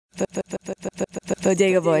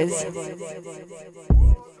Bodega Boys.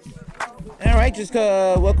 All right, just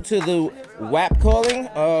welcome to the WAP calling.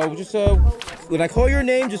 When I call your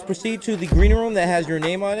name, just proceed to the green room that has your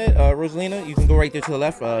name on it. Rosalina, you can go right there to the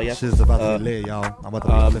left. Yes. Shit's about to be lit, y'all. I'm about to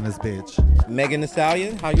be up in this bitch. Megan Thee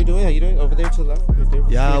Stallion, how you doing? Over there to the left. Right there.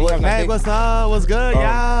 Yeah, Meg, what's up? What's good,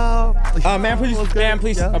 y'all?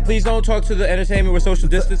 Please don't talk to the entertainment. We're social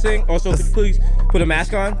distancing. Also, could you please put a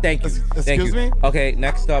mask on? Thank you. Excuse me? Okay,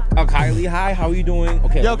 next up, Kylie. Hi, how are you doing?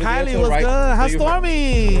 Okay. Yo, Kylie, what's good? How's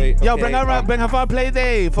Stormy? Yo, bring her for a play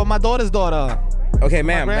day for my daughter's daughter. Okay,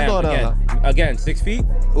 ma'am. Again, 6 feet.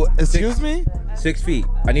 Excuse me? 6 feet.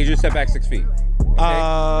 I need you to step back 6 feet.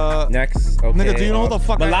 Okay. Next. Okay. Nigga, do you know who the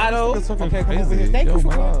fuck Mulatto? I am? Okay, come over here. Thank you for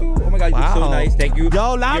coming through. Oh my God, you're so nice. Thank you.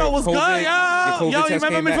 Yo, Lotto, what's good, yo? Yo, you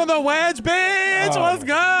remember me from the Wedge, bitch? What's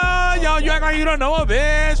good? Yo, you act like you don't know a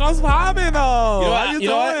bitch. What's poppin', though? How you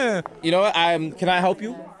doing? You know what? Can I help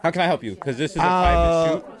you? How can I help you? Because this is a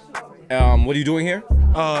private shoot. What are you doing here?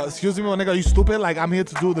 Excuse me, my nigga, you stupid? Like, I'm here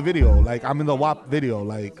to do the video. Like, I'm in the WAP video.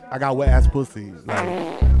 Like, I got wet ass pussy. Like,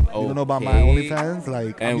 you don't know about my OnlyFans?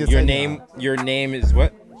 Like, and your name is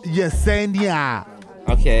what? Yesenia.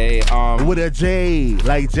 Okay. With a J,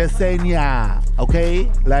 like Yesenia.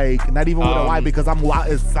 Okay, like not even with a Y because I'm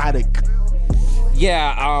exotic.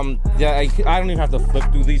 Yeah. I don't even have to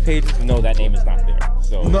flip through these pages to know that name is not there.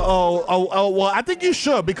 So. No. Well, I think you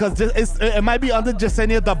should because it might be under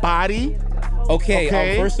Yesenia the body.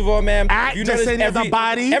 Okay. First of all, ma'am, you notice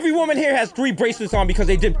every woman here has 3 bracelets on because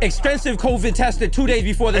they did extensive COVID tested 2 days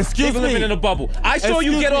before they were living in a bubble. I saw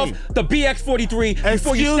you get off the BX43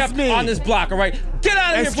 before you stepped on this block, all right? Get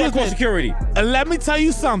out of here for security. Let me tell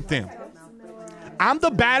you something. I'm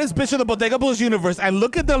the baddest bitch in the Bodega Boys universe, and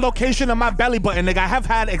look at the location of my belly button, nigga. I have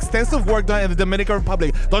had extensive work done in the Dominican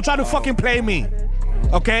Republic. Don't try to fucking play me.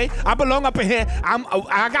 Okay, I belong up in here.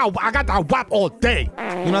 I got that WAP all day. You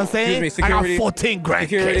know what I'm saying? Excuse me, security. I got 14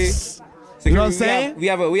 grandkids. You know what I'm saying? We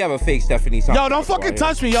have a fake Stephanie. Yo, don't fucking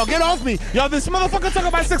touch me. Yo, get off me. Yo, this motherfucker talking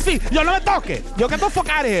about 6 feet. Yo, no me toque. Yo, get the fuck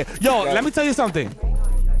out of here. Yo, let me tell you something.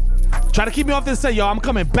 Try to keep me off this set. Yo, I'm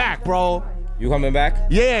coming back, bro. You coming back?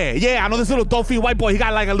 Yeah. I know this little dopey white boy. He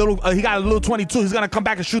got a little 22. He's gonna come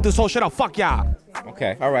back and shoot this whole shit up. Fuck y'all.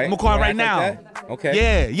 Okay, all right. I'm gonna call it right now. Like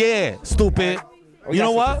okay. Yeah. Stupid. You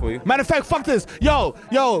know what? Matter of fact, fuck this. Yo,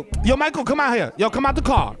 Michael, come out here. Yo, come out the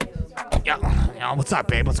car. Yo, what's up,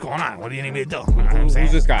 babe? What's going on? What do you need me to do? Who's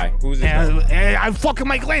this guy? I'm fucking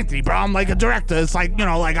Michael Anthony, bro. I'm like a director. It's like, you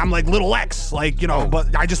know, like I'm like little X. Like, you know,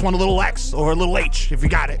 but I just want a little X or a little H if you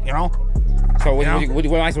got it, you know? So what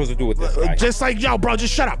am I supposed to do with this guy? Just like, yo, bro,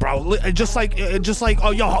 just shut up, bro. Just like,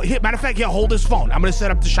 oh, yo, matter of fact, hold this phone. I'm gonna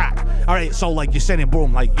set up the shot. All right, so like you're sending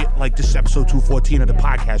boom, like this is episode 214 of the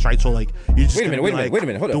podcast, right? So like you just wait a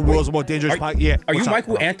minute, hold on. The world's most dangerous podcast. Yeah. Are you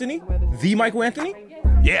Michael Anthony? The Michael Anthony?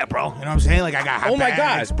 Yeah, bro. You know what I'm saying? Like I got hot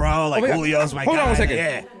bags, bro. Like Julio's my guy. Hold on a second.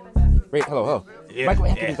 Yeah. Wait, hello. Yeah, Michael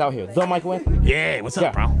Anthony's out here. The Michael Anthony. Yeah, what's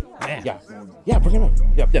up, bro? Yeah, bring him in.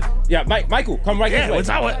 Yeah. Michael, come right this way. What's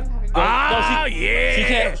up?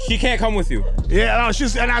 She can't come with you. Yeah, no,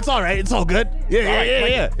 and that's all right. It's all good.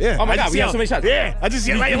 Yeah. Oh my God, we have so many shots. Yeah, I just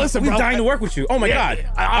listen, bro. We're dying to work with you. Oh my God.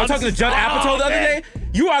 I was talking to Judd Apatow the other day.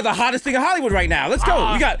 You are the hottest thing in Hollywood right now. Let's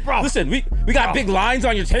go. We got big lines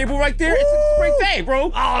on your table right there. It's a great day,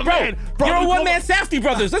 bro. Oh man, bro, you're a one-man Safdie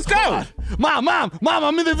Brothers. Let's go. Mom,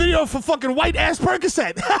 I'm in the video for fucking white ass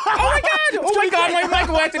Percocet. Oh my God,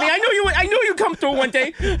 Michael Anthony. I knew you'd come through one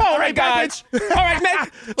day. Oh my God. All right, man.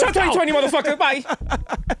 Trump 2020, motherfucker. Bye.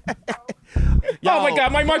 Oh my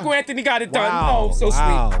God, my Michael Anthony got it done. Oh, so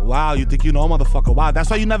sweet. Wow, you think you know, motherfucker. Wow, that's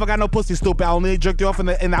why you never got no pussy, stupid. I only jerked you off in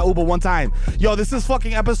that Uber one time. Yo, this is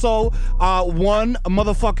fucking episode 1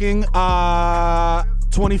 motherfucking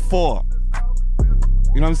 24.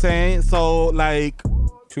 You know what I'm saying? So like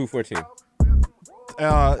 214.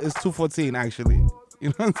 It's 214 actually. You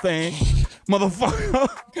know what I'm saying? Motherfucker.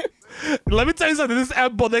 Let me tell you something. This is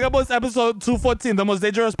Bodega Boys episode 214, the most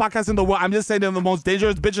dangerous podcast in the world. I'm just saying they're the most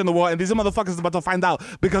dangerous bitch in the world, and these motherfuckers are about to find out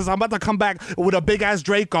because I'm about to come back with a big ass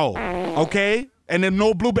Draco, okay? And then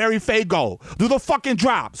no blueberry Faygo. Do the fucking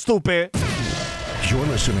drop, stupid. You're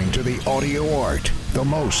listening to The Audio Art, the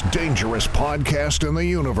most dangerous podcast in the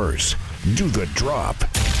universe. Do the drop.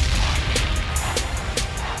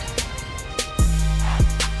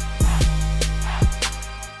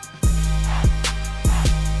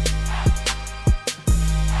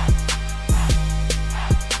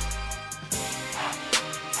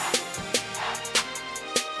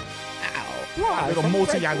 Little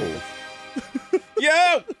multi-yango.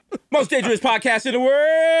 Yo! Most dangerous podcast in the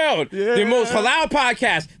world. Yeah. The most halal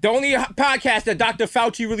podcast. The only podcast that Dr.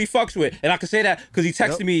 Fauci really fucks with. And I can say that because he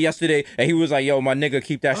texted me yesterday and he was like, yo, my nigga,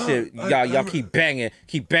 keep that shit. Y'all keep banging.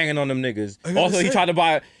 Keep banging on them niggas. Also, he tried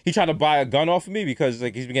to buy a gun off of me because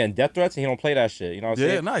like he's been getting death threats and he don't play that shit. You know what I'm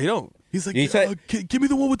saying? Yeah, nah, he don't. He's like, give me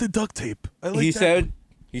the one with the duct tape. He said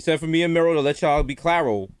for me and Miro to let y'all be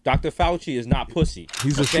claro, Dr. Fauci is not pussy.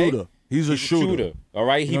 He's a shooter. He's a shooter. All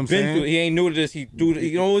right, he ain't new to this. He do.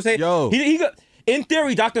 You know what I'm saying? Yo, he got, in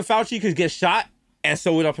theory, Dr. Fauci could get shot and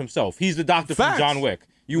sew it up himself. He's the doctor from John Wick.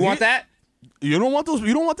 You want that? You don't want those.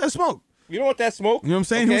 You don't want that smoke. You don't want that smoke. You know what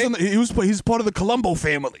I'm saying? Okay. He's part of the Colombo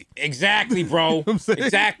family. Exactly, bro. You know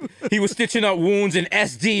exactly. He was stitching up wounds in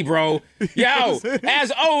SD, bro. Yo,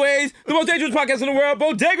 as always, the most dangerous podcast in the world,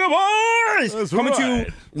 Bodega Boys, That's coming to right.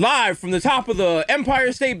 you live from the top of the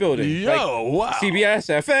Empire State Building. Yo, wow. CBS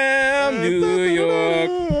FM, New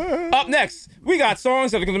York. Up next, we got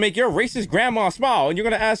songs that are going to make your racist grandma smile, and you're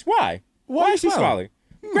going to ask why. Why is she smiling?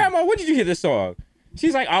 Grandma, when did you hear this song?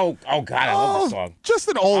 She's like, oh God, I love this song. Just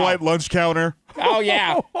an all-white lunch counter. Oh,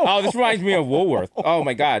 yeah. Oh, this reminds me of Woolworth. Oh,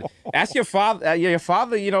 my God. Ask your father,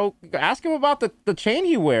 you know, ask him about the chain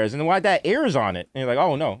he wears and why that ear's on it. And you're like,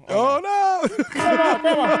 oh, no. Oh, no.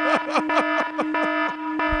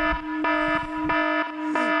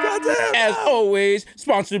 Goddamn. As always,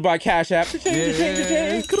 sponsored by Cash App.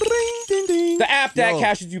 The app that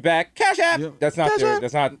cashes you back. Cash App. Yep.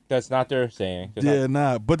 That's not their saying.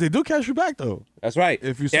 But they do cash you back, though. That's right.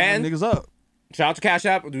 If you send niggas up. Shout out to Cash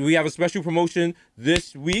App. We have a special promotion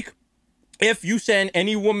this week. If you send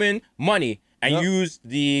any woman money and use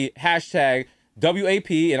the hashtag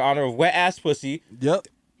WAP in honor of wet ass pussy,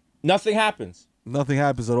 nothing happens. Nothing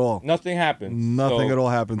happens at all. Nothing happens. Nothing at all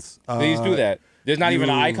happens. Please do that. There's not even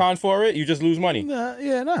an icon for it. You just lose money. Nah.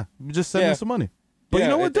 Just send us some money. But you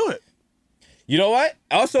know what? Do it. You know what?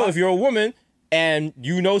 Also, if you're a woman and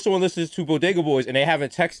you know someone listens to Bodega Boys and they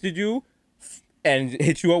haven't texted you and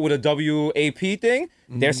hit you up with a WAP thing,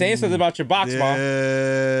 they're saying something about your box, Mom.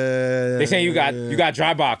 They're saying you got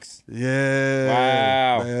dry box. Yeah.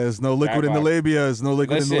 Wow. There's no liquid in the labia. There's no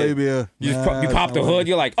liquid in the labia. You pop the hood.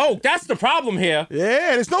 You're like, oh, that's the problem here.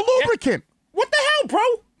 Yeah, there's no lubricant. What the hell, bro?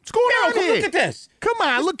 What's going on here? Look at this. Come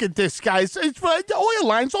on, look at this, guys. It's the oil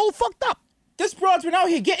line's all fucked up. This broad's been out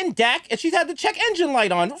here getting DAC, and she's had the check engine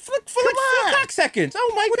light on for like 4 seconds.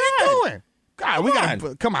 Oh, my God. What are you doing?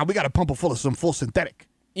 God, we gotta pump her full of some full synthetic.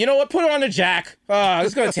 You know what? Put her on the jack. This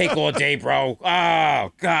is gonna take all day, bro.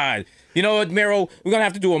 Oh, God. You know what, Miro? We're gonna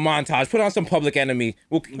have to do a montage. Put on some Public Enemy.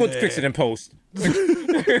 We'll fix it in post. No.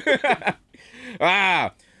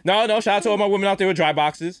 Shout out to all my women out there with dry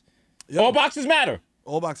boxes. Yep. All boxes matter.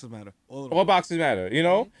 All boxes matter. All boxes matter. You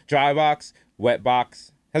know, dry box, wet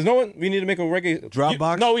box. Has no one? We need to make a reggae drop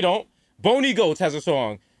box. No, we don't. Boney Goats has a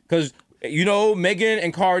song because. You know, Megan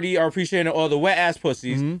and Cardi are appreciating all the wet ass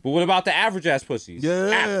pussies, but what about the average ass pussies?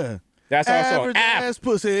 Yeah. That's our song. Average ass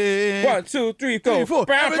pussy. 1, 2, 3, go.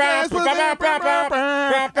 4. Average ass pussy.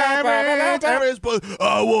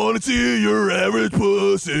 I want to see your average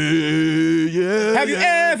pussy. Yeah. Have you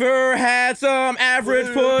ever had some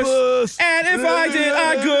average puss? And if I did,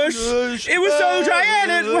 I gush. It was so dry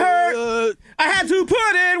and it hurt. I had to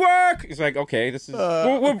put in work. It's like, okay, this is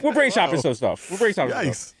we're brain shopping some stuff. We're brain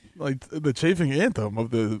shopping stuff. Like the chafing anthem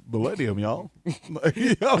of the millennium, y'all.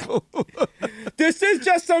 This is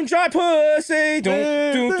just some dry pussy. You don't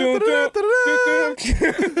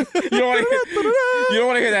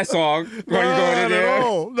want to hear that song while you're going in there.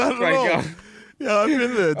 Not at all. Yeah, I've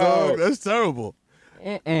been there, dog. That's terrible.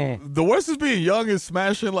 The worst is being young and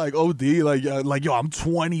smashing like OD. Like yo, I'm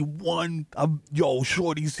 21.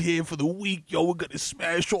 Shorty's here for the week. Yo, we're gonna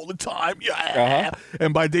smash all the time. Yeah.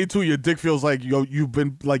 And by day 2, your dick feels like you've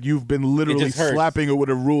been literally slapping it with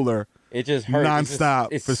a ruler. It just hurts nonstop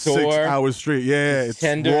it's for sore. 6 hours straight. Yeah, it's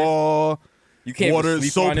tender. raw. You can't water.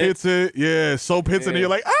 Sleep soap on hits it. Yeah, soap hits it, and you're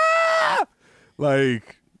like ah,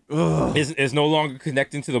 like. It's no longer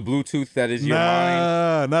connecting to the Bluetooth that is your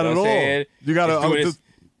mind. Not at all. You gotta.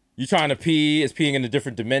 You trying to pee? It's peeing in a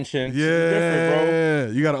different dimension. Yeah, different,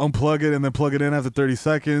 bro. You gotta unplug it and then plug it in after 30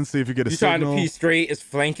 seconds. See if you get a signal. You trying to pee straight? It's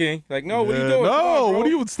flanking. Like, no, what are you doing? No, what do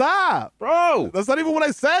you stop, bro? That's not even what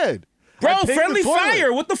I said. Bro, friendly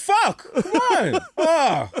fire. What the fuck? Come on.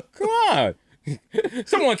 Come on.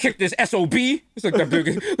 Someone kick this SOB. It's like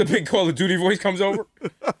the big Call of Duty voice comes over.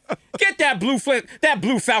 Get that blue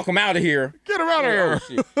Falcon out of here. Get him out of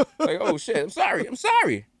here. Oh shit. I'm sorry.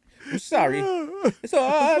 It's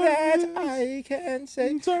all that I can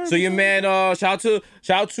say. So your man, shout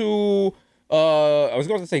out to I was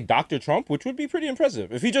going to say Dr. Trump, which would be pretty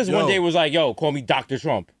impressive. If he just one day was like, yo, call me Dr.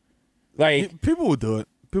 Trump. Like people would do it.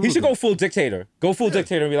 He should go full dictator. Go full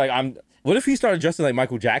dictator and be like, what if he started dressing like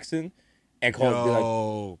Michael Jackson and called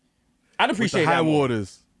like, I'd appreciate high that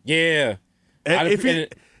waters. Yeah. And if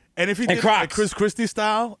he did like Chris Christie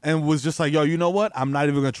style and was just like, yo, you know what? I'm not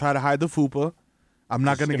even gonna try to hide the fupa. I'm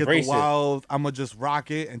not gonna get the wild. I'm gonna just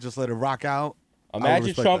rock it and just let it rock out.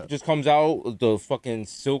 Imagine Trump just comes out with the fucking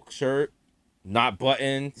silk shirt, not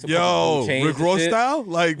buttoned. Yo, Rick Ross style,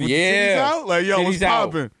 like with the titties out, like yo, what's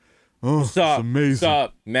popping? Oh, what's up? Amazing. What's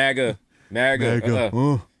up? MAGA.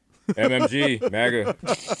 MMG, MAGA.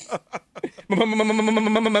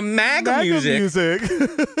 MAGA music.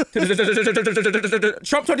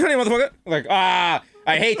 Trump 2020, motherfucker. Like, I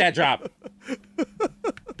hate that drop.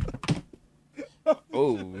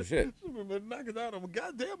 Oh, shit. Knocking down on a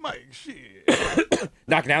goddamn mic. Shit.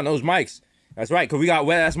 Knocking down those mics. That's right, because we got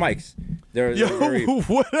wet-ass mics. They're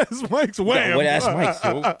wet-ass mics. Wham. Wet-ass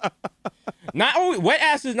mics, yo.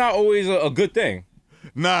 Wet-ass is not always a good thing.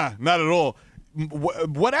 Nah, not at all.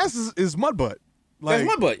 Wet ass is mud butt. Like, that's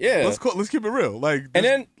mud butt, yeah. Let's keep it real. Like, and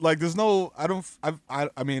then like, there's no. I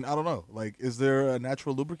mean, I don't know. Like, is there a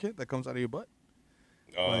natural lubricant that comes out of your butt?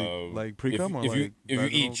 Like pre-cum or if you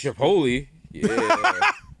eat Chipotle,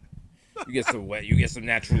 yeah. You get some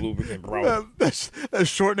natural lubricant, bro. That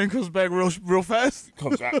shortening comes back real fast.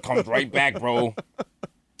 Comes right back, bro.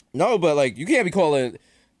 No, but like you can't be calling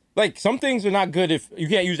like some things are not good if you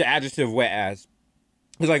can't use the adjective wet ass.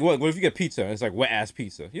 It's like, what if you get pizza and it's like wet-ass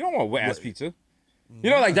pizza? You don't want wet-ass pizza.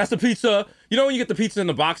 You know, like, that's the pizza. You know when you get the pizza in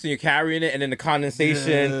the box and you're carrying it and then the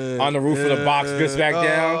condensation on the roof of the box drips back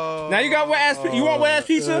down? Now you got wet-ass pizza. You want wet-ass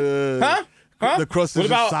pizza? Huh? The crust is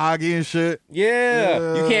just soggy and shit.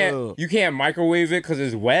 Yeah. You can't microwave it because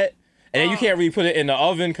it's wet. And then you can't really put it in the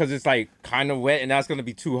oven because it's, like, kind of wet and that's going to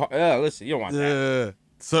be too hot. Listen, you don't want that.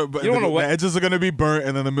 So, but the edges are gonna be burnt,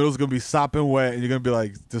 and then the middle's gonna be sopping wet, and you're gonna be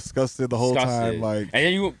like disgusted the whole time, like.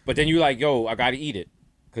 And then you like, yo, I gotta eat it,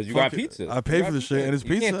 cause you got pizza. I paid for the shit, and it's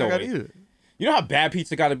pizza. I gotta eat it. You know how bad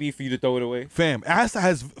pizza gotta be for you to throw it away? Fam, it has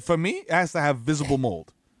to have visible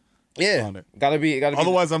mold. Yeah, on it. Gotta be.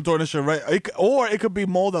 Otherwise, I'm throwing this shit right. Or it could be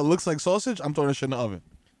mold that looks like sausage. I'm throwing this shit in the oven.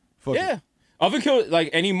 Fuck it. Oven kill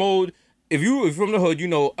like any mold. If you're from the hood, you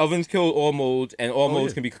know ovens kill all molds, and all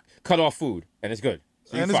molds can be cut off food, and it's good.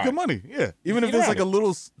 And it's good money, yeah. Even if there's like a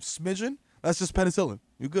little smidgen, that's just penicillin.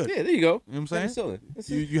 You good? Yeah, there you go. You know what I'm saying?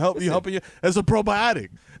 Penicillin. You helping you as a probiotic.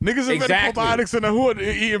 Niggas invented probiotics in the hood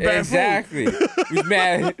eating bad food. Exactly. We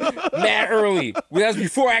mad early. That's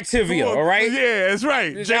before Activia, all right? Yeah, that's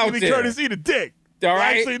right. Jamie Lee Curtis eat a dick. All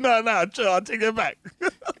right. Actually, no, chill. I'll take that back.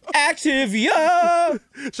 Activia.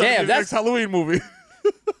 Damn, that's next Halloween movie.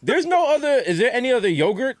 There's no other. Is there any other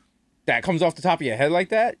yogurt that comes off the top of your head like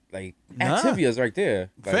that? Like Activia's right there.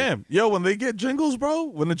 Like, fam, yo, when they get jingles, bro,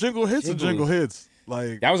 when the jingle hits, the jingle hits.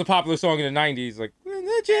 Like that was a popular song in the 90s. Like when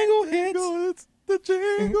the jingle hits, the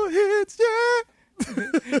jingle hits, yeah.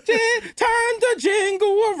 Turn the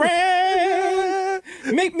jingle around.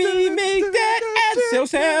 Make me make that ad sale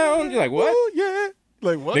sound. You're like, what? Oh, yeah.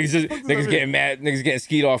 Like what? Niggas getting mad. Niggas getting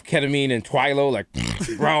skied off ketamine and Twilo. Like,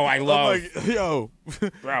 bro, I love. I'm like, yo,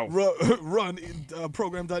 bro, run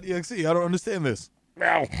program.exe. I don't understand this.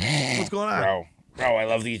 Bro, what's going on? Bro, I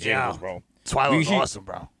love these jingles, bro. Twilo's awesome,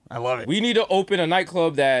 bro. I love it. We need to open a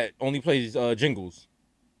nightclub that only plays jingles.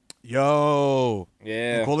 Yo,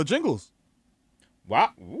 yeah, you call it jingles.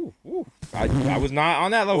 Wow, ooh. I was not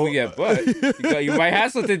on that level yet, but you might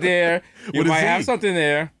have something there. You might have something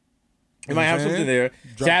there.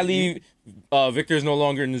 Sadly, Victor's no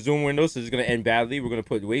longer in the Zoom window, so it's going to end badly. We're going to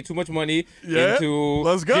put way too much money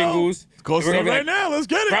into jingles. Go right now. Let's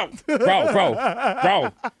get it.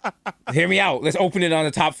 Bro. Hear me out. Let's open it on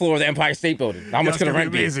the top floor of the Empire State Building. How much going to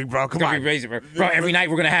rent be? Amazing, bro. Come on. It's going to be amazing, bro. Every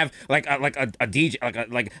night we're going to have like a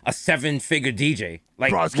DJ, like a 7-figure DJ.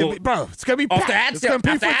 Like, bro, it's going to be off the ad It's going to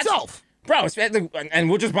pay for itself. Bro, and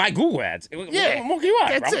we'll just buy Google ads. Yeah.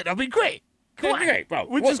 That's it. That'll be great. Come on. Great, bro.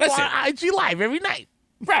 We just go on IG Live every night.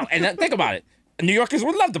 Bro, and think about it. New Yorkers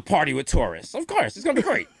would love to party with tourists. Of course. It's going to be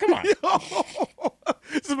great. Come on.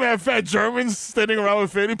 This man, fat Germans standing around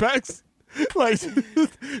with fanny packs. Like,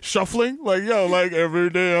 shuffling. Like, yo, like,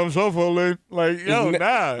 every day I'm shuffling. Like, yo,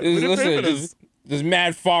 there's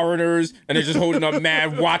mad foreigners, and they're just holding up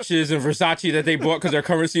mad watches and Versace that they bought because their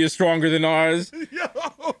currency is stronger than ours. Yo.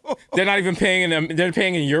 They're not even paying in them. They're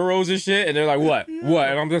paying in euros and shit, and they're like, what? What?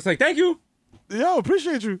 And I'm just like, thank you. Yo,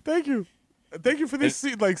 appreciate you. Thank you. Thank you for this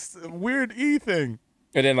weird E thing.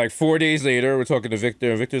 And then like 4 days later, we're talking to Victor,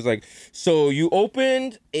 and Victor's like, so you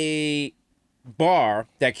opened a bar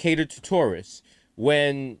that catered to tourists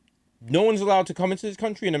when no one's allowed to come into this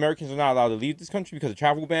country, and Americans are not allowed to leave this country because of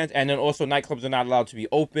travel bans. And then also nightclubs are not allowed to be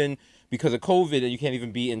open because of COVID, and you can't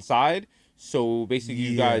even be inside. So basically,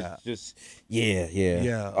 you guys just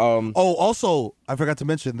also, I forgot to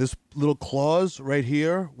mention this little clause right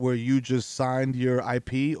here where you just signed your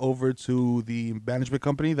IP over to the management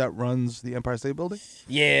company that runs the Empire State Building.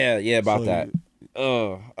 About that.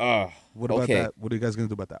 What about that? What are you guys gonna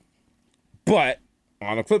do about that? But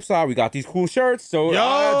on the flip side, we got these cool shirts. So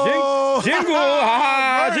jingle.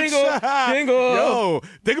 Yo,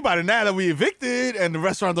 think about it now that we evicted and the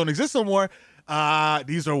restaurant don't exist no more.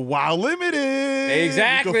 These are WOW limited.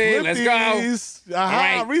 Exactly. Let's go. All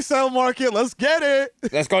right. Resale market. Let's get it.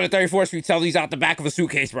 Let's go to 34th Street. Sell these out the back of a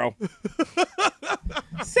suitcase, bro.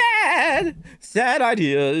 Sad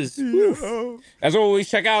ideas. Yeah. As always,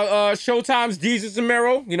 check out Showtime's Jesus and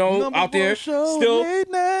Mero. You know, number out there. Still.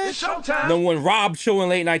 It's Showtime. No one Rob show in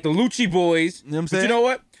late night. The Lucci Boys. You know what I'm saying? But you know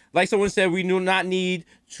what? Like someone said, we do not need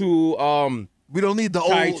to we don't need the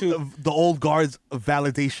old guards of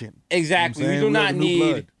validation. Exactly. We do not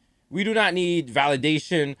need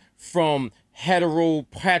validation from hetero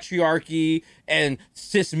patriarchy and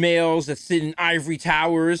cis males that sit in ivory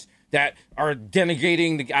towers that are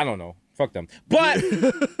denigrating I don't know. Fuck them. But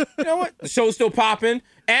you know what? The show's still popping.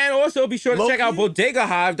 And also be sure to check out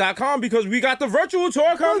bodegahive.com because we got the virtual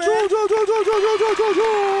tour coming. And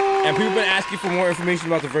people have been asking for more information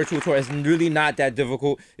about the virtual tour. It's really not that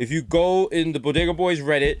difficult. If you go in the Bodega Boys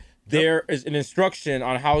Reddit, there is an instruction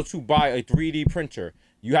on how to buy a 3D printer.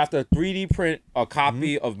 You have to 3D print a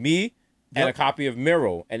copy of me and a copy of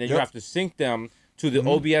Mero. And then you have to sync them to the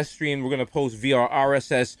OBS stream we're going to post via our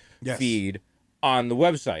RSS feed on the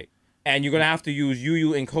website. And you're going to have to use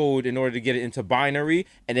UU encode in order to get it into binary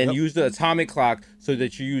and then use the atomic clock so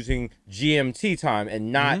that you're using GMT time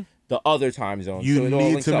and not the other time zone. You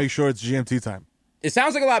need to make sure it's GMT time. It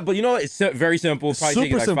sounds like a lot, but you know, it's very simple. Probably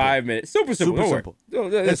take like 5 minutes. Super simple.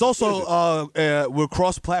 It's also, we're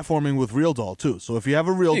cross-platforming with Real Doll, too. So if you have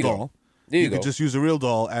a Real Doll, you can just use a Real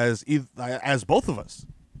Doll as both of us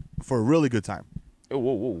for a really good time.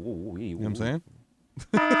 Whoa. You know what I'm saying?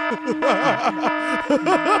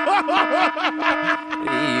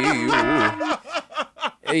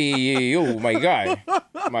 Hey, oh my god,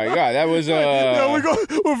 that was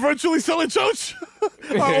we're virtually selling choach,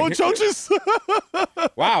 our own choaches.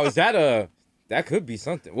 Wow, that could be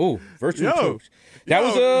something. Ooh, virtual choach. That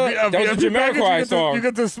was a Jamiroquai song. You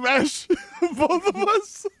get to smash both of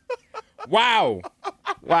us. Wow.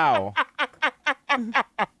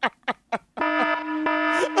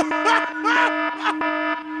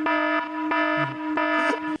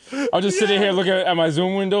 I'm just sitting here looking at my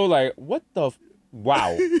Zoom window like, what the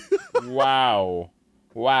wow.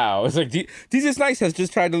 It's like, Jesus Nice has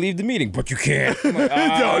just tried to leave the meeting, but you can't. I'm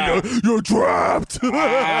like, you're trapped.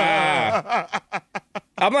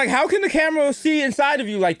 I'm like, how can the camera see inside of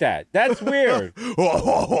you like that? That's weird.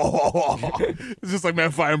 It's just like,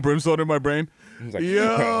 man, fire and brimstone in my brain. Like,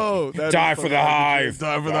 yo, die for the hive.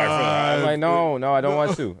 Die for the hive. I'm like, no, I don't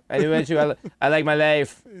want to. I like my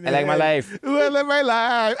life. I like my life. I like my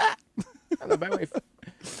life. I love my wife.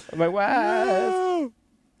 My wife.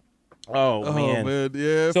 Oh man.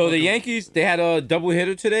 Yeah. So the Yankees, they had a double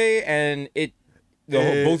hitter today, and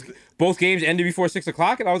both games ended before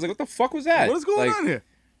 6:00, and I was like, what the fuck was that? What is going on here?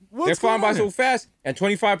 They're flying by so fast, and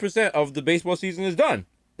 25% of the baseball season is done.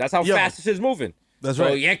 That's how fast this is moving. That's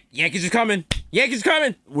right. Yankees is coming.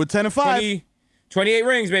 We're 10-5. 28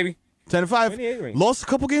 rings, baby. 10-5. 28 rings. Lost a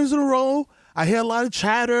couple games in a row. I hear a lot of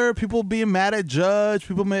chatter. People being mad at Judge.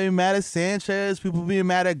 People being mad at Sanchez. People being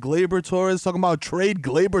mad at Gleyber Torres. Talking about trade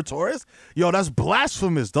Gleyber Torres. Yo, that's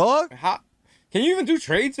blasphemous, dog. Can you even do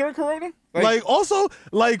trades during Corona? Yo,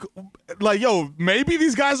 maybe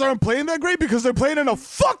these guys aren't playing that great because they're playing in a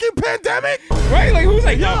fucking pandemic. Right? Like, who's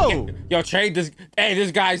like, yo, trade this. Hey,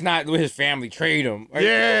 this guy's not with his family. Trade him. Right?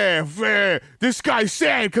 Yeah, fair. This guy's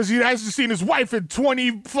sad because he hasn't seen his wife in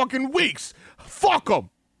 20 fucking weeks. Fuck him.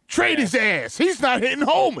 Trade his ass. He's not hitting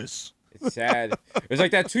homers. It's sad. It's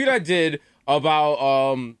like that tweet I did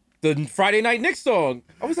about the Friday Night Knicks song.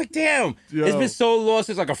 I was like, damn, it's been so long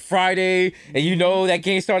since like a Friday, and you know that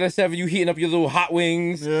game started at 7, you heating up your little hot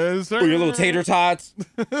wings or your little tater tots,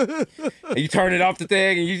 and you turn it up the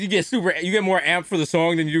thing, and you get more amped for the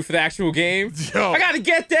song than you do for the actual game. Yo. I gotta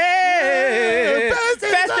get there fast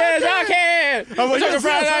as I can. I'm like, yes,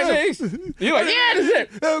 Friday Night Knicks. You're like, yeah, this is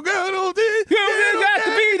it. You got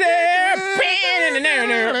to be there.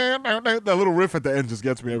 That little riff at the end just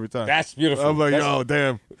gets me every time. That's beautiful. I'm like, yo,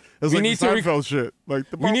 damn. It's like the Seinfeld shit. Like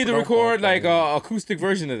we need to record like a acoustic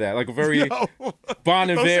version of that, like a very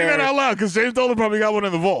Bon Iver. Don't say that out loud, because James Dolan probably got one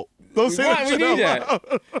in the vault. Don't say that shit out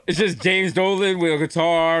loud. It's just James Dolan with a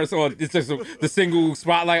guitar, so it's just the single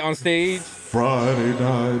spotlight on stage. Friday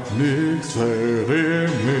night, Knicks at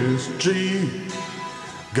MSG.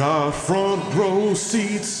 Got front row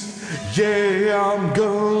seats. Yeah, I'm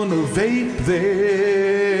gonna vape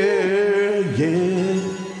there. Yeah.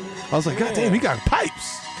 I was like, God damn, he got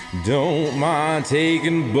pipes. Don't mind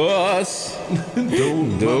taking bus.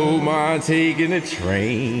 Don't mind taking a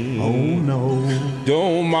train. Oh no.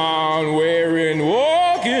 Don't mind wearing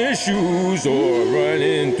walking shoes or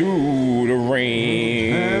running through the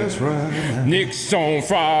rain. That's right. Knicks on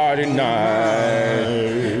Friday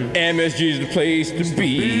night. MSG's the place to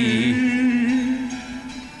be.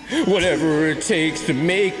 Whatever it takes to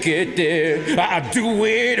make it there, I'll do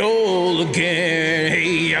it all again.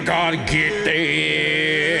 Hey, I gotta get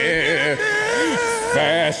there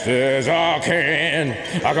fast as I can.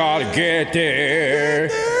 I gotta get there.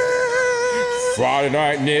 Friday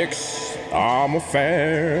night Knicks, I'm a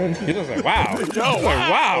fan. He was like, wow.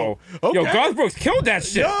 Wow. Okay. Yo, Garth Brooks killed that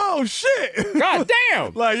shit. Yo, shit. God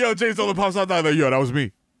damn. Like, yo, James Dolan pops out there. Like, yo, that was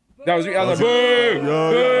me. That was me. I was like, boo.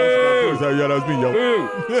 Yo, that was me, yo.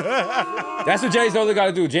 That's what James Dolan got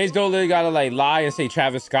to do. James Dolan got to like lie and say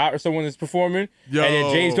Travis Scott or someone is performing. Yo. And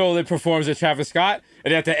then James Dolan performs as Travis Scott.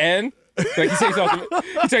 And at the end, like he takes off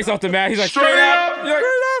the mask. He's like, straight up. You're like,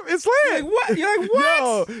 it's lit. Like, what? You're like,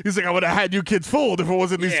 what? Yo. He's like, I would have had you kids fooled if it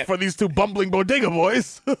wasn't for these two bumbling bodega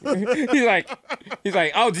boys. He's like,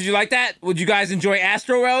 oh, did you like that? Would you guys enjoy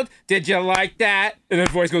Astroworld? Did you like that? And then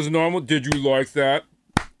voice goes normal. Did you like that?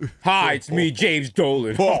 Hi, it's me, James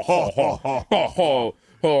Dolan. Oh,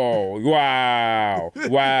 wow.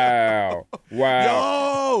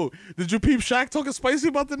 Yo, did you peep Shaq talking spicy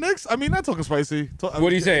about the Knicks? I mean, not talking spicy. What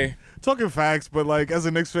do you say? Talking facts, but like as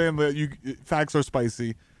a Knicks fan, facts are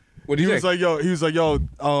spicy. What do you think? He was like, yo,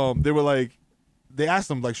 they were like, they asked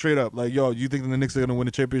him like straight up, like, yo, you think the Knicks are gonna win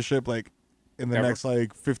a championship like in the next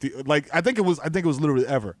like 50? Like I think it was literally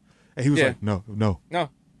ever. And he was like, no,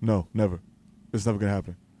 never. It's never gonna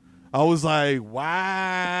happen. I was like,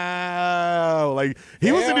 wow. Like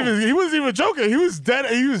he wasn't even joking. He was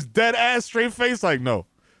dead ass straight face. Like, no.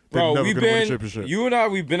 Bro, you and I,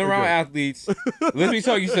 we've been around athletes. Let me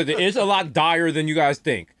tell you something. It's a lot dire than you guys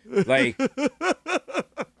think. Like,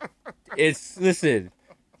 listen,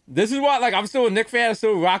 this is why, like, I'm still a Knicks fan. I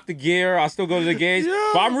still rock the gear. I still go to the games.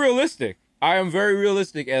 But I'm realistic. I am very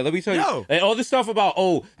realistic. And let me tell you, and all this stuff about,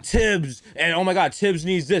 Tibbs, and oh my God, Tibbs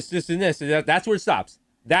needs this, and this. And that's where it stops.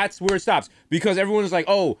 That's where it stops. Because everyone is like,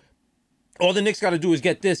 all the Knicks got to do is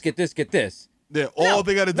get this. Yeah, all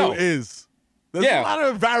they got to do is. There's a lot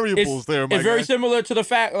of variables there, my It's very similar to the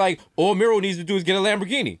fact, like, all Miro needs to do is get a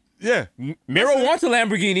Lamborghini. Yeah. Miro wants a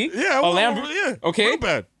Lamborghini. Yeah. Yeah. Okay. Real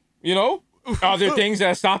bad. You know? Are there things that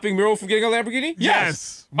are stopping Miro from getting a Lamborghini?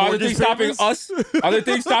 Yes. Are there things stopping us? Are there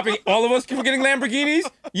things stopping all of us from getting Lamborghinis?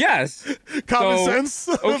 Yes. Common sense.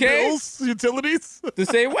 Okay. Bills, utilities. The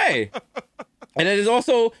same way. And it is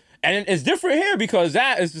also, and it's different here because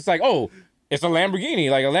that is just like, it's a Lamborghini.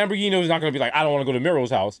 Like, a Lamborghini is not going to be like, I don't want to go to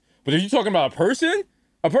Miro's house. But if you're talking about a person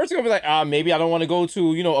going to be like, maybe I don't want to go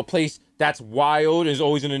to, a place that's wild, is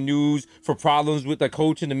always in the news for problems with the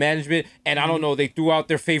coach and the management. And I don't know, they threw out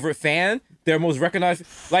their favorite fan, their most recognized.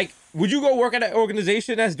 Like, would you go work at an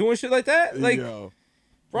organization that's doing shit like that? Like,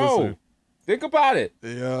 bro, think about it.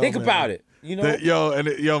 Think about it.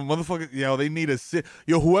 Motherfucker, they need a sit.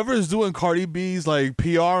 Whoever is doing Cardi B's like PR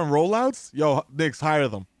and rollouts, Knicks, hire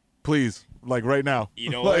them, please. Like right now. You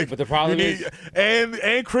know what? But the problem is,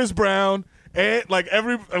 and Chris Brown and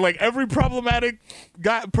every problematic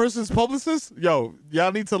person's publicist, y'all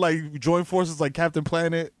need to like join forces like Captain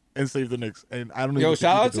Planet and save the Knicks. And I don't know.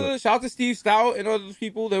 Shout out to Steve Stout and all those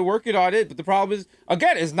people. They're working on it. But the problem is,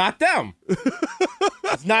 again, it's not them.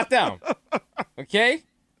 It's not them. Okay,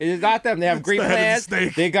 it is not them. They have great plans.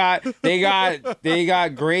 They got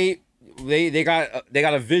great. They got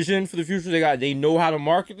a vision for the future. They know how to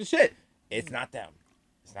market the shit. It's not them.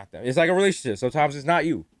 It's like a relationship. Sometimes it's not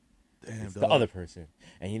you. It's the other person.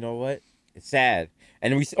 And you know what? It's sad.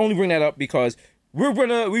 And we only bring that up because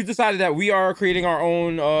we've decided that we are creating our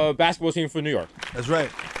own basketball team for New York. That's right.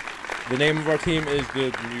 The name of our team is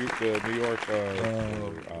the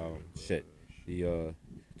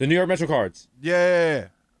New York Metro Cards. Yeah.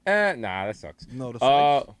 Nah, that sucks. No, the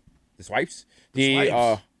Swipes. The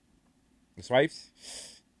Swipes? The Swipes?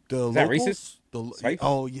 Is that racist?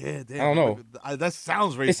 Oh yeah, damn. I don't know. That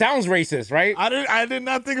sounds racist. It sounds racist, right? I did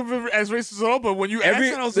not think of it as racist at all. But when you asked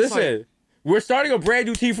it, I was just like, we're starting a brand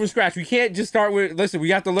new team from scratch. We can't just start with. Listen,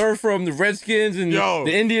 we have to learn from the Redskins and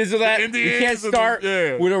the Indians of that. We can't start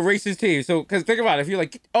with a racist team. So, because think about it, if you're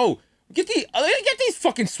like, Get these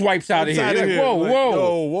fucking swipes out of here. Like,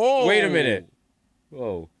 whoa. Wait a minute.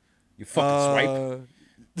 Whoa. You fucking swipe.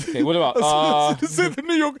 Okay, what about This is the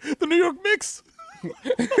New York mix.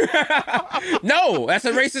 No, that's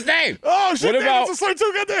a racist name. Oh shit! What about? That's a slur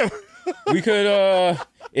too, goddamn. We could.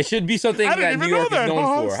 It should be something that New York is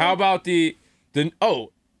known for. How about the New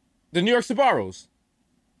York Sbarros?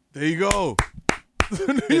 There you go.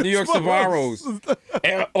 The New York Sbarros.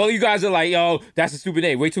 And all you guys are like, yo, that's a stupid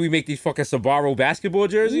name. Wait till we make these fucking Sbarro basketball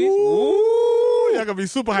jerseys. Ooh, y'all gonna be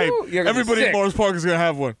super hype. Everybody in Morris Park is gonna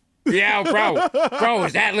have one. Yeah, bro,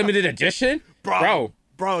 is that limited edition? Bro,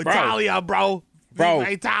 Italia, bro,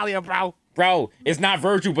 Italia, bro. Bro, it's not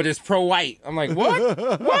Virgil, but it's pro-white. I'm like, what?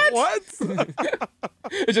 What?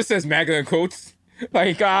 It just says MAGA in quotes.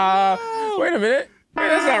 Like, wait a minute. Hey,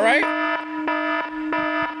 that's not right.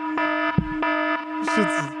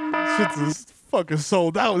 Shit's is fucking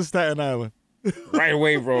sold out in Staten Island. Right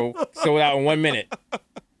away, bro. Sold out in 1 minute.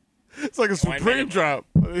 It's like a Supreme drop.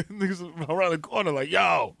 Niggas around the corner like,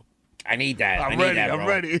 yo. I need that. I'm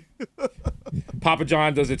ready. Papa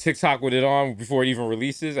John does a TikTok with it on before it even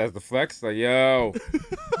releases as the flex. Like, yo.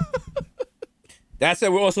 That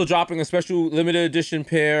said, we're also dropping a special limited edition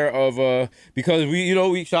pair of, because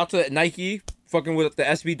we shout out to Nike, fucking with the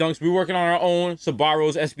SB Dunks. We're working on our own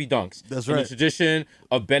Sbarro's SB Dunks. That's right. In the tradition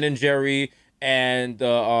of Ben and Jerry and,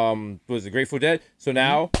 Grateful Dead. So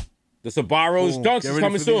now... The Sbarro's Dunks is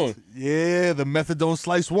coming soon. Yeah, the methadone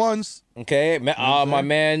slice ones. Okay, my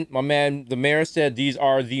man, the mayor said these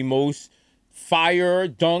are the most fire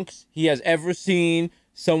dunks he has ever seen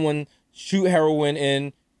someone shoot heroin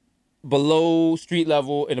in below street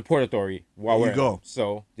level in a Port Authority while we're go.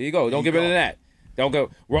 So there you go. Don't get rid of that. Don't go.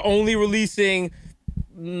 We're only releasing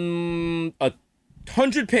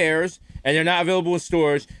 100 pairs, and they're not available in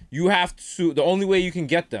stores. You have to. The only way you can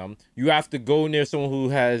get them, you have to go near someone who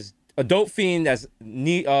has a dope fiend that's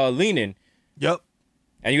leaning. Yep.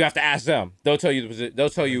 And you have to ask them. They'll tell you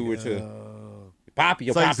where to. Poppy,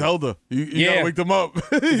 it's like Zelda. You gotta wake them up.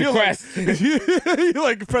 You like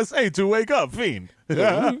press A to wake up, fiend.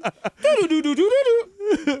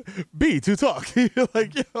 B to talk. You're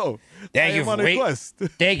like, yo. Thank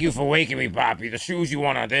you for waking me, Poppy. The shoes you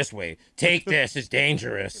want are this way. Take this. It's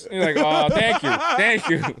dangerous. You're like, oh, thank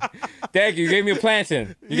you. You gave me a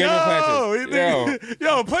plantain. Yo,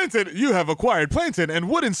 plantain. You have acquired plantain and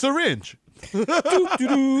wooden syringe.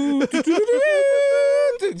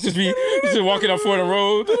 just walking up Fordham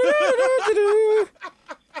Road.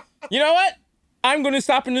 You know what? I'm going to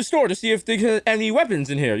stop in the store to see if there's any weapons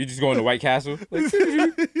in here. You just go into White Castle. Like,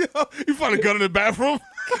 you find a gun in the bathroom?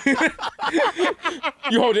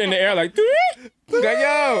 You hold it in the air like, yo,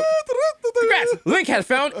 congrats. Link has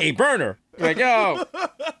found a burner. You're like, yo.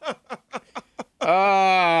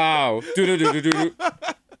 Oh.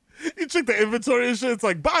 You check the inventory and shit. It's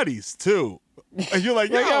like bodies, too. And you're like,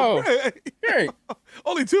 yo. Hey.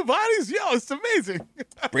 Only 2 bodies? Yo, it's amazing.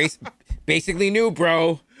 Basically new,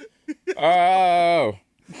 bro. Oh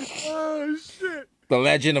shit! The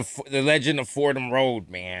legend of Fordham Road,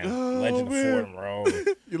 man. Of Fordham Road.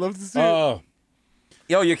 You love to see it.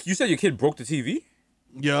 Yo, you said your kid broke the TV?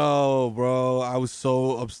 Yo, bro, I was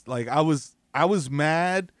so I was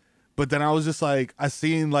mad, but then I was just like, I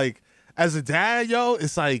seen like as a dad, yo,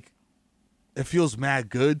 it's like it feels mad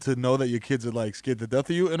good to know that your kids are like scared to death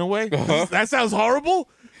of you in a way. That sounds horrible.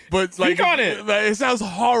 But like, it sounds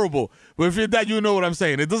horrible. But if you're that, you know what I'm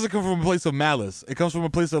saying. It doesn't come from a place of malice. It comes from a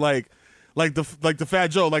place of like the Fat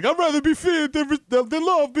Joe. Like, I'd rather be feared than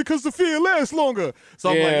loved because the fear lasts longer. So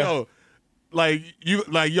I'm like,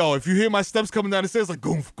 yo, if you hear my steps coming down the stairs, like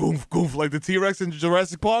goof, goof, goof, like the T-Rex in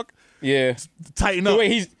Jurassic Park. Yeah. Tighten up.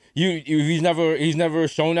 Wait, he's never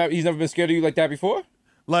shown that. He's never been scared of you like that before.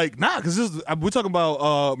 Like, nah, because we're talking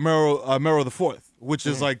about Mero the Fourth. Which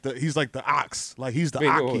is he's like the ox, like he's the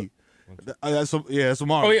Aki. That's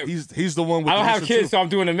Amaro. Oh, yeah. He's the one with I don't have kids, so I'm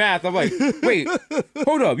doing the math. I'm like, wait,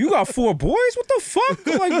 hold up, you got 4 boys? What the fuck?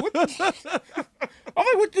 I'm like, what?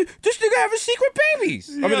 This nigga having secret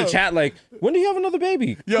babies. Yo. I'm in the chat like, when do you have another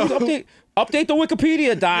baby? Yo. Update the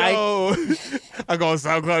Wikipedia, die. Yo, I go on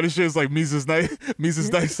SoundCloud and shit. It's like Mises Night.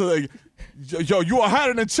 So like, yo, you are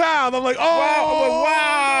having a child. I'm like,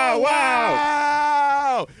 oh,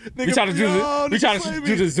 wow. Nigga, we try to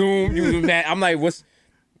do the Zoom. I'm like, what's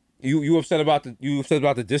you upset about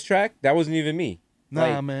the diss track? That wasn't even me.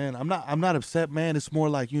 Nah, man, I'm not upset, man. It's more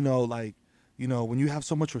like when you have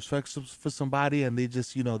so much respect for somebody and they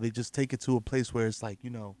just take it to a place where it's like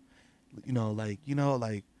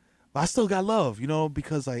I still got love,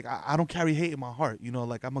 because like I don't carry hate in my heart,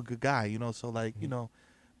 like I'm a good guy, so like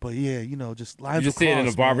but yeah, just lines. You just see it in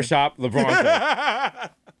a barbershop, LeBron.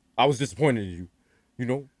 I was disappointed in you. You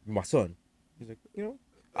know, you're my son. He's like, you know,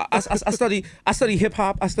 I study hip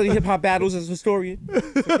hop. I study hip hop battles as a historian.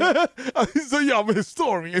 So yeah, I'm a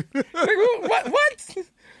historian. Like, what?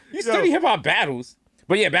 You study hip hop battles?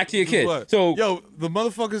 But yeah, back to your kid. So the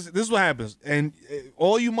motherfuckers. This is what happens, and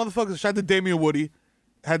all you motherfuckers. Shout out to Damian Woody.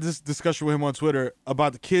 Had this discussion with him on Twitter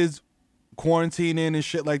about the kids quarantining and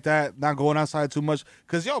shit like that, not going outside too much.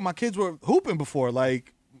 Cause my kids were hooping before.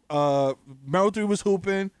 Like Meryl 3 was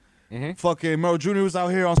hooping. Mm-hmm. Fucking Meryl Jr. was out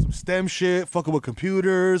here on some STEM shit, fucking with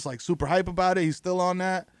computers, like super hype about it. He's still on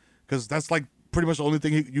that because that's like pretty much the only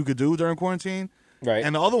thing you could do during quarantine. Right.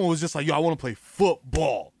 And the other one was just like, yo, I want to play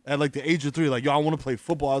football at like the age of 3. Like, yo, I want to play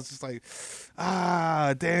football. I was just like,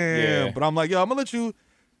 damn. Yeah. But I'm like, yo, I'm gonna let you.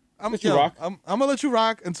 I'm gonna let you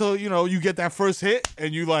rock until you get that first hit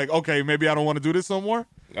and you like, okay, maybe I don't want to do this no more.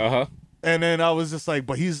 And then I was just like,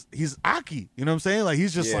 but he's Aki, you know what I'm saying? Like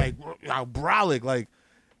he's just like brolic, like.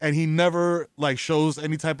 And he never, like, shows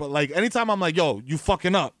any type of, like, anytime I'm like, yo, you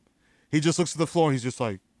fucking up, he just looks at the floor and he's just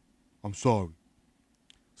like, I'm sorry.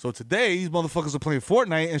 So today, these motherfuckers are playing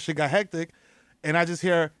Fortnite and shit got hectic, and I just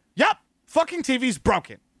hear, yep, fucking TV's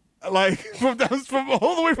broken. Like, from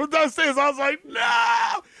all the way from downstairs, I was like,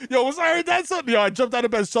 no! Yo, once I heard that something, I jumped out of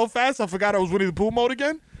bed so fast, I forgot I was Winnie the Pooh mode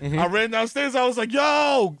again. Mm-hmm. I ran downstairs, I was like,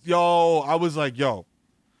 yo, I was like, yo.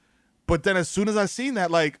 But then as soon as I seen that,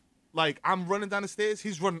 like I'm running down the stairs,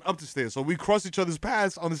 he's running up the stairs. So we cross each other's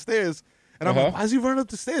paths on the stairs. And I'm like, why is he running up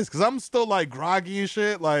the stairs? Because I'm still like groggy and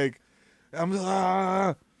shit. Like, I'm just,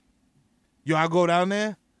 Yo, I go down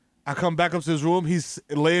there. I come back up to his room. He's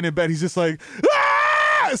laying in bed. He's just like,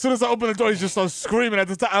 ah! As soon as I open the door, he just starts screaming at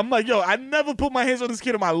the time. I'm like, yo, I never put my hands on this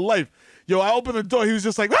kid in my life. Yo, I opened the door. He was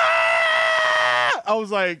just like, ah! I was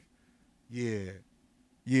like, yeah.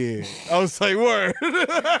 I was like, word.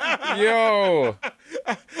 Yo.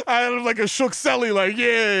 I had him like a shook celly, like,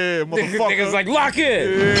 yeah, motherfucker. Niggas like, lock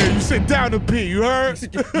in. Yeah, you sit down and pee, you heard?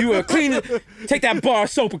 You clean it. Take that bar of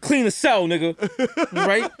soap and clean the cell, nigga.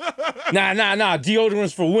 Right? Nah.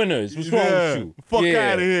 Deodorant's for winners. What's wrong with you? Fuck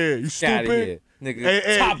out of here. You stupid. Here,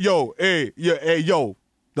 nigga. Hey, yo.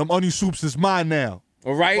 Them onion soups is mine now.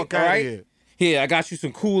 All right? Fuck out of here. Here, I got you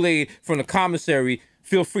some Kool-Aid from the commissary.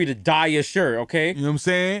 Feel free to dye your shirt, okay? You know what I'm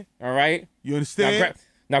saying? All right? You understand?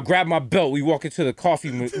 Now grab my belt. We walk into the coffee.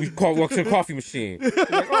 Walk to the coffee machine.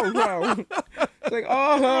 Like, oh no! It's like,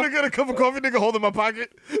 oh. You wanna get a cup of coffee, nigga? Hold in my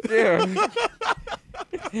pocket. Yeah.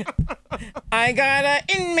 I got an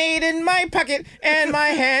inmate in my pocket, and my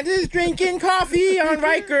hand is drinking coffee on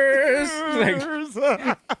Rikers.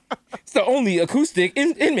 Like, it's the only acoustic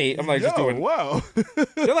inmate. I'm like, just doing. Wow.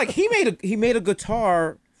 They're like, he made a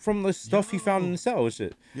guitar from the stuff he found in the cell and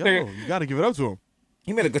shit. Yo, you gotta give it up to him.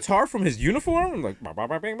 He made a guitar from his uniform. I'm like,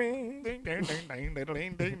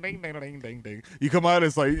 you come out,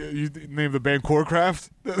 it's like you name the band Corecraft.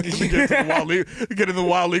 Get in the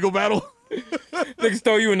wild legal battle. Niggas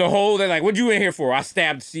throw you in the hole. They're like, what you in here for? I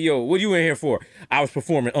stabbed the CEO. What you in here for? I was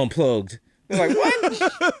performing Unplugged. They're like,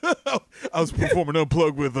 what? I was performing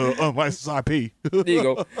Unplugged with unlicensed IP. There you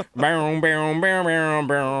go.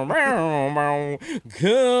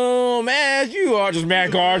 Come as you are. Just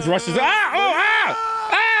mad guards rushes.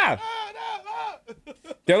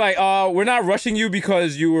 They're like, we're not rushing you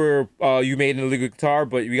because you made an illegal guitar,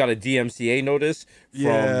 but we got a DMCA notice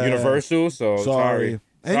from Universal, so sorry.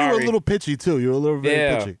 And you were a little pitchy too. You were a little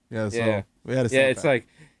very pitchy. Yeah, so we had to say it's like,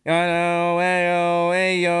 ayo.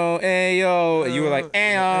 And you were like,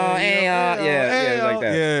 ayo, like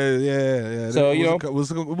that. Yeah. So, it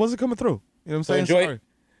wasn't coming through. You know what I'm saying?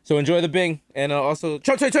 So enjoy the Bing. And also,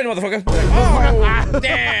 Trump 2020, motherfucker. Like, oh,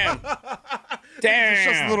 damn.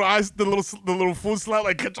 Just the little food slap,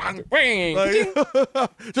 like, ka-chang. Like,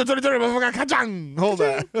 ka-chang. Hold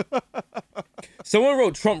that. Someone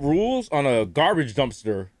wrote Trump rules on a garbage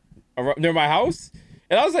dumpster near my house.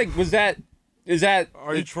 And I was like, is that...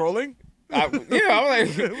 Are you trolling? I was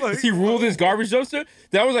like, he ruled his garbage dumpster?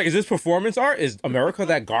 That was like, is this performance art? Is America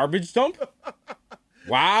that garbage dump?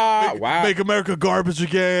 Wow. Make America garbage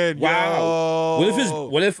again. Wow. Yo.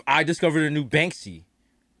 What if I discovered a new Banksy?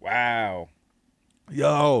 Wow.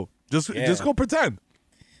 Yo. Just go pretend.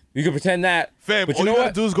 You can pretend that. Fam, but all you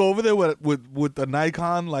gotta do is go over there with the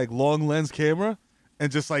Nikon like long lens camera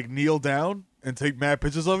and just like kneel down and take mad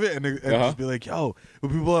pictures of it and just be like, yo.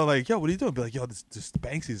 When people are like, yo, what are you doing? Be like, yo, this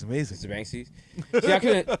Banksy is amazing. It's the Banksy. See,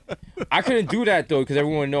 I couldn't do that though because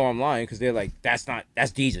everyone know I'm lying because they're like, that's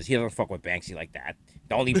Jesus. He doesn't fuck with Banksy like that.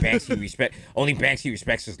 The only Banks he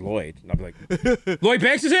respects is Lloyd. And I'll be like,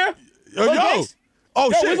 Yo,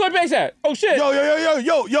 Oh, shit. Where's Lloyd Banks at? Oh, shit.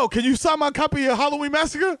 Yo, can you sign my copy of Halloween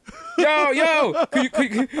Massacre? Yo,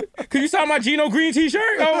 could you sign my Gino Green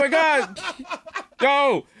t-shirt? Oh, my God.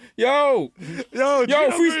 Yo,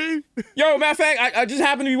 matter of fact, I just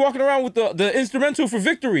happened to be walking around with the instrumental for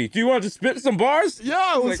Victory. Do you want to spit some bars?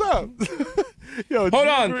 Yo, what's up? Yo, hold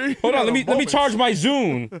on. Let me charge my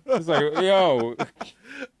Zune. It's like, yo,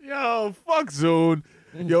 fuck Zune.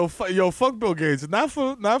 Yo, fuck Bill Gates. Not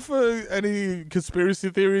for any conspiracy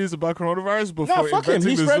theories about coronavirus, but for fuck him.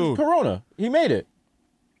 He spread Corona. He made it.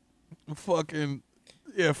 Fuck him.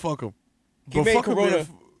 He made fuck Corona.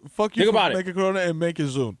 Fuck you for making Corona and making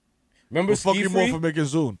Zune. Remember Ski Free? More for making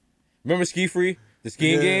Zune. Remember Ski Free, the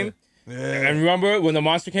skiing game? Yeah. And remember when the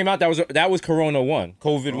monster came out? That was Corona 1,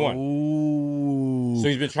 COVID 1. Ooh. So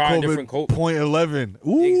he's been trying different COVID. 0.11.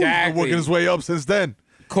 Ooh, exactly. He's been working his way up since then.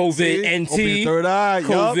 COVID NT. Third eye.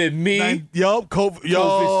 COVID me. COVID.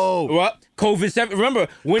 Yo. What? COVID 7. Remember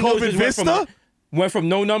Windows COVID Vista? Went from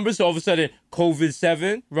no numbers to all of a sudden COVID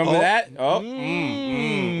 7. Remember that? Oh.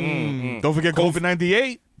 Don't forget COVID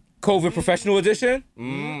 98. COVID Professional Edition.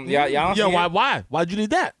 Y'all see it? Why? Why'd you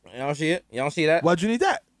need that? Y'all don't see it? Y'all don't see that? Why'd you need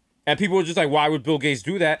that? And people were just like, why would Bill Gates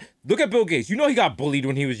do that? Look at Bill Gates. You know he got bullied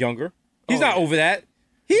when he was younger. He's not over that.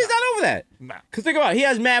 He's not over that. Nah. Because think about it. He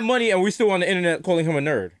has mad money and we're still on the internet calling him a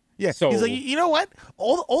nerd. Yeah. So he's like, you know what?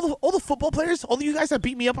 All the football players, all of you guys that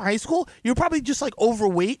beat me up in high school, you're probably just like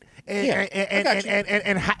overweight and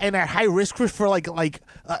at high risk for like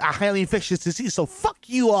a highly infectious disease. So fuck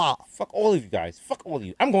you all. Fuck all of you guys. Fuck all of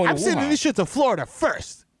you. I'm Wuhan. sending this shit to Florida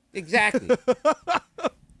first. Exactly.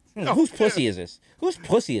 Whose pussy is this? Whose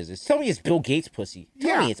pussy is this? Tell me it's Bill Gates' pussy.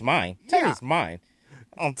 Tell me it's mine. Tell me it's mine.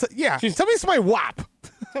 Tell me it's my WAP.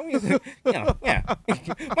 Tell me it's,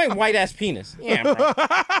 my white ass penis. Yeah, bro.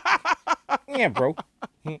 Yeah, bro.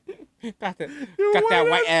 Got that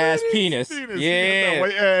white ass penis. Yeah.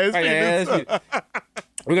 White ass penis.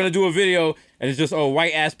 We're gonna do a video and it's just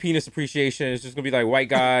white ass penis appreciation. It's just gonna be like white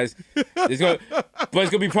guys. But it's gonna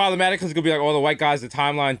be problematic because it's gonna be like all the white guys the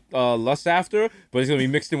timeline lusts after, but it's gonna be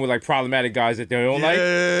mixed in with like problematic guys that they don't like.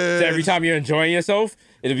 So every time you're enjoying yourself,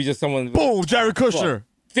 it'll be just someone. Boom, Jared Kushner.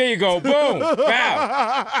 There you go. Boom.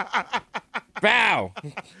 Bow. Bow.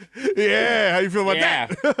 Yeah. How you feel about that?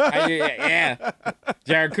 Yeah.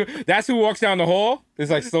 Jared. That's who walks down the hall. It's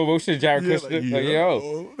like slow motion. Jared Kushner. Like,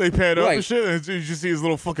 yo. They pan up and shit, and you just see his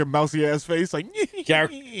little fucking mousy ass face. Like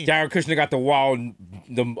Jared Kushner got the wild,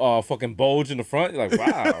 fucking bulge in the front. You're like,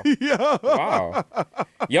 wow. Yeah. Wow.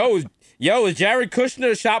 Yo, is Jared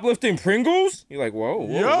Kushner shoplifting Pringles? You're like,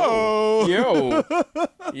 whoa.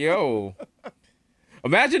 Yo.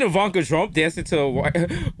 Imagine Ivanka Trump dancing to a wet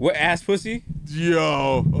ass pussy.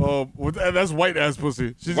 Yo, that's white ass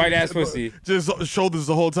pussy. She's white ass pussy. Just shoulders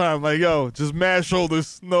the whole time. Like, yo, just mad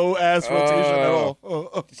shoulders, no ass rotation at all.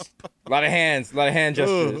 A lot of hand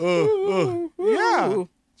gestures. Yeah.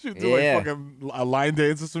 She do like fucking a line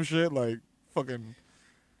dance or some shit. Like fucking.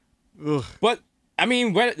 Ugh. But I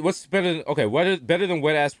mean, what's better? Okay, better than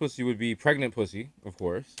wet ass pussy would be pregnant pussy, of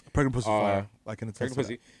course. Pregnant pussy fire. Like in the pregnant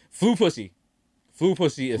pussy. Flu pussy. Flu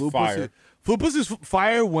pussy is fire. Flu pussy is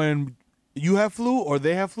fire when you have flu or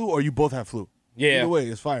they have flu or you both have flu. Yeah. Either way,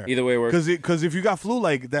 it's fire. Either way works. Because if you got flu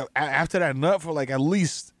like that after that nut for like at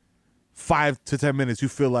least 5 to 10 minutes, you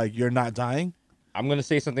feel like you're not dying. I'm gonna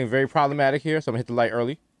say something very problematic here, so I'm gonna hit the light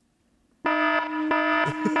early.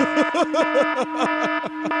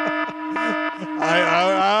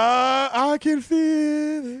 I can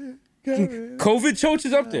feel it. COVID choach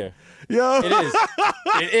is up there. Yo. It is.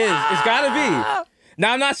 It's gotta be.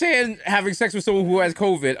 Now, I'm not saying having sex with someone who has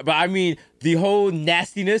COVID, but I mean the whole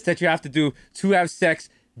nastiness that you have to do to have sex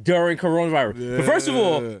during coronavirus. Yeah. But first of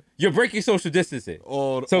all, you're breaking social distancing.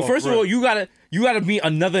 First of all, you gotta meet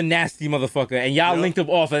another nasty motherfucker, and y'all linked up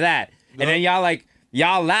off of that. And then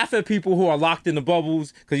y'all laugh at people who are locked in the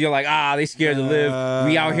bubbles because you're like, they scared to live.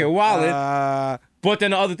 We out here wilding. But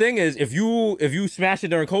then the other thing is, if you smash it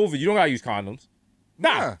during COVID, you don't gotta use condoms.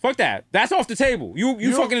 Nah, fuck that. That's off the table.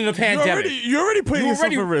 You fucking in a pandemic. You're already putting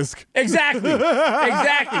yourself at risk. Exactly.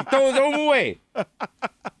 Throw them away.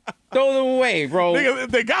 Throw them away, bro. Nigga,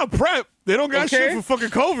 they got PrEP. They don't got shit for fucking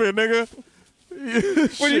COVID, nigga.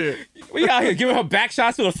 What you out here giving her back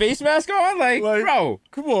shots with a face mask on? Like bro.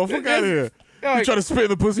 Come on, fuck out of here. You try to spit in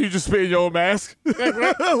the pussy, you just spit in your own mask.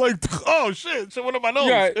 Like, oh shit, went up my nose.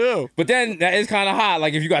 Yeah. Ew. But then that is kind of hot.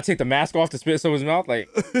 Like if you gotta take the mask off to spit in someone's mouth, like,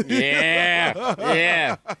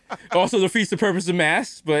 yeah. Also defeats the purpose of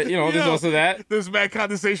masks, but there's also that. There's mad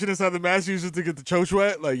condensation inside the mask used to get the choach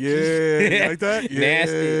wet. Like, you like that?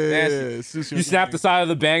 Nasty. You snap the side of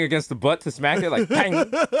the bang against the butt to smack it, like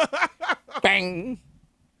bang. Bang.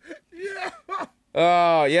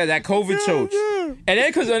 Oh, yeah, that COVID choke. Yeah. And then,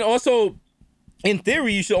 because also, in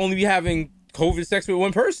theory, you should only be having COVID sex with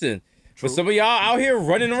one person. True. But some of y'all out here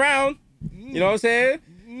running around, you know what I'm saying?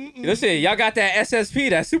 Listen, y'all got that SSP,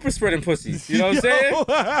 that super spreading pussies. You know what I'm saying?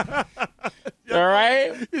 All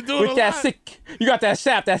right? With that sick, you got that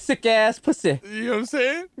sap, that sick ass pussy. You know what I'm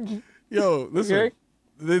saying? Yo, listen, okay.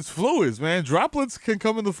 It's fluids, man. Droplets can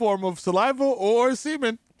come in the form of saliva or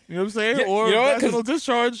semen. You know what I'm saying? Yeah, or vaginal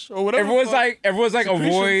discharge or whatever. Everyone's like,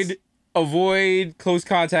 avoid close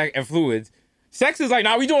contact and fluids. Sex is like,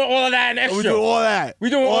 nah, we doing all of that and extra. We doing all that. We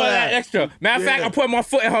doing all of that extra. Matter of fact, I'm putting my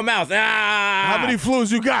foot in her mouth. How many fluids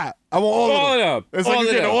you got? I want all of them. It's like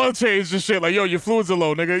you get an oil change and shit. Like, yo, your fluids are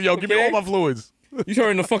low, nigga. Yo, give me all my fluids. You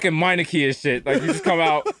turn the fucking Meineke and shit. Like, you just come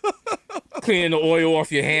out cleaning the oil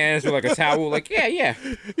off your hands with like a towel. Like, yeah.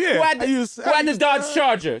 Who had the Dodge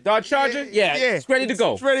Charger? Dodge Charger? Yeah. It's ready to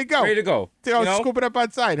go. It's ready to go. Ready to go. Scoop it up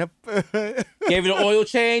outside. Gave it an oil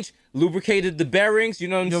change, lubricated the bearings, you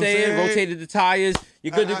know what I'm saying? Rotated the tires.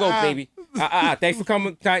 You're good to go, baby. Thanks for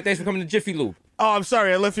coming to Jiffy Lube. Oh, I'm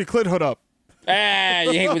sorry. I left your clit hood up. You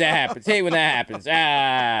hate when that happens.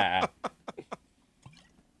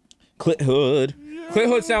 Clit hood. Yeah. Clit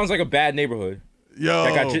hood sounds like a bad neighborhood. Yo,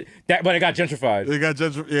 but it got gentrified.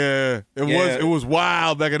 It was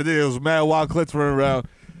wild back in the day. It was mad wild clits running around.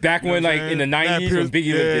 Back when, like in the 90s, when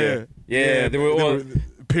Biggie lived there. There were all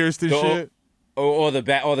pierced and shit. All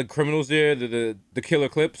the criminals there, the killer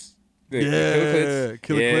clips. Killer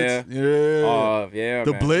clips. Yeah.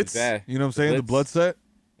 The Blitz. You know what I'm saying? The blood set.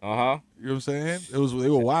 Uh-huh. You know what I'm saying? They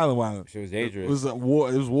were wild. Shit was dangerous. It was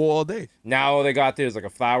war. It was war all day. Now all they got there is like a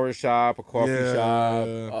flower shop, a coffee shop,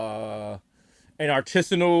 an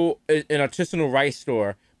artisanal rice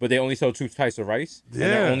store, but they only sell 2 types of rice.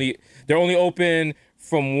 Yeah. And they're only open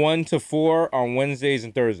from 1 to 4 on Wednesdays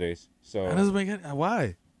and Thursdays. So that doesn't make it.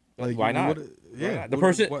 Why? Like, why not? The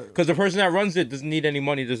person that runs it doesn't need any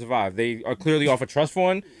money to survive. They are clearly off a trust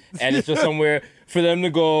fund, and it's just somewhere for them to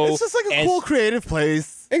go. It's just like a cool creative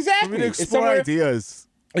place. Exactly. To explore ideas.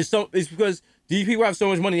 It's because these people have so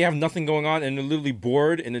much money, they have nothing going on, and they're literally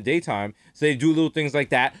bored in the daytime. So they do little things like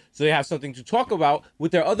that, so they have something to talk about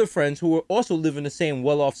with their other friends who are also living the same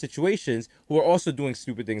well-off situations, who are also doing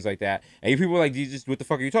stupid things like that. And people are like, Jesus, what the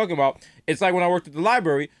fuck are you talking about? It's like when I worked at the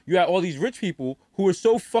library, you had all these rich people who were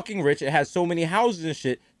so fucking rich and had so many houses and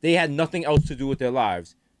shit, they had nothing else to do with their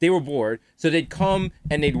lives. They were bored, so they'd come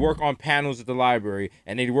and they'd work on panels at the library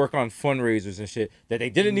and they'd work on fundraisers and shit that they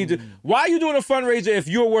didn't need to. Why are you doing a fundraiser if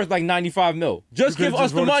you're worth like 95 mil? Just give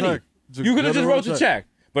us the money. You could have just wrote the check.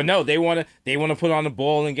 But no, they want to put on the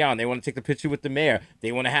bowling gown. They want to take the picture with the mayor.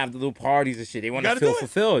 They want to have the little parties and shit. They want to feel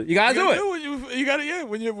fulfilled. You gotta do it. You gotta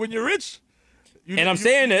when you're rich. I'm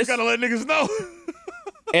saying this. You gotta let niggas know.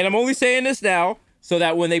 And I'm only saying this now so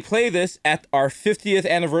that when they play this at our 50th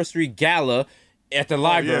anniversary gala at the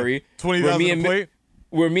library, 20,000 plate,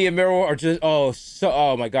 where me and Meryl are just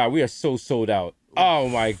oh my god, we are so sold out. Oh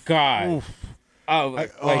my god. Oof.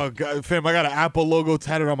 God, fam, I got an Apple logo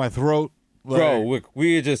tatted on my throat. Bro,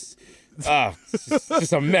 we're just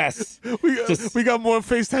just a mess. We got more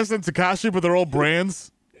face tests than Tekashi, but they're all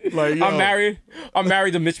brands. Like, yo. I'm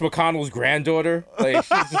married to Mitch McConnell's granddaughter. Like,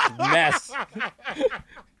 she's just a mess.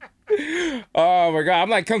 Oh my god! I'm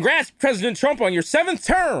like, congrats, President Trump, on your 7th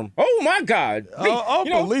term. Oh my god!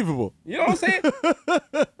 Unbelievable. You know what I'm saying?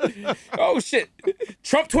 Oh shit!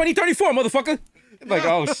 Trump 2034, motherfucker. Like,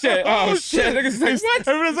 oh shit! Oh shit! Niggas like, what?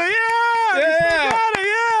 Everyone's like, yeah.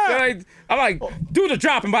 I'm like, do the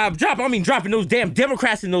drop, and by drop I mean dropping those damn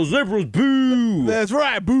Democrats and those liberals. Boo! That's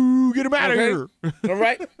right. Boo! Get them out of here. All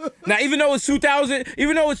right. Now, even though it's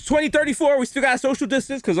 2034, we still got social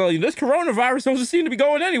distance because this coronavirus doesn't seem to be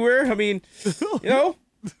going anywhere. I mean,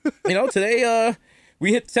 today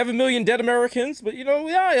we hit 7 million dead Americans, but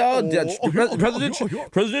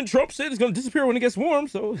President Trump said it's gonna disappear when it gets warm.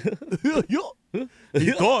 So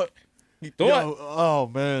he thought. Yo, oh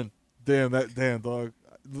man, damn dog.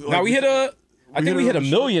 Now we hit I think we hit a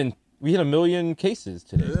million. We hit 1 million cases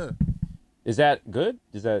today. Yeah. Is that good?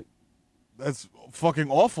 That's fucking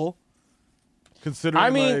awful.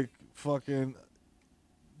 Considering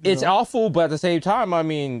it's awful, but at the same time, I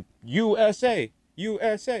mean, USA.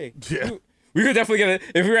 Yeah. We could definitely get it.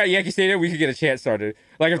 If we were at Yankee Stadium, we could get a chant started.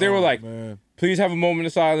 Like if they were like, man, please have a moment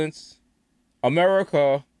of silence.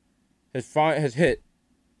 America has hit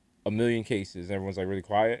 1 million cases. And everyone's like really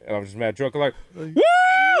quiet. And I'm just mad drunk. I'm like, woo!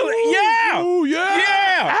 Yeah! Ooh,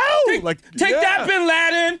 yeah! Ow! Take that, Bin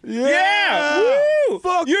Laden! Yeah! Woo!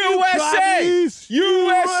 Fuck USA!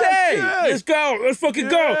 USA! Let's go! Let's fucking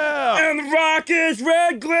go! And the Rockets,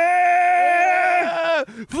 red glare!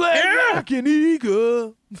 Flag-rocking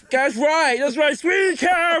eagle. That's right, sweet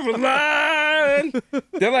Caroline.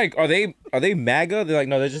 They're like, are they MAGA? They're like,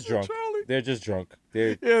 no, they're just drunk. They're just drunk.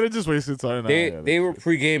 They're just wasting time. They were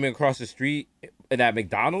pre-gaming across the street at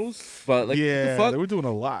McDonald's, but like, yeah, the fuck? they were doing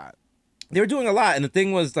a lot. They were doing a lot, and the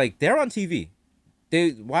thing was, like, they're on TV.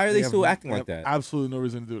 Why are they still acting like that? Absolutely no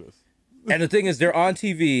reason to do this. And the thing is, they're on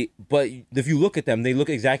TV, but if you look at them, they look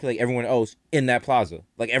exactly like everyone else in that plaza.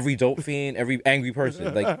 Like every dope fiend, every angry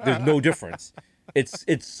person. Like there's no difference. It's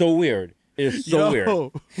so weird. It's so weird.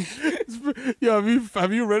 Yo,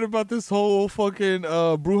 have you read about this whole fucking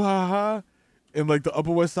brouhaha in like the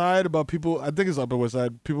Upper West Side about people? I think it's Upper West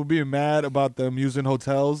Side. People being mad about them using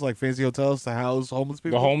hotels, like fancy hotels, to house homeless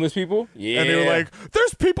people. The homeless people? Yeah. And they were like,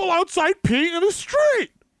 "There's people outside peeing in the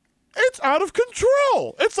street. It's out of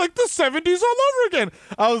control. It's like the 70s all over again."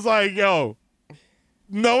 I was like, yo,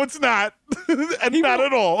 no, it's not. And not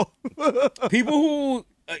at all. People who,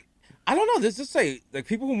 I don't know, there's just like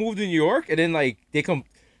people who moved to New York and then like they come.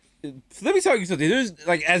 Let me tell you something. There's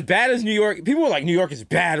like as bad as New York. People are like, New York is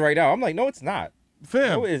bad right now. I'm like, no, it's not.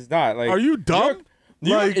 Fam. No, it's not. Like, are you dumb?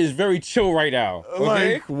 New York is very chill right now.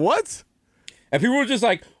 Okay? Like, what? And people were just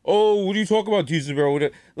like, oh, what are you talking about, Jesus, bro?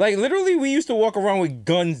 Like, literally, we used to walk around with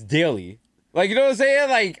guns daily. Like, you know what I'm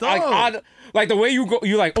saying? Like the way you go,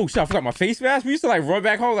 you're like, oh, shit, I forgot my face mask. We used to, like, run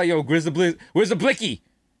back home, like, yo, where's the blicky?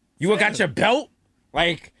 You got your belt?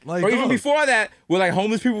 Like or even before that, where, like,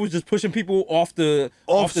 homeless people was just pushing people off the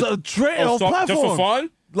platform. Just for fun?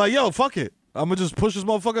 Like, yo, fuck it. I'm going to just push this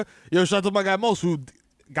motherfucker. Yo, shout out to my guy, Mos, who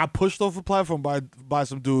got pushed off a platform by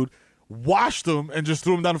some dude, washed him, and just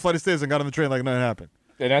threw him down the flight of stairs and got on the train like nothing happened.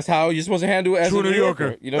 And that's how you're supposed to handle it as a New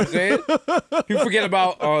Yorker. You know what I'm saying? People forget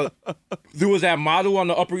about, there was that model on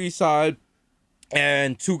the Upper East Side,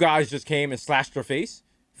 and two guys just came and slashed her face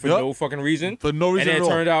for no fucking reason. For no reason at all. And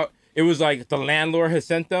then it turned out it was like the landlord had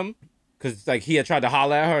sent them, because like he had tried to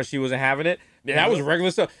holler at her and she wasn't having it. And that was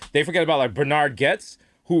regular stuff. They forget about like Bernard Getz,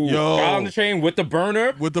 who got on the train with the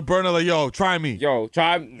burner. Like, yo, try me. Yo,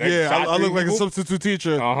 try. Yeah, I look like a substitute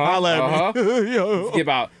teacher. Holla at me. Yo. Forget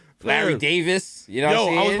about Larry Davis. You know what I'm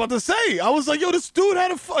saying? I was about to say. I was like, yo, this dude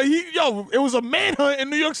had it was a manhunt in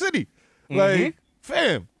New York City. Like,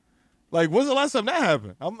 fam. Like, when's the last time that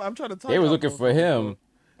happened? I'm trying to tell you. They were looking for him.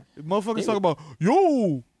 Motherfuckers talking about,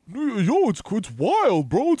 yo, it's wild,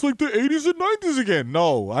 bro. It's like the 80s and 90s again.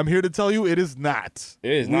 No, I'm here to tell you it is not.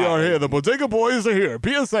 It is we not. We are here. The Bodega Boys are here.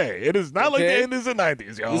 PSA. It is not like the 80s and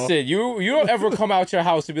 90s, y'all. Listen, you don't ever come out your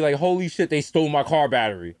house and be like, holy shit, they stole my car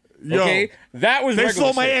battery. Okay? Yo, that was They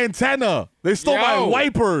regular stole my shit. antenna. They stole my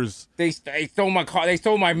wipers. They stole my car. They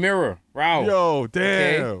stole my mirror. Wow. Yo,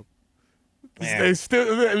 damn. Okay? They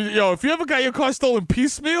still, if you ever got your car stolen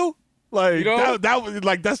piecemeal, like,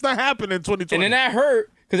 that's not happening in 2020. And then that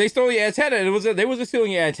hurt. Because they stole your antenna. They wasn't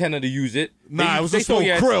stealing your antenna to use it. It was just stole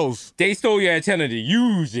krills. They stole your antenna to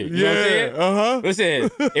use it. You know what I'm saying?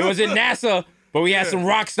 Listen, it was in NASA, but we had some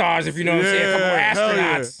rock stars, if you know what I'm saying. A couple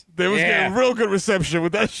astronauts. They was getting real good reception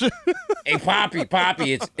with that shit. Hey,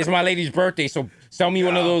 Poppy, it's my lady's birthday, so sell me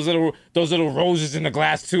one of those little roses in the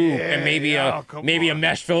glass tube and maybe a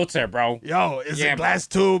mesh filter, bro. Yo, is it glass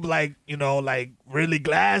tube like really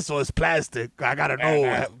glass or it's plastic? I gotta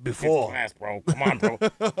know before. It's glass, bro. Come on, bro.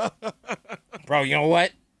 Bro, you know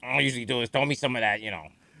what? I don't usually do is throw me some of that,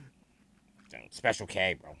 Special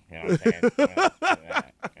K, bro. You know what I'm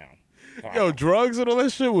saying? Yo, drugs and all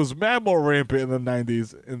that shit was mad more rampant in the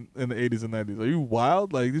 90s, in the 80s and 90s. Are you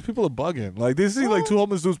wild? Like, these people are bugging. Like, they see, like, two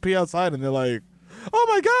homeless dudes pee outside, and they're like, oh,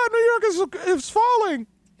 my God, New York is falling.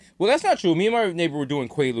 Well, that's not true. Me and my neighbor were doing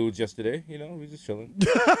Quaaludes yesterday. We were just chilling.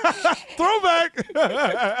 Throwback.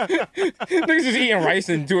 Niggas just eating rice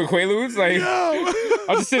and doing Quaaludes. Like,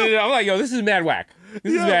 I'm just sitting there. I'm like, yo, this is mad whack.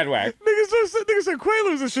 This is mad whack. Niggas said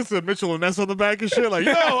Quaaludes and shit said Mitchell and Ness on the back and shit. Like,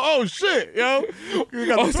 yo, oh shit, yo. You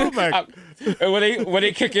got the throwback. And when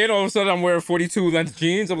they kick in, all of a sudden I'm wearing 42 length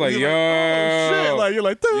jeans. I'm like, yo. Oh shit. Like, you're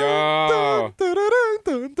like, yo.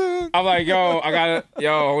 I'm like, yo,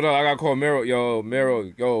 hold on. I gotta call Mero.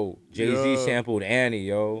 Yo, Jay-Z sampled Annie,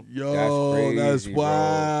 yo. Yo, that's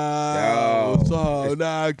wild. It's all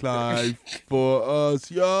nightlife for us,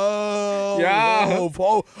 yo. Yeah.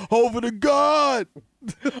 Over to God.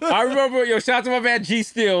 I remember, shout out to my man G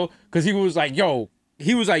Steel, because he was like, yo,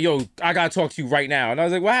 I gotta talk to you right now. And I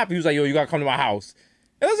was like, what happened? He was like, yo, you gotta come to my house.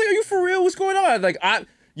 And I was like, are you for real? What's going on? Like, I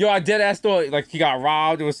dead ass thought like he got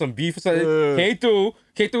robbed. There was some beef or something. Came through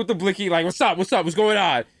with the blicky. Like, what's up? What's going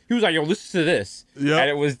on? He was like, yo, listen to this. Yeah. And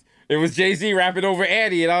it was Jay-Z rapping over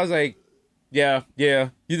Annie, and I was like, yeah, you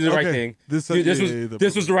did the right thing. This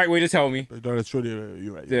was the right way to tell me. No, that's true.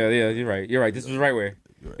 You're right. Yeah, you're right. This was the right way.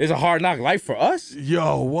 It's a Hard Knock Life for us.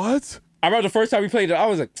 Yo, what? I remember the first time we played it, I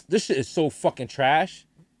was like, this shit is so fucking trash.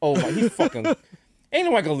 Oh my, he fucking... Ain't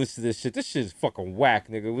nobody gonna listen to this shit. This shit is fucking whack,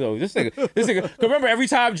 nigga. Yo, this nigga. Remember, every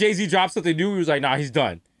time Jay-Z dropped something new, he was like, nah, he's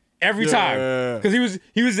done. Every time. Because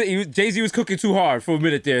Jay-Z was cooking too hard for a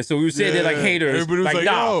minute there. So we were sitting there like haters. Everybody was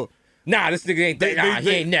like, nah, this nigga ain't that. He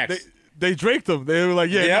ain't next. They draked him. They were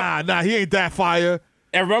like, nah, he ain't that fire.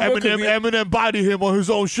 And remember, Eminem bodied him on his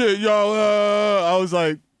own shit. Yo, I was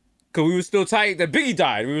like... Because we were still tight that Biggie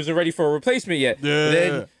died. We wasn't ready for a replacement yet. Yeah. But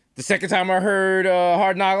then the second time I heard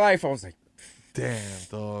Hard Knock Life, I was like, damn,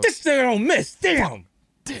 dog. This nigga don't miss. Damn.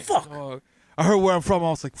 Fuck. Dog. I heard where I'm from. I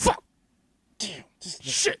was like, fuck. Damn.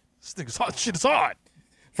 Shit. This nigga's hard. Shit is hard.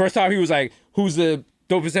 First time he was like, who's the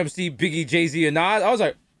dopest MC, Biggie, Jay-Z, and Nas? I was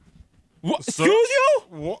like, what? Excuse you?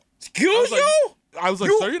 What? Excuse you? I was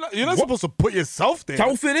like, sir, you're not supposed to put yourself there.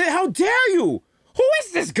 Don't fit in? How dare you? Who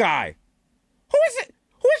is this guy? Who is it?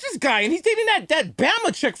 Who is this guy? And he's dating that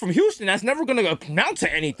Bama chick from Houston that's never going to amount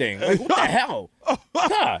to anything. Like, what the hell?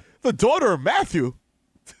 God. The daughter of Matthew.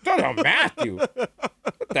 Daughter of Matthew?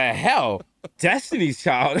 What the hell? Destiny's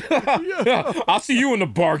Child. I'll see you in the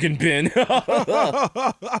bargain bin.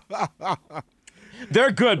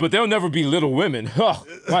 They're good, but they'll never be Little Women. Oh,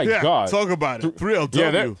 my God. Talk about it.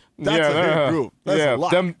 3LW. That's a big group. That's a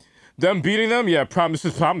lot. Them beating them? Yeah,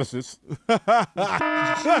 promises. Oh,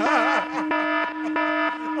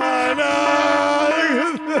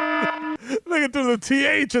 no. Look at the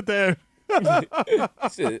TH at there.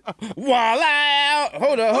 Wild out.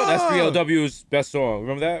 Hold on. That's 3LW's best song.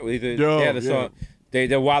 Remember that? The song. They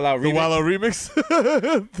Wild Out remix. The Wild Out remix.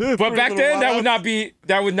 But back then, that would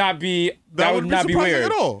not be weird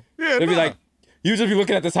at all. Yeah, they'd be like, you just be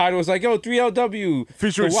looking at the title. It's like, yo, 3LW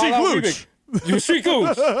featuring Sheek Louch. Sheek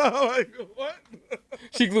Louch. Like, what?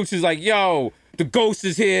 Sheek Louch is like, yo, the ghost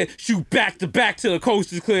is here. Shoot back to back till the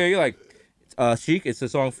coast is clear. You're like, Sheek. It's a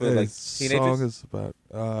song for like teenagers. Song is about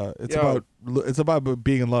it's about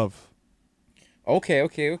being in love. Okay.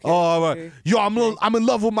 Oh, okay. Yo, I'm in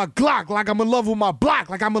love with my Glock, like I'm in love with my block,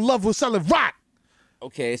 like I'm in love with selling rock.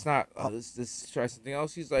 Okay, it's not. Let's try something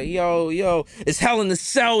else. He's like, yo, it's hell in the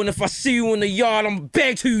cell, and if I see you in the yard, I'm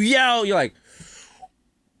beg to yell. You're like,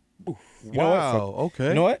 wow. Okay.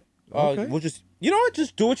 You know what? Okay. We'll just,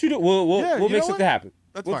 just do what you do. We'll make something happen.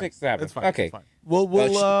 We'll make something happen. That's fine. Okay. That's fine.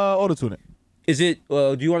 We'll auto-tune it. Is it?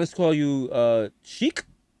 Do you want us to call you Sheik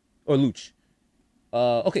or Luch?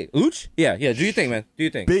 Okay, Luch? Yeah. Do your thing, man. Do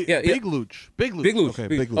your thing. Big Luch. Big Luch. Okay,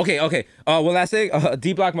 Big Luch. Okay. One last thing.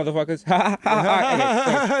 D-Block motherfuckers.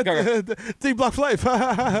 Okay. D-Block for life.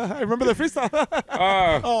 I remember the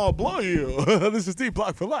freestyle. Blow you. This is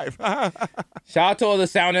D-Block for life. Shout out to all the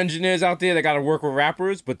sound engineers out there that got to work with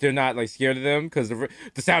rappers, but they're not like scared of them because the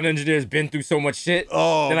sound engineer's been through so much shit.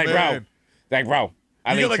 Oh, they're like, bro.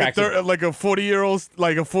 You get like a 40-year-old,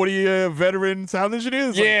 like a 40-year veteran sound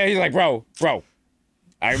engineer? Yeah, he's like, bro.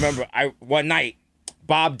 I remember one night,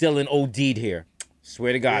 Bob Dylan OD'd here.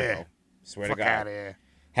 Swear to God, bro. Swear to God. Out of here.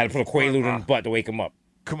 Had to put a Quaalude in the butt to wake him up.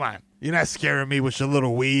 Come on. You're not scaring me with your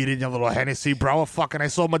little weed and your little Hennessy, bro. I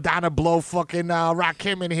saw Madonna blow fucking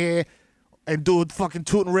Rakim in here and do fucking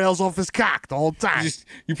tooting rails off his cock the whole time.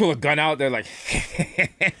 You pull a gun out, they're like...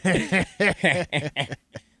 Let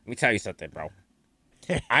me tell you something, bro.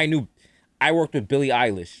 I worked with Billie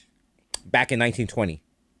Eilish back in 1920.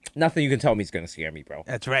 Nothing you can tell me is going to scare me, bro.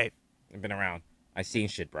 That's right. I've been around. I've seen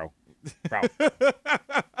shit, bro.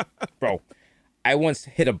 Bro, I once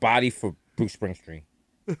hit a body for Bruce Springsteen.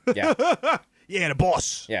 Yeah. Yeah, the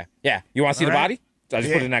boss. Yeah. You want to see the body? So I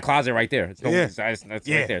just put it in that closet right there. It's right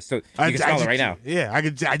there. So you can smell it right now. Yeah, I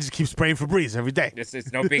just keep spraying Febreze every day.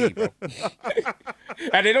 It's no biggie, bro.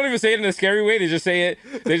 And they don't even say it in a scary way. They just say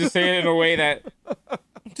it in a way that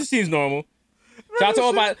just seems normal. Shout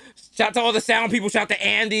out to all the sound people. Shout out to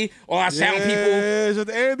Andy, all our sound people. Yeah, shout out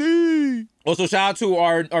to Andy. Also, shout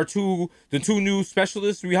out to the two new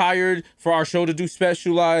specialists we hired for our show to do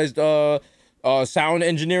specialized sound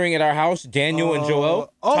engineering at our house, Daniel and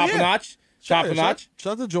Joel. Top notch. Shout out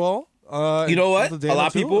to Joel. You know what? A lot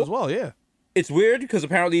of people as well. Yeah. It's weird because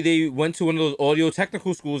apparently they went to one of those audio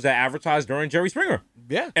technical schools that advertised during Jerry Springer.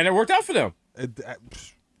 Yeah. And it worked out for them.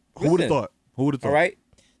 Who would have thought? All right.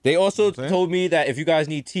 They also told me that if you guys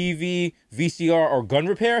need TV, VCR, or gun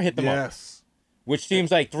repair, hit them up. Yes. Which seems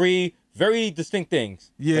like three very distinct things.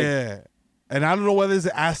 Yeah. And I don't know whether there's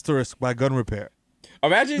an asterisk by gun repair.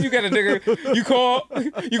 Imagine you get a nigga, you call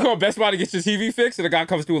Best Buy to get your TV fixed, and the guy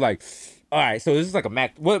comes through like, all right, so this is like a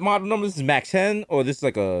Mac. What model number? This is Mac 10, or this is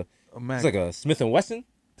like a Mac. It's like a Smith & Wesson?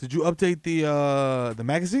 Did you update the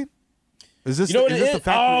magazine? Is this the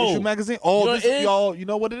factory issue magazine? Oh, you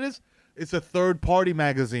know what it is? It's a third-party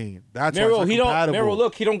magazine. That's Mero, why it's he compatible. Mero,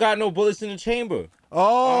 look, he don't got no bullets in the chamber.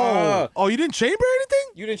 Oh, you didn't chamber anything?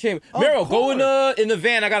 You didn't chamber. Mero, go in the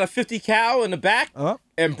van. I got a 50 cal in the back,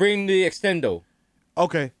 and bring the extendo.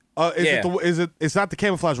 Okay. It's not the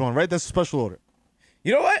camouflage one, right? That's a special order.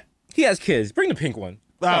 You know what? He has kids. Bring the pink one.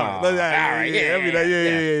 All right.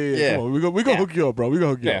 Yeah. Come on, we gonna hook you up, bro. We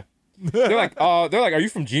gonna hook you up. They're like, are you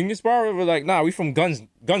from Genius Bar? We're like, nah, we from Guns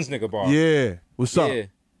Nigga Bar. Yeah. What's up? Yeah.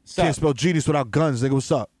 Can't spell genius without guns, nigga.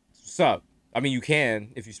 What's up? What's up? I mean, you can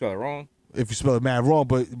if you spell it wrong. If you spell it mad wrong,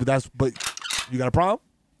 but you got a problem?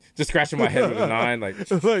 Just scratching my head with a 9, like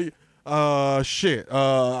shit.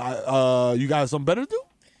 You got something better to do?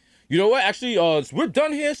 You know what? Actually, we're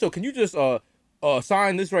done here. So can you just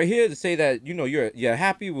sign this right here to say that you're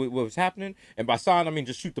happy with what's happening? And by sign, I mean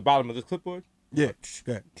just shoot the bottom of this clipboard. Yeah.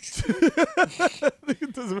 Okay.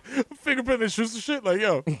 Fingerprint and shoots the shit like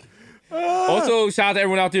yo. Also, shout out to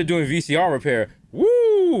everyone out there doing VCR repair.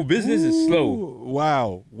 Woo! Business is slow.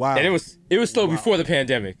 Wow. And it was slow before the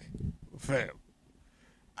pandemic. Fam.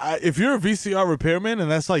 If you're a VCR repairman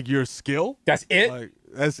and that's like your skill, that's it. Like,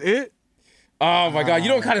 that's it. Oh my God! You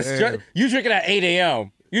don't kind of stress. You drinking at 8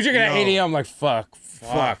 a.m. You drinking at 8 a.m. like fuck.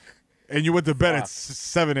 And you went to bed at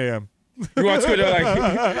 7 a.m. You on Twitter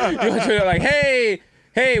like, hey,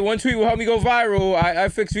 one tweet will help me go viral. I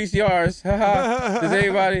fix VCRs. Does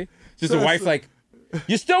anybody? Just a wife like,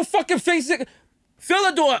 you still fucking fixing?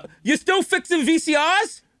 Philidor, you still fixing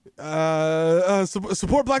VCRs?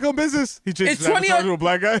 Support black-owned business. He changed his avatar to a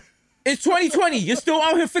black guy. It's 2020. You're still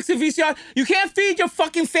out here fixing VCRs. You can't feed your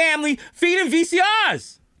fucking family feeding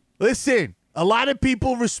VCRs. Listen, a lot of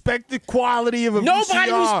people respect the quality of a VCR.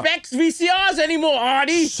 Nobody respects VCRs anymore,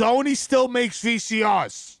 Artie. Sony still makes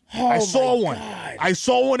VCRs. I saw one. I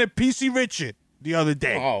saw one at PC Richard the other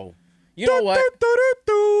day. Oh, you know what?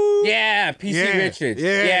 Yeah, PC Richard.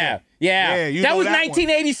 Yeah. That was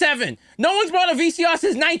 1987. No one's bought a VCR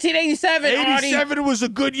since 1987, Artie. 87 was a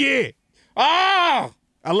good year. Oh!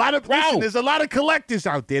 Listen, there's a lot of collectors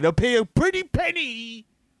out there. They'll pay a pretty penny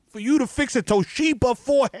for you to fix a Toshiba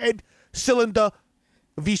 4-head cylinder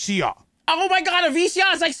VCR. Oh my God, a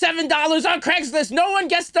VCR is like $7 on Craigslist. No one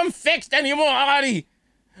gets them fixed anymore, Artie.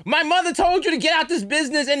 My mother told you to get out this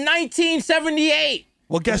business in 1978.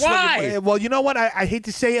 Well, guess what? Well, you know what? I hate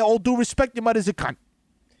to say it. All due respect, your mother's a cunt.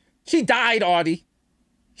 She died, Artie.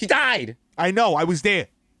 She died. I know. I was there.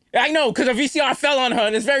 I know, because a VCR fell on her,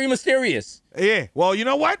 and it's very mysterious. Yeah. Well, you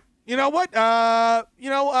know what? Maybe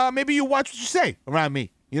you watch what you say around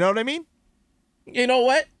me. You know what I mean? You know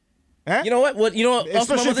what? Huh? You know what?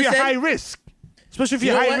 Especially if you're high risk. Especially if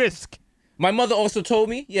you're high risk. My mother also told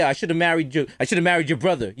me, I should have married you. I should have married your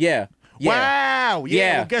brother. Yeah. Wow.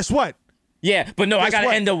 Yeah. Well, guess what? Yeah, but no, I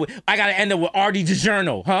gotta end up with Artie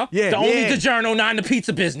DiGiorno, huh? Yeah. The only DiGiorno not in the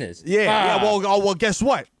pizza business. Yeah. Well, guess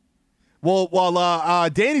what? Well,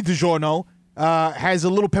 Danny DiGiorno has a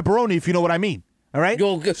little pepperoni, if you know what I mean. All right.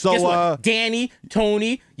 Guess what? Danny,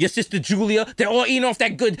 Tony, your sister Julia, they're all eating off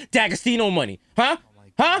that good D'Agostino money, huh?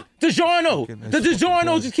 Huh? DiGiorno. The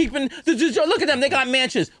DiGiorno's is keeping look at them. They got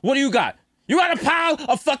mansions. What do you got? You got a pile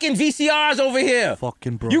of fucking VCRs over here.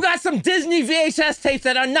 Fucking bro. You got some Disney VHS tapes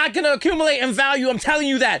that are not going to accumulate in value. I'm telling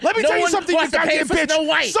you that. Let me tell you something, you goddamn bitch. Snow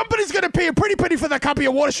White. Somebody's going to pay a pretty penny for that copy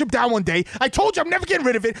of Watership Down one day. I told you I'm never getting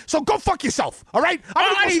rid of it, so go fuck yourself, all right?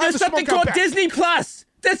 There's something called Disney Plus.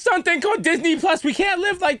 There's something called Disney Plus. We can't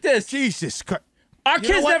live like this. Jesus Christ. Our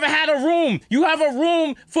kids never had a room. You have a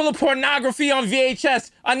room full of pornography on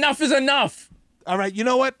VHS. Enough is enough. All right, you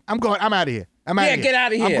know what? I'm out of here. Get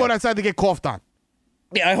out of here. I'm going outside to get coughed on.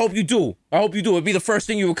 Yeah, I hope you do. It'd be the first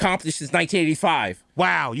thing you accomplish since 1985.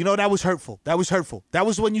 Wow, that was hurtful. That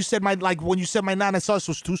was when you said my Nana sauce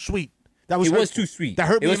was too sweet. It was too sweet. That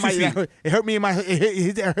hurt me it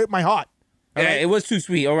hurt my heart. Yeah, right? It was too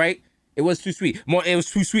sweet, all right? It was too sweet. It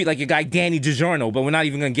was too sweet like your guy Danny DiGiorno, but we're not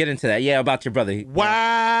even going to get into that. Yeah, about your brother.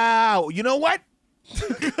 Wow. You know what?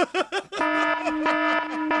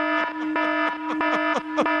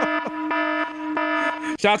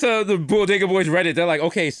 Shout out to the Bodega Boys Reddit. They're like,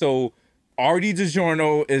 okay, so Artie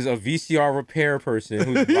DiGiorno is a VCR repair person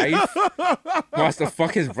whose wife wants to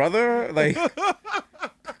fuck his brother. Like,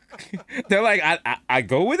 they're like, I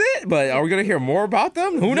go with it, but are we gonna hear more about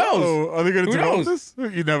them? Who knows? Are they gonna do this?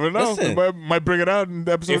 You never know. Listen, they might bring it out in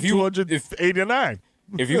episode 289.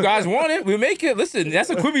 If you guys want it, we'll make it. Listen,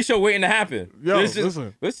 that's a Quibi show waiting to happen.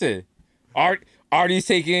 Listen. Artie's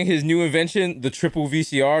taking his new invention, the triple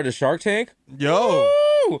VCR, the Shark Tank. Yo.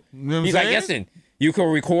 Woo! He's like, listen, you can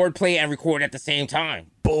record, play, and record at the same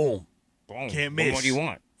time. Boom. Can't miss. What do you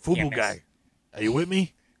want? Fubu guy. Are you with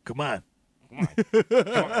me? Come on.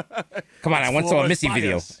 Come on. I want some Missy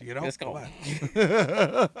video. You know? Let's go.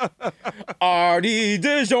 Artie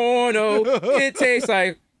DiGiorno. It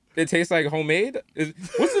tastes like homemade.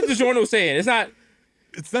 What's the DiGiorno saying? It's not.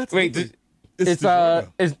 It's not. Wait. It's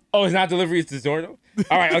not delivery. It's DiGiorno.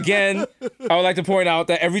 All right. Again, I would like to point out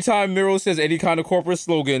that every time Miro says any kind of corporate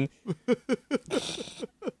slogan,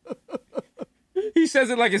 he says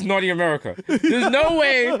it like it's Naughty America. There's no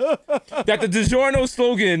way that the DiGiorno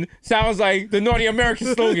slogan sounds like the Naughty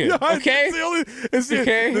American slogan. Okay? It's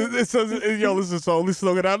the only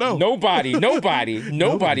slogan I know.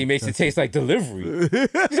 Nobody makes it taste like delivery.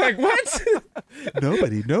 He's like, what?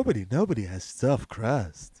 Nobody has stuffed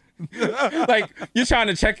crust. Like, you're trying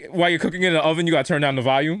to check while you're cooking in the oven, you gotta turn down the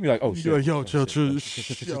volume. You're like, oh shit. Yo, turn the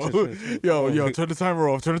timer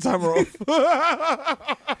off.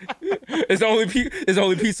 It's the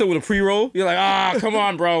only pizza with a pre-roll. You're like, come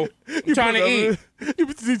on, bro. I'm trying to eat. You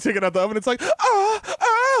take it out the oven, it's like,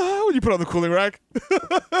 when you put on the cooling rack.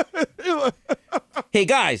 Hey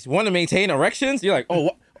guys, want to maintain erections? You're like,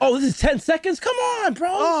 oh, this is 10 seconds? Come on, bro.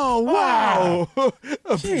 Oh, wow.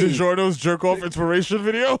 DiGiorno's jerk off inspiration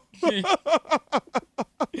video.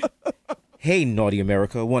 Hey, Naughty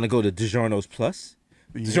America, want to go to DiGiorno's Plus?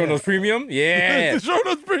 Yeah. DiGiorno's Premium? Yeah.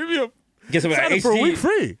 DiGiorno's Premium. Get some of that HD. For a week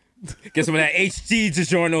free. Get some of that HD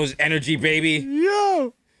DiGiorno's energy, baby.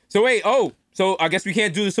 Yo. So wait, so I guess we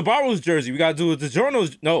can't do the Sbarro's jersey. We got to do a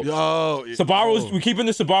DiGiorno's. No. Yo. Sbarro's, we're keeping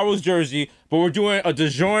the Sbarro's jersey, but we're doing a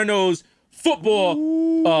DiGiorno's football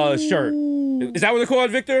shirt. Is that what they call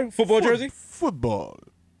it, Victor? Football jersey? Football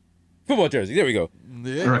jersey. There we there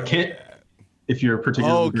Yeah. Or a kit, if you're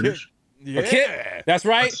particularly British. Yeah. A kit. That's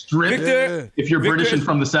right. A strip, Victor. If you're British and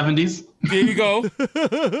from the 70s. There you go.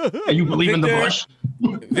 And you believe in the bush.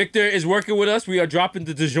 Victor is working with us. We are dropping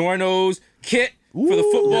the DiGiorno's kit for the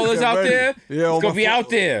footballers out there. Yeah, it's gonna be out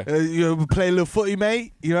there. You play a little footy,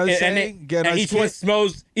 mate. You know what I'm saying? And each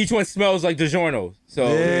one smells like DiGiorno. So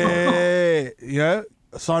yeah.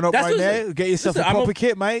 Sign up right there. Get yourself a proper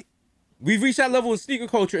kit, mate. We've reached that level of sneaker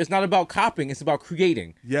culture. It's not about copying. It's about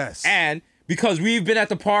creating. Yes. And because we've been at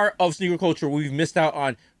the part of sneaker culture where we've missed out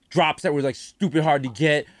on drops that were like stupid hard to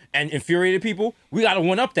get and infuriated people, we got to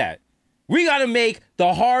one up that. We got to make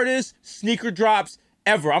the hardest sneaker drops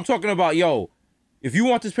ever. I'm talking about, if you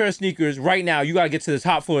want this pair of sneakers right now, you got to get to the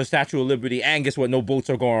top floor of Statue of Liberty, and guess what? No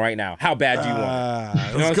boats are going right now. How bad do you want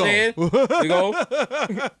it? You know what I'm saying? You go.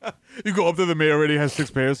 You go up there, the mayor already has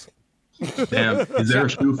 6 pairs. Damn. Is there a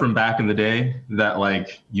shoe from back in the day that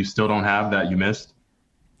like you still don't have that you missed?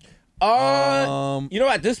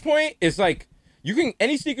 At this point, it's like you can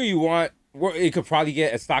any sneaker you want. It could probably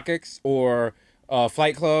get at StockX or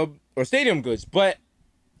Flight Club or Stadium Goods, but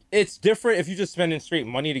it's different if you just spending straight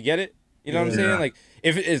money to get it. You know what I'm saying? Like,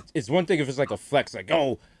 if it's one thing if it's like a flex, like,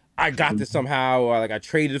 I got this somehow, or like I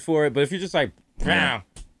traded for it. But if you're just like,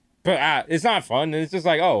 it's not fun. And it's just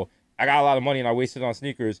like, I got a lot of money and I wasted it on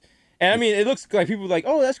sneakers. And I mean, it looks like people are like,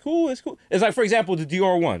 that's cool. It's cool. It's like, for example, the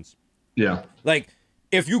Dior ones. Yeah. Like,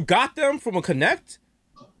 if you got them from a Connect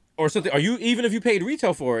or something, even if you paid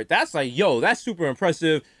retail for it, that's like, that's super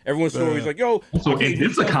impressive. Everyone's always like, So in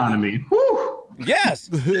this economy, whew. Yes.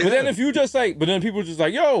 But then if you just like, people just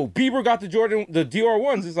like, Bieber got the Dior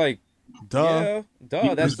ones. It's like, duh.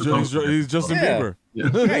 That's he's Justin Bieber. Yeah.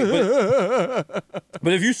 Right,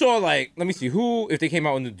 but if you saw like, let me see if they came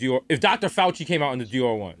out in the Dior, if Dr. Fauci came out in the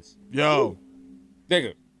Dior ones, nigga.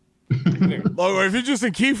 Or if you're just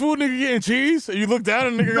in Key Food, nigga getting cheese, and you look down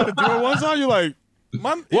and nigga got the Dior ones on, you're like,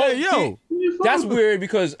 that's weird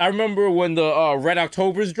because I remember when the Red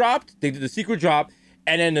Octobers dropped, they did the secret drop.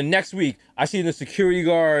 And then the next week, I seen the security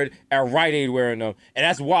guard at Rite Aid wearing them. And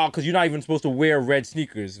that's wild because you're not even supposed to wear red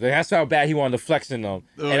sneakers. That's how bad he wanted to flex in them.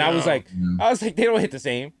 I was like, they don't hit the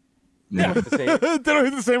same. They don't hit the same. They don't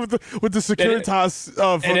hit the same with the Securitas.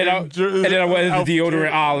 And then I went into the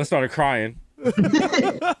deodorant aisle and started crying.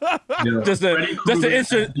 Just the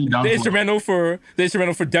instrumental for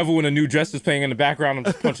Devil in a New Dress is playing in the background. I'm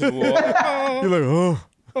just punching the wall. You're like,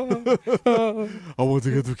 I want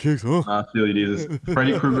to get the kicks, I feel you, Jesus.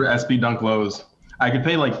 Freddy Krueger SB Dunk Lows. I could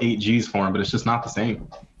pay like 8 G's for them, but it's just not the same.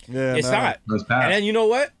 Yeah, it's not. And then you know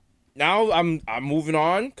what? Now I'm moving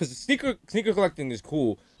on because sneaker collecting is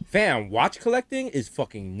cool. Fam, watch collecting is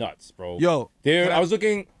fucking nuts, bro. I was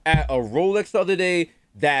looking at a Rolex the other day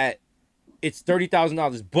that it's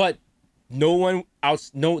 $30,000, but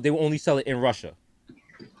they will only sell it in Russia,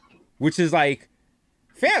 which is like.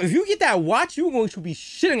 Fam, if you get that watch, you're going to be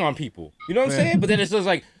shitting on people. You know what I'm saying? But then it's just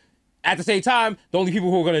like, at the same time, the only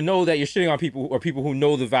people who are going to know that you're shitting on people are people who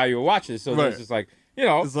know the value of watches. So it's just like, you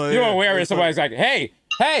don't wear it. Somebody's like, hey,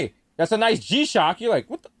 that's a nice G-Shock. You're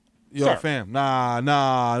like, what the? Yo, Sir. fam. Nah.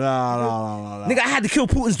 Nigga, I had to kill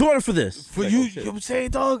Putin's daughter for this. For you, you know what I'm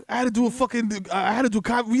saying, dog? I had to do a fucking.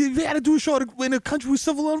 We had to do a show in a country with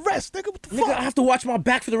civil unrest, nigga. What the fuck? Nigga, I have to watch my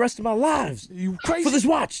back for the rest of my lives. You crazy? For this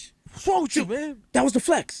watch. What's wrong with you, man? That was the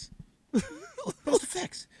flex. That was the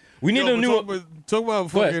flex. We need a new. Talk about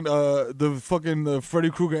fucking the fucking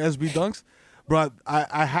Freddy Krueger SB dunks, bro.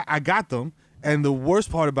 I got them, and the worst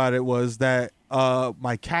part about it was that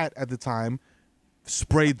my cat at the time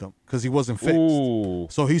sprayed them because he wasn't fixed. Ooh.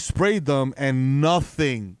 So he sprayed them, and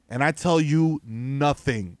nothing. And I tell you,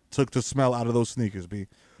 nothing took the smell out of those sneakers, B.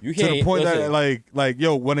 You to can't, the point listen. that like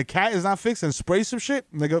yo, when a cat is not fixed and sprays some shit,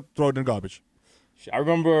 nigga, throw it in the garbage. I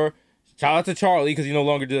remember, shout out to Charlie because he no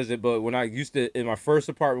longer does it, but when I used to, in my first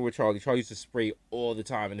apartment with Charlie used to spray all the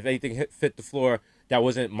time. And if anything fit the floor that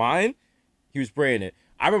wasn't mine, he was spraying it.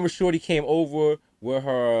 I remember Shorty came over with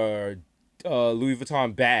her Louis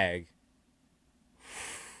Vuitton bag.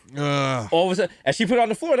 All of a sudden, and she put it on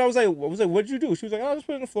the floor, and I was like, what'd you do? She was like, oh, just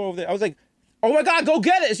put it on the floor over there. I was like, oh my God, go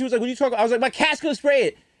get it. And she was like, what are you talking about? I was like, my cat's gonna spray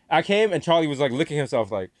it. I came, and Charlie was like licking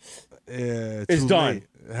himself like, yeah, it's done. Late.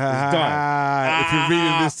 It's done. If you're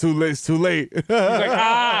reading this too late, it's too late. He's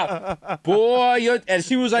like, boy, you're... And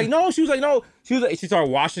she was like, no. She was like, she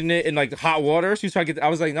started washing it in like hot water. She was trying to get. I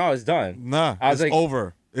was like, no, it's done. Nah, I was it's like,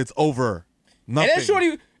 over. It's over. Nothing. And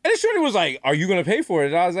then Shorty was like, are you gonna pay for it?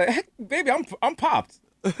 And I was like, heck, baby, I'm popped.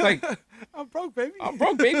 Like, I'm broke, baby.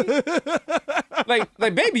 like,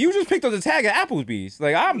 baby, you just picked up the tag at Applebee's.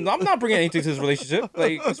 Like, I'm not bringing anything to this relationship.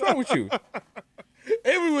 Like, what's wrong with you?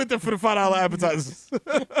 And we went there for the $5 appetizers.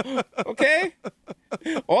 Okay?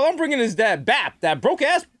 All I'm bringing is that BAP, that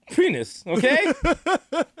broke-ass penis, okay?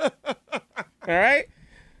 All right?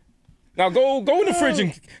 Now go in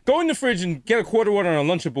the fridge and get a quarter water and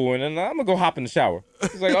a Lunchable, and then I'm gonna go hop in the shower.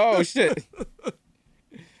 It's like, oh, shit.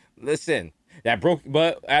 Listen,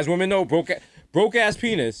 but as women know, broke-ass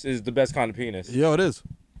penis is the best kind of penis. Yo, it is.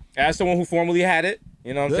 As someone who formerly had it,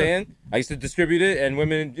 you know what I'm saying? I used to distribute it, and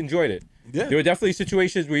women enjoyed it. Yeah. There were definitely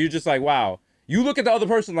situations where you're just like, wow. You look at the other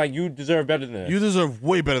person like you deserve better than this. You deserve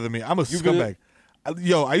way better than me. I'm a scumbag.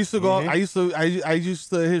 Yo, I used to go. Mm-hmm. I used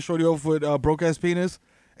to hit Shorty off with broke ass penis,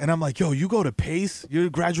 and I'm like, yo, you go to Pace. You're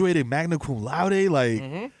graduated magna cum laude. Like, you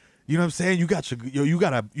know what I'm saying? You got you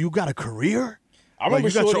got a career. I remember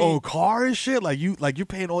you got your own car and shit. Like you're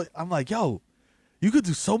paying all. I'm like, yo, you could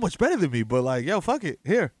do so much better than me. But like, yo, fuck it.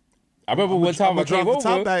 Here. I remember one time I came over.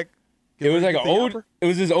 Top back. It was like it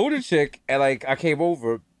was this older chick, and like I came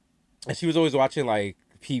over, and she was always watching like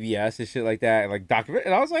PBS and shit like that, and like document.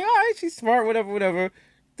 And I was like, all right, she's smart, whatever.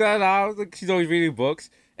 I was like, she's always reading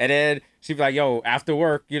books. And then she'd be like, yo, after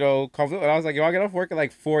work, you know, come. And I was like, yo, I get off work at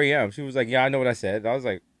like 4 a.m. She was like, yeah, I know what I said. And I was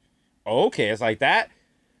like, oh, okay, it's like that.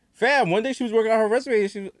 Fam, one day she was working on her resume.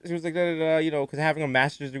 She was like, you know, because having a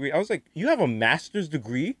master's degree. I was like, you have a master's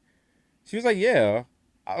degree? She was like, yeah.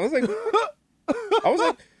 I was like,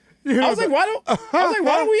 why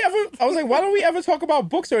don't we ever talk about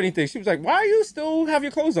books or anything? She was like, why do you still have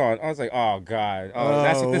your clothes on? I was like, oh God,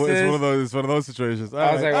 that's what this is. It's one of those situations.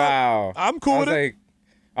 I was like, wow, I'm cool with it.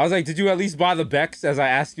 I was like, did you at least buy the Becks as I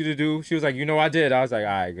asked you to do? She was like, you know I did. I was like,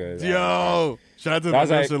 all right, good. Yo, shout out to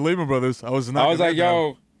the Lehman Brothers. I was like,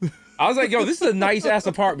 yo, this is a nice ass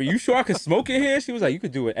apartment. You sure I could smoke in here? She was like, you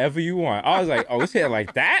could do whatever you want. I was like, oh, it's here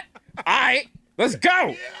like that? All right, let's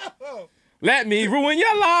go. Let me ruin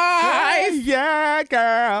your life. Yeah,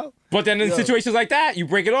 girl. But then in situations like that, you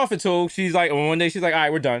break it off until she's like, one day she's like, all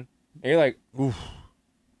right, we're done. And you're like, oof.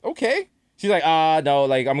 Okay. She's like, no,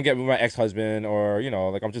 like, I'm going to get with my ex-husband, or, you know,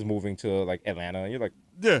 like, I'm just moving to, like, Atlanta. And you're like,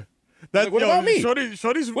 yeah. Like, what about me? Shorty's,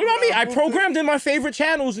 what about me? I programmed in my favorite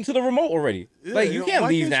channels into the remote already. Yeah, like, you can't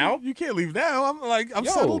leave now. You can't leave now. I'm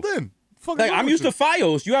settled in. Like, I'm used to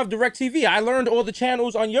Fios. You have DirecTV. I learned all the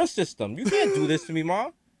channels on your system. You can't do this to me,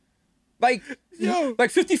 Mom. Like, like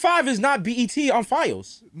 55 is not BET on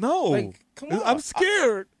Fios. No. Like, come on. I'm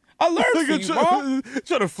scared. I learned for you, Mom.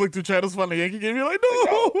 Trying to flick through channels, find the Yankee game. You're like,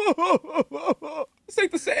 no. This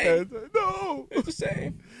ain't the same. No. It's the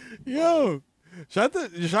same. Yo. Shout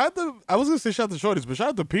out to, I was going to say shout out to Shorties, but shout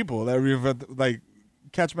out to people that reinvent, like,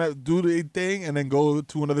 do the thing and then go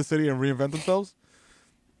to another city and reinvent themselves.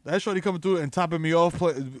 That Shorty coming through and topping me off.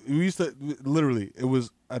 We used to, literally, it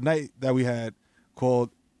was a night that we had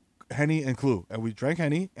called Henny and Clue, and we drank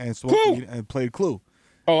Henny and smoked weed and played Clue.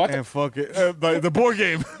 Oh, and fuck it, like the board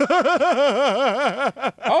game.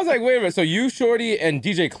 I was like, wait a minute. So you, Shorty, and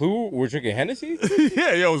DJ Clue were drinking Hennessy?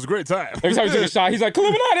 Yeah, it was a great time. Every time we took a shot, he's like,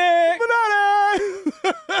 Illuminati!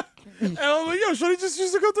 And I was like, yo, Shorty just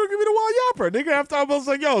used to go through and give me the wild yapper. Nigga, after I was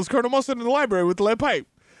like, yo, it's Colonel Mustard in the library with the lead pipe.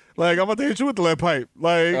 Like, I'm about to hit you with the lead pipe.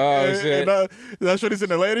 Like, shit. And that shorty's in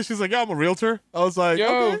the later. She's like, yeah, I'm a realtor. I was like,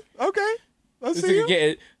 okay. Let's see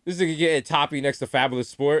you. This nigga getting toppy next to Fabulous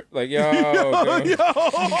Sport. Like, yo. Down. I'm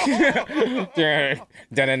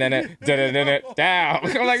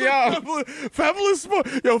like, yo. Fabulous Sport.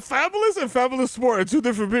 Yo, Fabulous and Fabulous Sport are two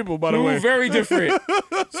different people, by the way.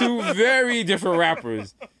 Two very different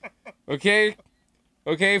rappers. Okay?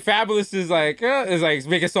 Fabulous is like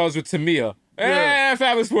making songs with Tamia.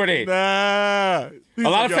 Fabulous Sport ain't. Nah. A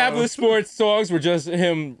lot of Fabulous Sports songs were just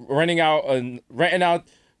him renting out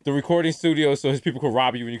the recording studio so his people could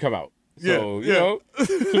rob you when you come out. So, you know,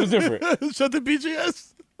 it was different. Shut the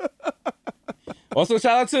BGS. Also,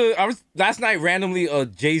 shout out to, last night randomly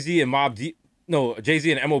Jay-Z and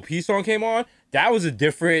Jay-Z and MOP song came on. That was a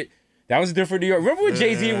different New York. Remember when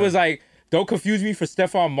Jay-Z was like, don't confuse me for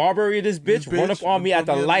Stephon Marbury, this bitch. Run up on me at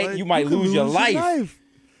the light, you might lose your life.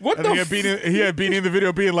 What the he had Beanie in the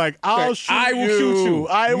video being like, I will shoot you.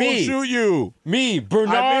 I will shoot you. Me,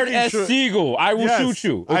 Bernard S. Siegel. I will shoot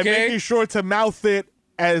you. Okay? I'm making sure to mouth it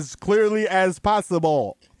as clearly as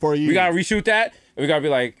possible for you. We gotta reshoot that. We gotta be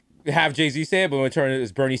like, have Jay-Z say it, but when it turns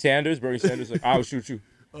it's Bernie Sanders. Bernie Sanders like, I'll shoot you.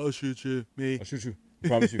 I'll shoot you. Me. I'll shoot you. I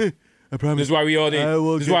promise you. I promise. This is why we all need.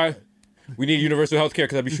 This is why we need universal health care,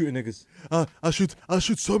 because I be shooting niggas. I'll shoot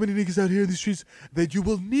so many niggas out here in the streets that you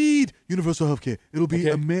will need universal health care. It'll be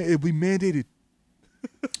it'll be mandated.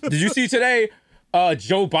 Did you see today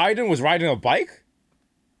Joe Biden was riding a bike?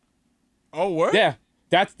 Oh, what? Yeah.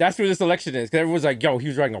 That's where this election is. Because everyone's like, yo, he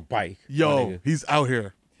was riding a bike. Yo, he's out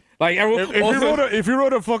here. Like, everyone, if he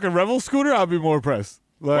rode a fucking Revel scooter, I'd be more impressed.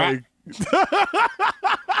 Like,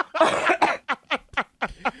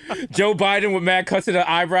 Joe Biden with mad cuts to the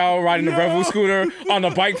eyebrow, riding the Revel scooter on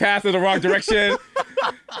the bike path in the wrong direction.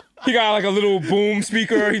 He got like a little boom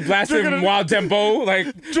speaker. He blasting Wild Dembo. Like,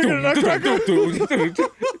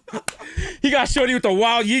 he got shorty with the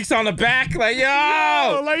wild yeeks on the back. Like,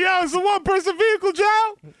 yo, it's a one-person vehicle,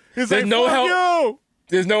 Joe. He's There's like, no fuck you.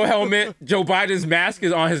 There's no helmet. Joe Biden's mask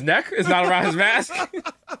is on his neck. It's not around his mask.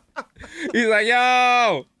 He's like,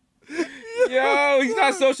 yo, he's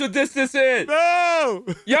not social distancing. No.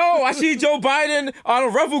 Yo, I see Joe Biden on a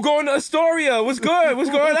Revel going to Astoria. What's good? What's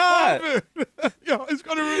going on? Yo, he's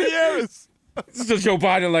going to Rivieras. So Joe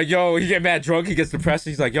Biden, like, yo, he get mad drunk. He gets depressed.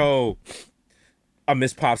 He's like, yo, I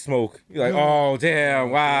miss Pop Smoke. You're like, oh,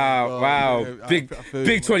 damn. Wow. Man, big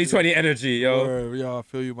 2020 energy, yo. Yo, I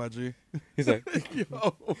feel you, my G. He's like,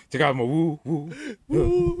 yo. Check out my woo.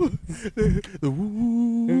 The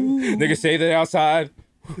woo. Niggas say that outside.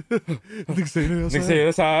 Niggas say that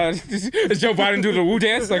outside. Is Joe Biden do the woo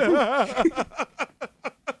dance? Like, nigga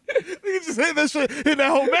just hit that shit, hit that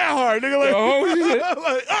whole man hard. Nigga like,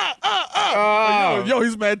 yo,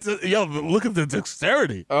 he's mad. Yo, look at the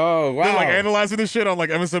dexterity. Oh, wow. They're like analyzing this shit on like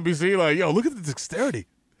MSNBC. Like, yo, look at the dexterity.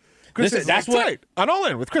 Listen, that's like, what on All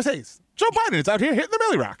In with Chris Hayes. Joe Biden is out here hitting the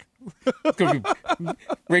Millie Rock. It's gonna be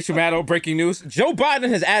Rachel Maddow breaking news. Joe Biden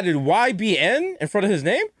has added YBN in front of his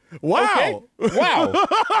name. Wow. Okay. Wow.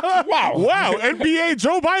 NBA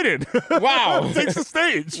Joe Biden. Wow. Takes the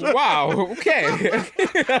stage. Wow. Okay.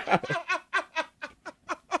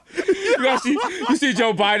 You see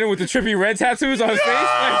Joe Biden with the trippy red tattoos on his face?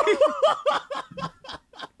 Like,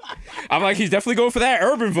 I'm like, he's definitely going for that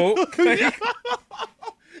urban vote.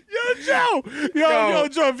 Joe.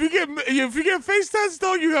 If you get face tats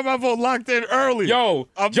though, you got my vote locked in early. Joe,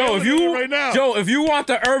 if you want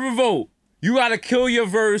the urban vote, you gotta kill your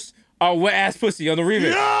verse on Wet Ass Pussy on the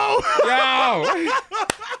remix. Yo.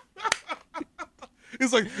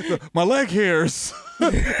 It's like my leg hairs.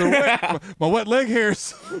 My wet leg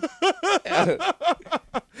hairs.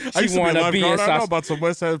 She wanna be inside. I know about some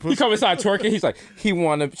West Side Pussy. He come inside twerking. He's like, she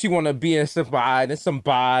wanna be in somebody.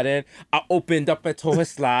 I opened up and told her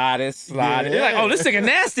slide. You're like, oh, this nigga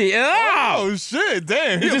nasty. Oh shit,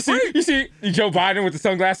 damn. You see Joe Biden with the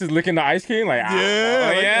sunglasses licking the ice cream, like,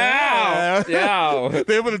 yeah.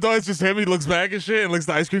 They open the door, it's just him. He looks back and shit and licks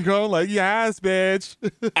the ice cream cone, like, yes, bitch.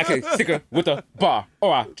 I can stick her with a bar,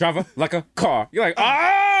 or I drive her like a car. You're like,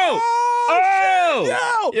 oh,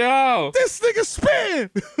 yo, this nigga spin.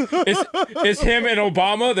 It's him and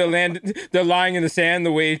Obama. They're lying in the sand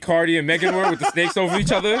the way Cardi and Megan were with the snakes over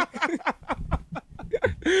each other.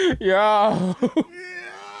 Yo.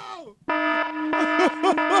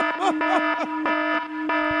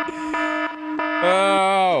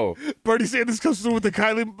 Oh, Bernie Sanders comes through with the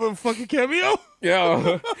Kylie fucking cameo.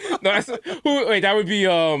 Yo, no, wait, that would be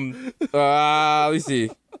let me see.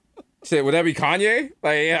 Shit, would that be Kanye?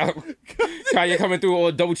 Like, yeah, Kanye coming through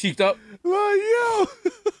all double cheeked up. Oh,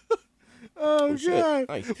 God.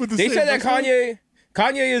 Nice. They said that Kanye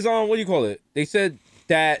is on, what do you call it? They said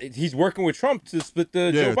that he's working with Trump to split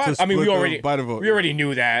the Joe Biden. I mean, we already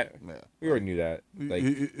knew that. Yeah. We already knew that. Like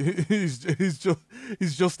he's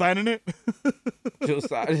Jill Stein in it. Jill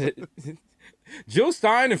Stein. Jill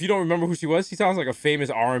Stein, if you don't remember who she was, she sounds like a famous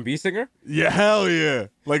R&B singer. Yeah, hell yeah.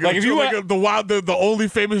 Like if you the only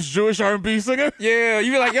famous Jewish R&B singer. Yeah,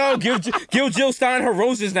 you be like, yo, give Jill Stein her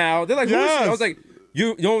roses now. They're like, who is she? I was like,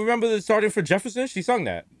 you don't remember the Starting for Jefferson? She sung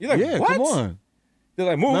that. You're like, what? Come on. They're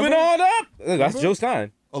like, moving on up. That's Jill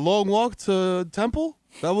Stein. A Long Walk to Temple.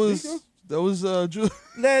 That was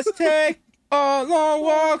Let's take a long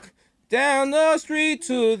walk down the street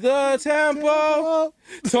to the temple.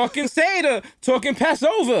 Talking Seder, talking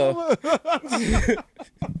Passover.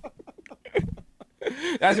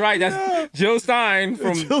 That's right. That's Jill Stein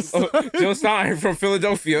from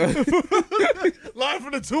Philadelphia. Live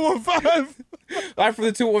from the 215. Live from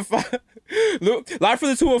the 215. Live from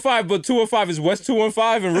the 215, but 215 is West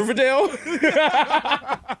 215 in Riverdale.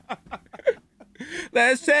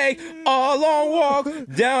 Let's take a long walk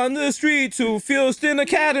down the street to Fieldston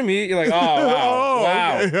Academy. You're like, oh,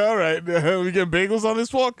 wow. Okay. All right. We get bagels on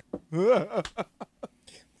this walk?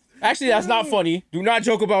 Actually, that's not funny. Do not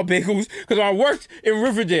joke about bagels, because I worked in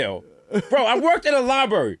Riverdale. Bro, I worked in a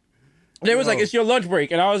library. They was like, it's your lunch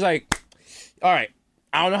break. And I was like, all right,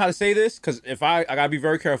 I don't know how to say this, because I got to be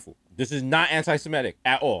very careful. This is not anti-Semitic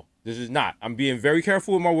at all. This is not. I'm being very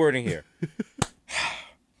careful with my wording here.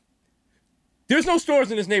 There's no stores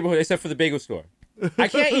in this neighborhood except for the bagel store. I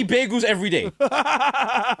can't eat bagels every day.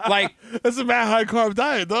 Like, that's a mad high carb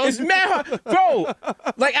diet, though. It's mad high, bro.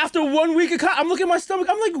 Like after 1 week of I'm looking at my stomach.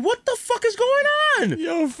 I'm like, what the fuck is going on?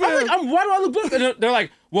 Yo, fam. Why do I look blue? And they're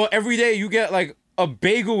like, well, every day you get like a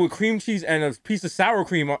bagel with cream cheese and a piece of sour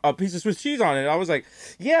cream, a piece of Swiss cheese on it. I was like,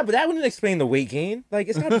 yeah, but that wouldn't explain the weight gain. Like,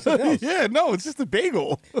 it's gotta be something else. Yeah, no, it's just a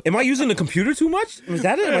bagel. Am I using the computer too much? Is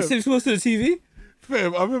that it? Am I sitting too close to the TV?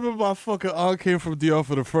 Fam, I remember my fucking aunt came from DR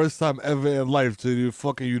for the first time ever in life to the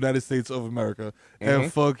fucking United States of America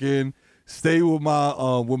and fucking stayed with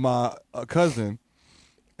my cousin,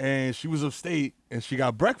 and she was upstate and she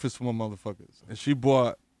got breakfast for my motherfuckers, and she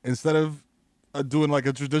bought, instead of doing like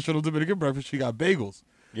a traditional Dominican breakfast, she got bagels.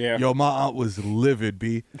 Yeah. Yo, my aunt was livid,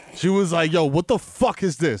 B. She was like, yo, what the fuck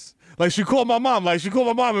is this? Like, she called my mom, and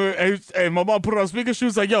my mom put it on speaker. She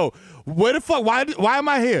was like, yo, where the fuck, why am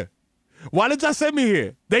I here? Why did y'all send me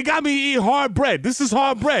here? They got me eating hard bread. This is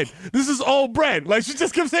hard bread. This is old bread. Like, she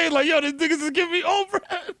just kept saying, like, yo, these niggas is giving me old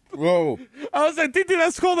bread. Whoa. I was like, Titi,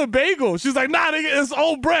 that's called a bagel. She's like, nah, nigga, it's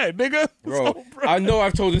old bread, nigga. Bro, old bread. I know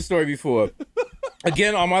I've told this story before.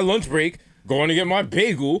 Again, on my lunch break, going to get my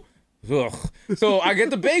bagel. Ugh. So I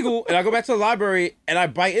get the bagel, and I go back to the library, and I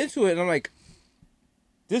bite into it, and I'm like,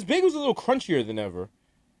 this bagel's a little crunchier than ever.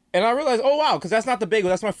 And I realized, oh, wow, because that's not the bagel.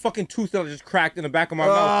 That's my fucking tooth that I just cracked in the back of my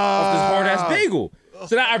mouth off this hard-ass bagel.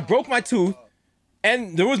 So now I broke my tooth,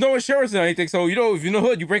 and there was no insurance or anything. So, you know, if you're in the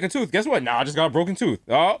hood, you break a tooth. Guess what? Nah, I just got a broken tooth.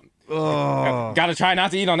 Gotta try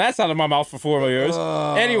not to eat on that side of my mouth for 4 years.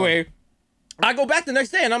 Anyway, I go back the next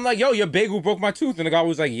day, and I'm like, yo, your bagel broke my tooth. And the guy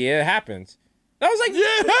was like, yeah, it happens. And I was like,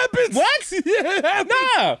 yeah, it happens. What? Yeah, it happens.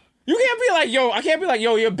 Nah. You can't be like, yo, I can't be like,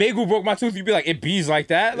 yo, your bagel broke my tooth. You'd be like, it bees like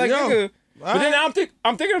that. Like, nigga. But then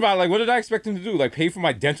I'm thinking about, like, what did I expect him to do? Like, pay for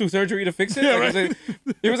my dental surgery to fix it? Yeah, like, right.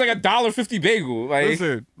 It was like $1.50 bagel. Like,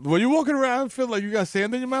 listen, when you walking around feel like you got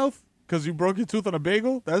sand in your mouth because you broke your tooth on a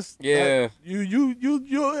bagel, that's you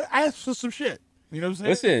ask for some shit. You know what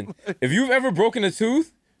I'm saying? Listen, if you've ever broken a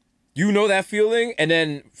tooth, you know that feeling, and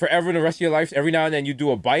then forever in the rest of your life, every now and then you do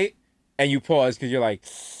a bite and you pause because you're like,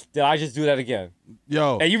 did I just do that again?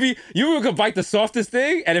 Yo. And you could bite the softest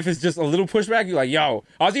thing, and if it's just a little pushback, you're like, yo.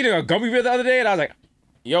 I was eating a gummy bear the other day, and I was like,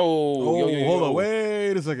 yo. Hold on,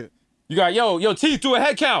 wait a second. You got, yo, teeth, do a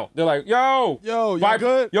head count. They're like, yo. You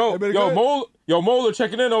good? Yo, molar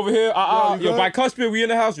checking in over here. Yo, bicuspid, we in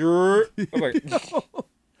the house. I'm like,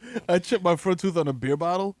 I chipped my front tooth on a beer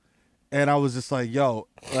bottle, and I was just like, yo,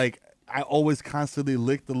 like, I always constantly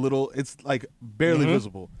lick the little, it's like barely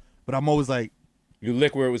visible, but I'm always like, you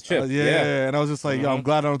lick where it was chipped. Yeah, and I was just like, yo, I'm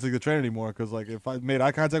glad I don't take the train anymore, because, like, if I made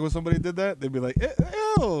eye contact with somebody who did that, they'd be like,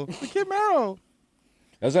 ew, the Kid Marrow.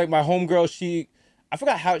 That was like my homegirl, I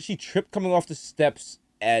forgot how she tripped coming off the steps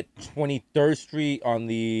at 23rd Street on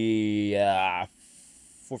the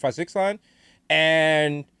 456 line,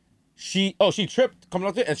 and she tripped coming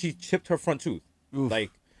up there, and she chipped her front tooth. Oof.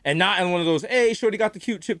 Like, and not in one of those, hey, shorty got the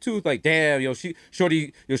cute chipped tooth. Like, damn,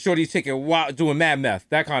 shorty's taking doing mad meth.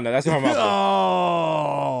 That's what I'm about.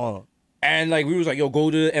 Oh. And like we was like, yo, go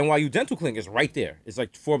to NYU Dental Clinic. It's right there. It's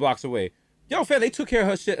like 4 blocks away. Yo, fam, they took care of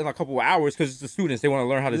her shit in a couple of hours because it's the students. They want to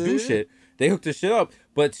learn how to do shit. They hooked this shit up.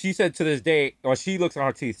 But she said to this day, or she looks at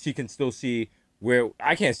her teeth, she can still see where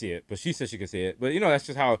I can't see it, but she says she can see it. But that's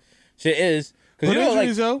just how shit is.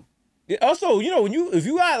 Because also, when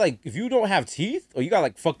if you don't have teeth or you got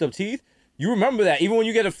like fucked up teeth, you remember that even when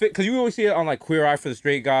you get a fit, because you always see it on like Queer Eye for the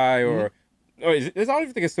Straight Guy or I don't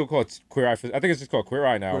even think it's still called Queer Eye. I think it's just called Queer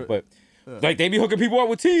Eye now. But like they be hooking people up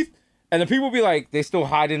with teeth, and the people be like they still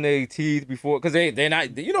hiding their teeth before because they're not.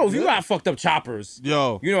 If you got fucked up choppers, you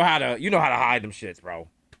know how to hide them shits, bro.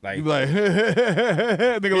 Like you be like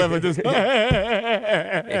nigga laugh like this.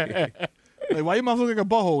 Like why your mouth look like a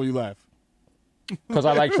butthole when you laugh? Because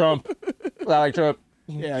I like Trump.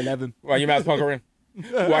 Yeah, 11. Why your mouth puckering?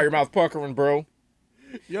 Why your mouth puckering, bro?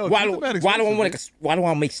 Yo, why do I want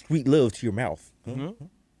to make sweet love to your mouth? Huh?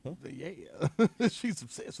 Yeah, she's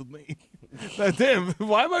obsessed with me. Damn,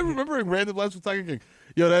 why am I remembering Random Lines with Tiger King?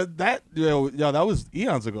 Yo, that was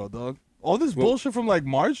eons ago, dog. All this bullshit from like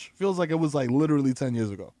March feels like it was like literally 10 years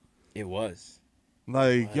ago. It was.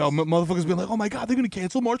 Like, motherfuckers being like, oh my God, they're gonna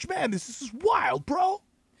cancel March Madness. This is wild, bro.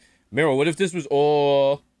 Miro, what if this was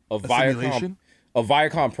all a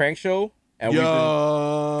Viacom prank show and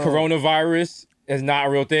coronavirus is not a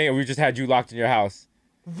real thing and we just had you locked in your house?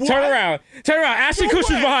 What? Turn around. Ashton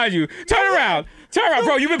Kutcher's behind you. Turn around,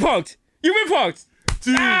 bro. You've been punked. Dude,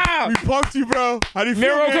 we punked you, bro. How do you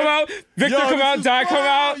feel, Miro come out, Victor come out, Di come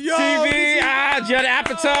out, TV, Judd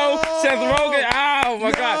Apatow, Seth Rogen. Oh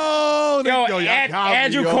my God.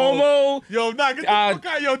 Andrew Cuomo. Yo, get the fuck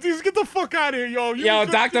out. Yo, Jesus, get the fuck out of here, yo.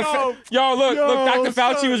 Look, Dr.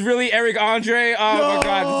 Fauci was really Eric Andre. Oh my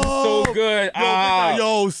God, this is so good.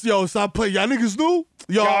 Yo, stop playing. Y'all niggas knew?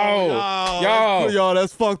 Yo,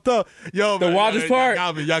 that's fucked up. Yo, the wildest part.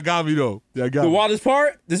 Y'all got me though. The wildest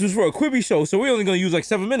part. This was for a Quibi show, so we're only gonna use like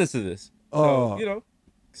 7 minutes of this. Sorry.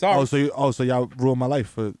 So y'all ruined my life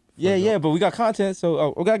for yeah, but we got content,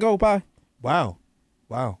 so we gotta go. Bye. Wow.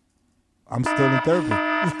 I'm still in therapy.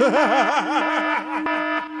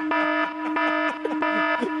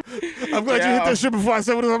 I'm glad you hit that shit before I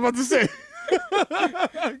said what I'm about to say.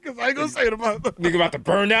 Because I ain't gonna say it about nigga about to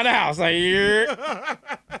burn down the house. Like, yeah.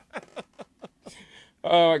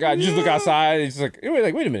 Oh my God! You just look outside. It's just like,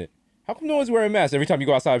 wait a minute. How come no one's wearing masks? Every time you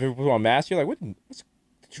go outside, people put on masks. You're like, what's the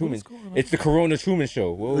Truman? It's the Corona Truman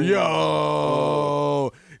Show. Whoa.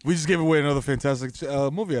 Yo, we just gave away another fantastic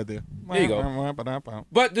movie out there. There you go.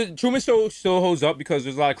 But the Truman Show still holds up because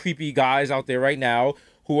there's a lot of creepy guys out there right now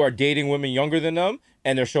who are dating women younger than them,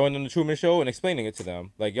 and they're showing them the Truman Show and explaining it to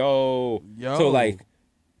them. Like, yo. So, like,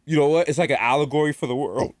 you know what? It's like an allegory for the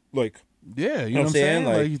world. Like, yeah, you know what I'm saying?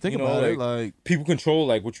 Like, you think about it, like people control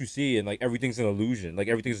like what you see, and like everything's an illusion. Like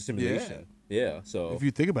everything's a simulation. Yeah. So if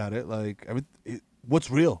you think about it, like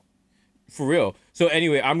what's real? For real. So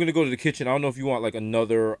anyway, I'm gonna go to the kitchen. I don't know if you want like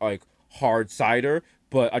another like hard cider,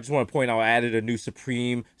 but I just want to point out I added a new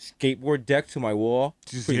Supreme skateboard deck to my wall.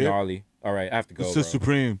 Pretty gnarly. All right, I have to go. It's just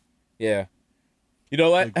Supreme. Yeah. You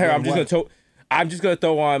know what? Here, I'm just gonna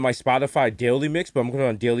throw on my Spotify daily mix, but I'm going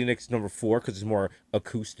on daily mix number 4 because it's more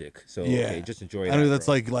acoustic. So just enjoy it. I know that's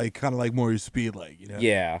like kind of like more your speed, like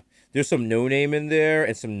Yeah, there's some No Name in there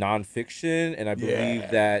and some nonfiction, and I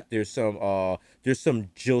believe that there's some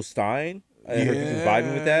Jill Stein. I heard people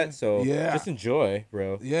vibing with that, so just enjoy,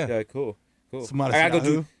 bro. Yeah, cool.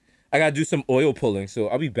 I gotta do some oil pulling, so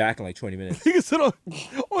I'll be back in like 20 minutes. You said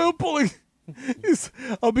oil pulling.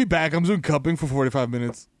 I'll be back. I'm doing cupping for 45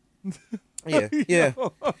 minutes. Yeah.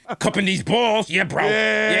 Cupping these balls. Yeah, bro.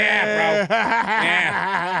 Yeah, bro.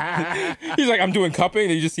 Yeah. He's like, I'm doing cupping.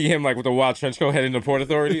 And you just see him like with a wild trench coat heading to Port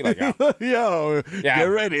Authority. Like, get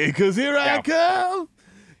ready, because here I come.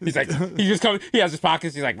 He's like, he just comes. He has his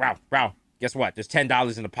pockets. He's like, Ralph, guess what? There's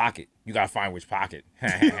 $10 in the pocket. You gotta find which pocket.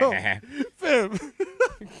 Fam,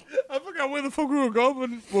 I forgot where the fuck we were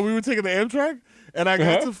going when we were taking the Amtrak, and I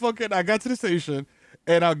got to the station,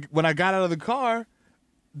 and when I got out of the car,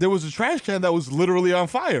 there was a trash can that was literally on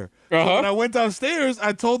fire. So when I went downstairs,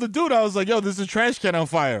 I told the dude, I was like, yo, there's a trash can on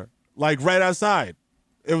fire. Like, right outside.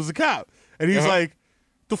 It was a cop. And he's like,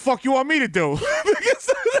 the fuck you want me to do?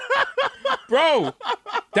 Bro,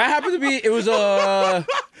 that happened to be, it was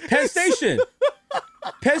Penn Station.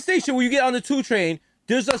 Penn Station, where you get on the 2 train,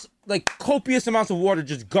 there's just, like, copious amounts of water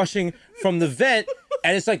just gushing from the vent.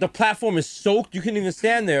 And it's like the platform is soaked. You can't even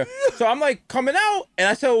stand there. So I'm like coming out, and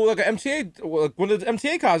I saw like one of the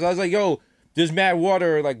MTA cars. I was like, "Yo, there's mad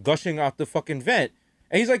water like gushing out the fucking vent."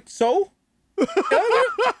 And he's like, "So?" I'm like,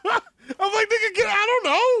 "Nigga, I don't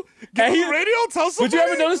know. Get on the radio, tell somebody." Would you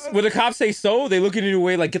ever notice when the cops say "so," they look in your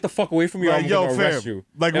way like, "Get the fuck away from me, or I'm gonna arrest you."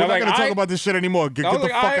 Like, we're not gonna talk about this shit anymore. Get the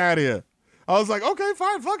fuck out of here. I was like, "Okay,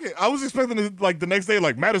 fine, fuck it." I was expecting to, like the next day,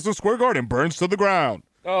 like Madison Square Garden burns to the ground.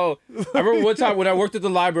 Oh, I remember one time when I worked at the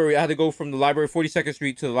library, I had to go from the library 42nd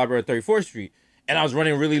Street to the library 34th Street. and I was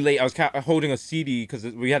running really late. I was holding a CD because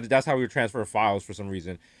that's how we would transfer files for some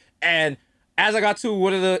reason. And as I got to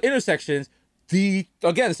one of the intersections, the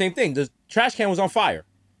same thing. The trash can was on fire,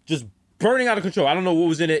 just burning out of control. I don't know what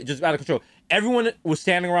was in it, just out of control. Everyone was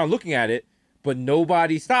standing around looking at it, but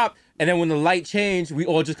nobody stopped. And then when the light changed, we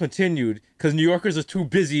all just continued because New Yorkers are too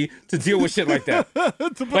busy to deal with shit like that.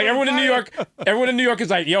 Like everyone in New York is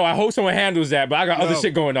like, yo, I hope someone handles that, but I got other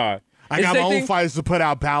shit going on. I got my own fires to put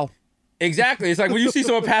out, pal. Exactly. It's like when you see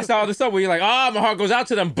someone pass out on the subway, you're like, my heart goes out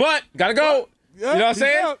to them, but gotta go. You know what I'm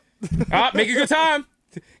saying? Make a good time.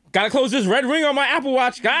 Gotta close this red ring on my Apple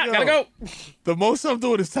Watch. Gotta go. The most I'm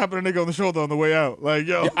doing is tapping a nigga on the shoulder on the way out. Like,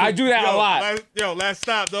 yo. I do that a lot. Last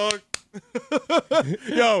stop, dog.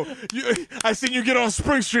 Yo, I seen you get on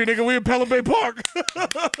Spring Street, nigga. We in Pelham Bay Park.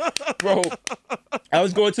 Bro, I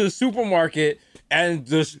was going to the supermarket, and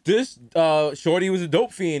this shorty was a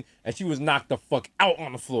dope fiend, and she was knocked the fuck out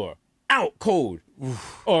on the floor. Out cold.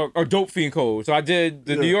 or dope fiend cold. So I did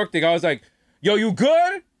the New York thing. I was like, yo, you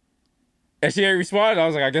good? And she didn't respond. I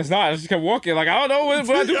was like, I guess not. I just kept walking. Like, I don't know what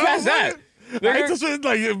I do past that. I ain't touching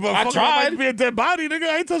I tried. Might be a dead body, nigga.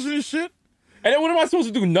 I ain't touching this shit. And then what am I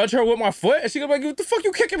supposed to do? Nudge her with my foot? And she go like, what the fuck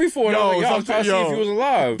you kicking me for? And I was trying to see if he was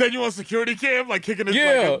alive. Then you on security cam, like kicking his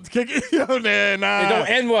kicking. Nah. It don't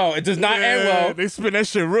end well. It does not end well. They spin that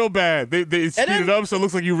shit real bad. They speed it up so it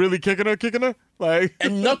looks like you really kicking her. Like,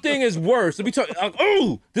 and nothing is worse. Let me tell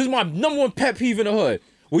you, this is my number one pet peeve in the hood.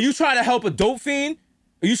 When you try to help a dope fiend,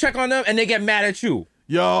 you check on them and they get mad at you.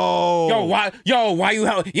 Why you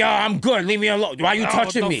help? Yo, I'm good. Leave me alone. Why you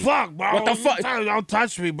touching me? What the fuck? Don't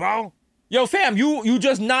touch me, bro. Yo, fam, you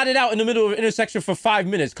just nodded out in the middle of an intersection for 5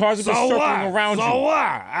 minutes. Cars are just circling around you. So what?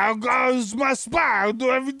 I'll go, it's my spot. I'll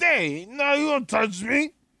do every day. No, you don't touch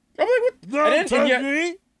me. I'm like, what? Don't touch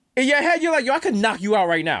me. In your head, you're like, yo, I could knock you out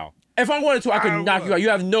right now. If I wanted to, I could knock you out. You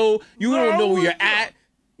don't know where you're at.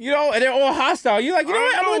 You know, and they're all hostile. You're like, you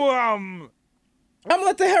know what? I'm gonna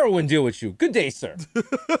let the heroin deal with you. Good day, sir.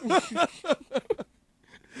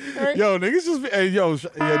 Right. Yo, niggas just niggas.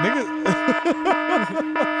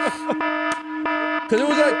 Cause there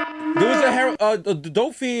was a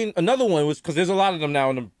dope fiend. Another one was because there's a lot of them now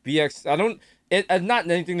in the BX. It's not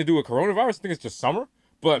anything to do with coronavirus. I think it's just summer.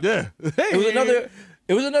 But it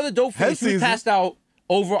was another dope fiend. She passed out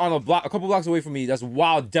over on a couple blocks away from me. That's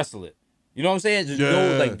wild, desolate. You know what I'm saying?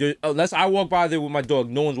 There's unless I walk by there with my dog,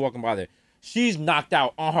 no one's walking by there. She's knocked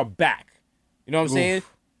out on her back. You know what I'm saying?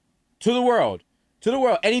 To the world,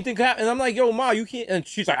 anything could happen. And I'm like, yo, Ma, you can't. And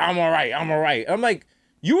she's like, I'm all right. I'm like,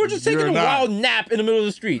 you were just taking a wild nap in the middle of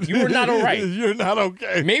the street. You were not all right. You're not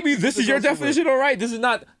okay. Maybe this is your definition of all right. This is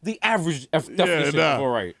not the average definition of all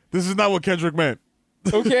right. This is not what Kendrick meant.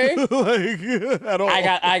 Okay. Like, at all.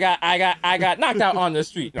 I got knocked out on the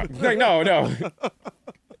street. No.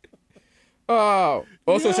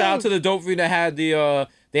 Also, shout out to the dope fiend that had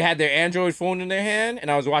they had their Android phone in their hand, and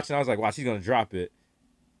I was watching. I was like, wow, she's gonna drop it.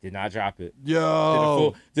 Did not drop it.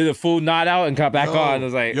 Yo. Did a full nod out and got back on. I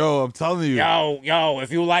was like, yo, I'm telling you. Yo, if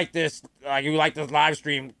you like this, live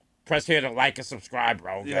stream, press here to like and subscribe,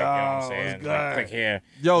 bro. You know what I'm saying? Like, click here.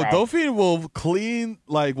 Yo, dope fiend will will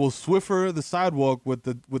Swiffer the sidewalk with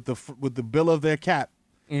the bill of their cap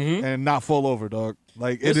and not fall over, dog.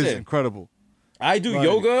 Like, it is incredible. I do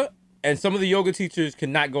yoga. And some of the yoga teachers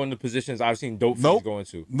cannot go into positions I've seen dope fiends go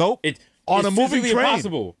into. It's on a moving train.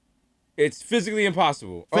 Impossible. It's physically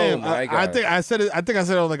impossible. Fam, I think I said it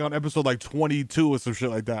on episode like 22 or some shit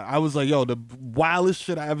like that. I was like, yo, the wildest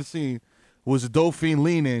shit I ever seen was a dope fiend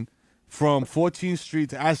leaning from 14th Street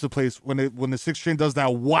to Astor Place when the 6 train does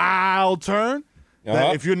that wild turn.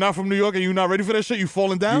 That if you're not from New York and you're not ready for that shit, you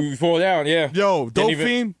falling down. You fall down, yeah. Yo, dope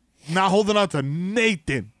fiend not holding on to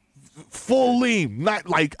Nathan. Full lean, not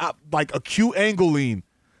like acute angle lean.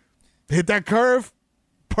 Hit that curve,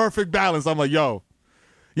 perfect balance. I'm like, yo,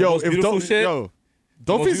 if dope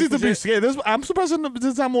fiend seems to be scared. I'm surprised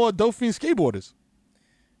there's not more dope fiend skateboarders.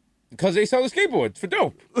 Because they sell the skateboards for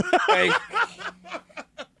dope. Like,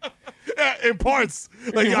 in parts.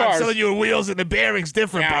 Like, I'm selling you the wheels and the bearings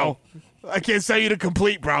different, bro. I can't sell you the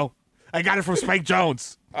complete, bro. I got it from Spike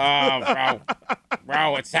Jones. Bro,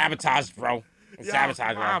 it's sabotaged, bro.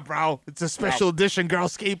 Sabotage, bro. It's a special edition girl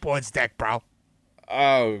skateboards deck, bro.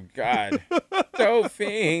 Oh, God. Dope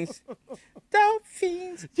fiends. Yeah.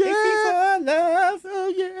 For love.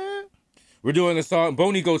 Oh, yeah. We're doing a song.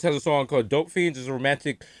 Boney Goats has a song called Dope Fiends. It's a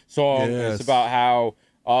romantic song. Yes. It's about how,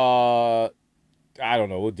 I don't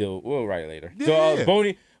know. We'll write it later. Yeah.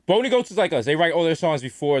 So, Boney Goats is like us. They write all their songs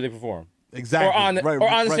before they perform. Exactly. Or on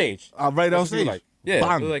the stage. Right on stage. Like. Yeah.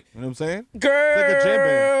 Bang. Like, you know what I'm saying? Girl. It's like a jam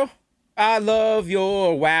band. I love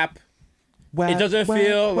your WAP. It doesn't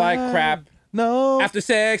feel like crap. No. After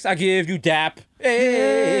sex, I give you dap.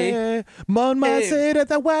 Hey. Mon might say that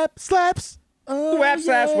the whap slaps. Whap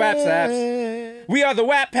slaps, whap slaps. We are the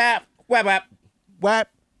whap pap. Whap whap. Whap,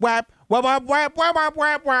 whap. I love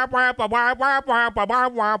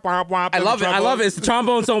it. It's a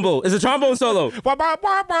trombone solo. The crowd's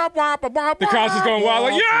just going wild,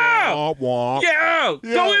 like, yeah! Yeah!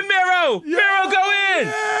 Go in, Mero! Mero, go in!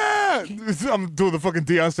 Yeah! I'm doing the fucking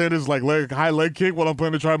Deion Sanders like high leg kick while I'm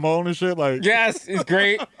playing the trombone and shit. Like, yes, it's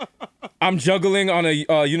great. I'm juggling on a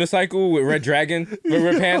unicycle with Red Dragon, with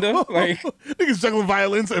Red Panda. Like, niggas juggling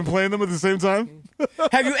violins and playing them at the same time.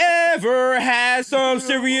 Have you ever had some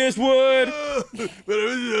serious wood?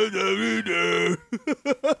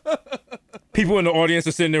 People in the audience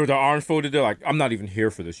are sitting there with their arms folded. They're like, I'm not even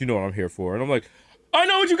here for this. You know what I'm here for. And I'm like, I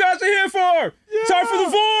know what you guys are here for. Yeah. Time for the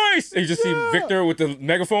voice. And you just see Victor with the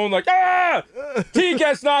megaphone like, ah! T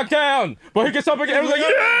gets knocked down. But he gets up again. Everyone's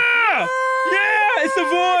like, yeah! Yeah, it's the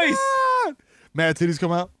voice. Mad titties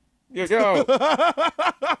come out. Yo.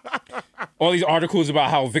 All these articles about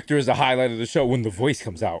how Victor is the highlight of the show when the voice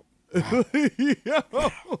comes out. Wow.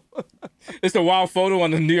 It's the wild photo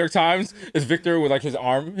on the New York Times. It's Victor with like his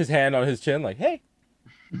hand on his chin, like, hey.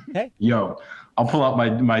 Yo, I'll pull out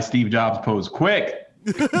my Steve Jobs pose quick.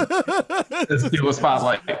 Let's steal a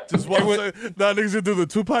spotlight. Just want to say, now niggas gonna do the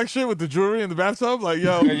Tupac shit with the jewelry in the bathtub, like,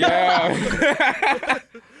 yo. Yeah.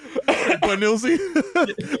 But Nilsey,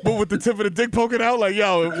 but with the tip of the dick poking out, like,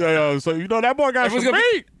 yo. So you know that boy got some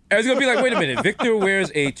meat. It's gonna be like, wait a minute, Victor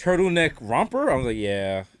wears a turtleneck romper? I was like,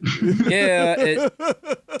 yeah.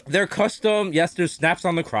 They're custom. Yes, there's snaps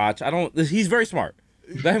on the crotch. He's very smart.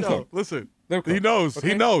 Let him cook. Listen, he knows. Okay?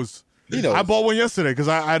 He knows. I bought one yesterday because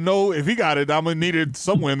I know if he got it, I'm gonna need it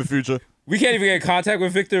somewhere in the future. We can't even get in contact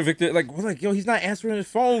with Victor. Victor, like, we're like, yo, he's not answering his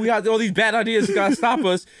phone. We got all these bad ideas. He gotta stop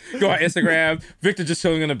us. Go on Instagram. Victor just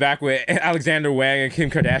chilling in the back with Alexander Wang and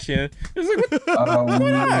Kim Kardashian. It's like, what's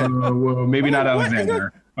going on? Well, maybe not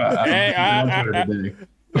Alexander. I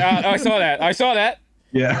saw that.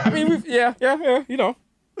 Yeah. I mean, yeah. You know,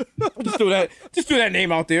 just do that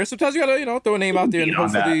name out there. Sometimes you gotta, throw a name out there, and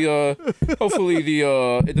hopefully,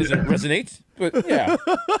 it doesn't resonate. But yeah,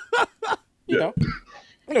 you know.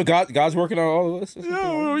 God's working on all of this.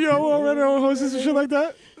 Already on horses and shit like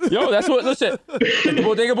that. Yo, that's what. Listen, the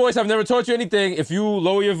Bodega Boys have never taught you anything. If you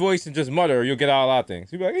lower your voice and just mutter, you'll get out a lot of things.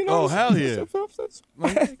 You'll be like, oh hell yeah. Come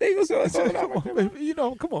on, baby.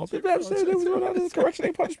 Come on. Correction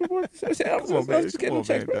ain't punishment. Come on, man. I'm just getting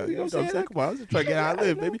checked, bro. You know what I'm saying? Come on, I'm just trying to get out of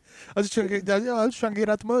live, baby. I'm just trying to get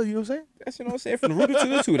out the mud. You know what I'm saying? That's what I'm saying. From the rooter to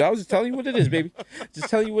the toot. I was just telling you what it is, baby. Just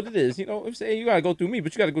telling you what it is. You know what I'm saying? You gotta go through me,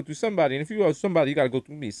 but you gotta go through somebody. And if you are somebody, you gotta go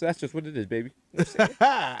through me. So that's just what it is, baby. You know what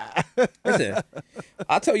I'm saying? Listen,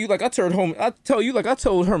 I tell you like I told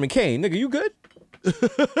Herman Cain, nigga, you good? And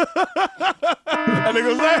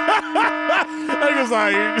nigga's like,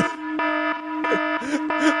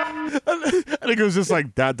 was just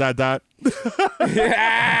like dot.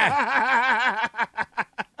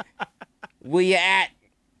 Where you at?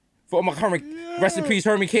 For my rest in peace,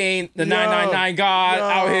 Herman Cain, the 999 God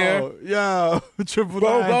out here. Yo, triple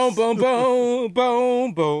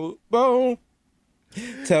boom.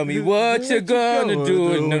 Tell me what you're gonna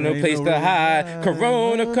do. No place to hide.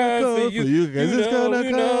 Corona come for you.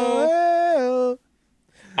 You know.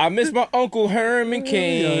 I miss my Uncle Herman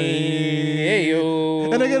Cain.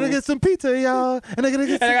 Ayo. And I gotta get some pizza, y'all. And I gotta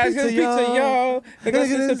get some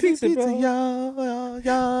pizza,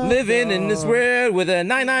 y'all. Living in this world with a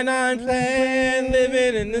 999 plan.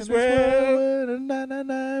 Living in this world with a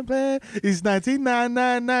 999 plan. It's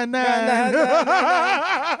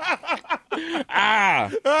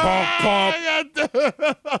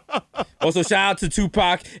 1999. Also, shout out to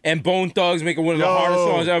Tupac and Bone Thugs making one of the hardest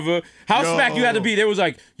songs ever. How smack you had to be? They was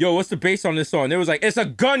like, yo, what's the bass on this song? They was like, it's a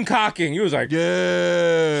gun cocking. You was like,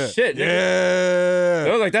 yeah. Shit, nigga. Yeah.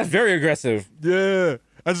 They was like, that's very aggressive. Yeah.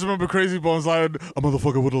 I just remember Crazy Bones like, a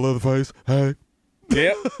motherfucker with a leather face. Hey.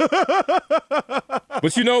 Yeah.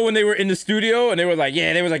 But when they were in the studio and they were like,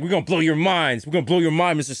 we're gonna blow your minds. We're gonna blow your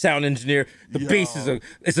mind, Mr. Sound Engineer. The bass is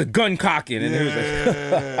a gun cocking. And it was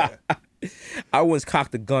like I once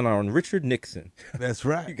cocked a gun on Richard Nixon. That's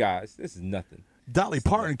right. You guys, this is nothing. Dolly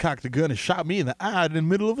Parton cocked a gun and shot me in the eye in the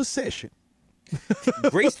middle of a session.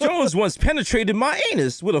 Grace Jones once penetrated my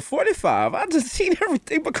anus with a 45. I just seen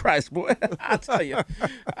everything but Christ, boy. I tell you.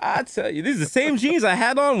 These are the same jeans I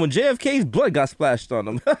had on when JFK's blood got splashed on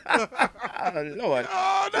them. Lord.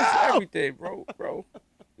 Oh, no. It's everything, bro.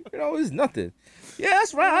 It's nothing. Yeah,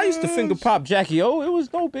 that's right. I used to finger pop Jackie O. It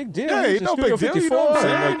was no big deal. Hey, no big deal. You know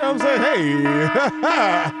what I'm saying? Hey.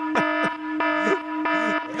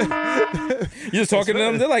 You're just talking to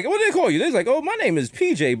them. They're like, what do they call you? They're like, oh, my name is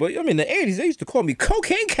PJ. But I mean, in the 80s, they used to call me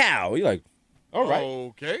Cocaine Cow. You're like, all right.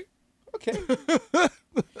 Okay.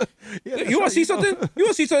 Yeah, you want to see something? You want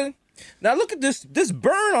to see something? Now look at this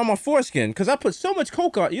burn on my foreskin because I put so much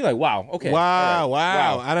coke on. You're like, wow, okay. Wow.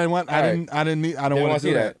 I don't want to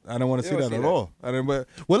see that. I don't want to see that at all. Well,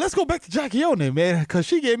 let's go back to Jackie O then, man, because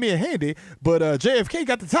she gave me a handy, but JFK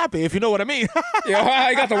got the toppy, if you know what I mean. Yeah,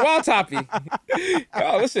 he got the wild toppy.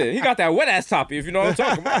 Oh, listen, he got that wet ass toppy, if you know what I'm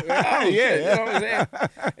talking about. Oh, yeah, you know what I'm saying?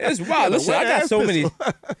 It's wild. Listen, I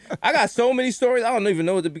got so many stories. I don't even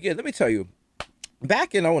know where to begin. Let me tell you.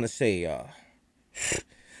 Back in, I want to say,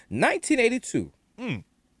 1982, I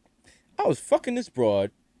was fucking this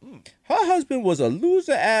broad. Her husband was a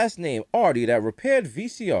loser ass named Artie that repaired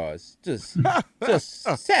VCRs. Just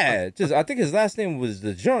sad. I think his last name was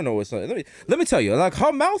the Journal or something. Let me tell you, like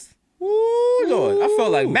her mouth. Ooh, Lord, I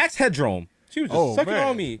felt like Max Headroom. She was just sucking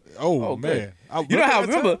on me. Oh man, you know how?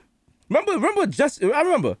 Remember? I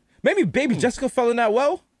remember. Maybe baby Jessica fell in that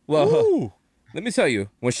well. Well, let me tell you,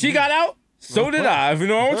 when she got out. So did I, if you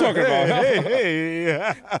know what I'm talking about. Hey.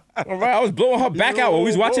 All right, I was blowing her back out while we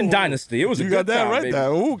was watching Dynasty. It was a good time, baby.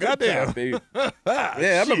 Ooh, goddamn. Baby. Yeah,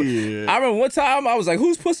 I remember one time I was like,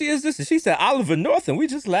 whose pussy is this? And she said, Oliver North, and we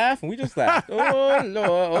just laughed.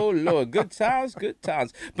 Oh, Lord. Good times.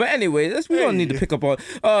 But anyway, we don't need to pick up on,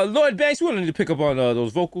 Lloyd Banks, we don't need to pick up on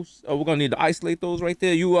those vocals. We're going to need to isolate those right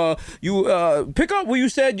there. You pick up where you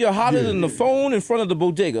said you're hotter than the phone in front of the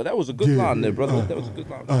bodega. That was a good line there, brother. That was a good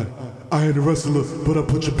line. I ain't a wrestler, but I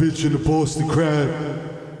put your bitch in the Boston Crab.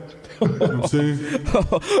 You know what I'm saying?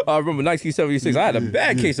 I remember 1976. I had a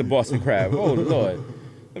bad case of Boston Crab. Oh, Lord.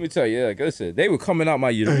 Let me tell you, listen, they were coming out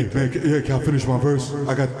my urethra. Hey, man, can I finish my verse?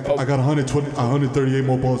 I got 138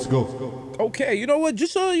 more balls to go. Okay, you know what?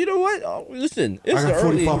 Just you know what? Listen, it's I got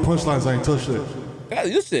 45 punchlines. I ain't touched that.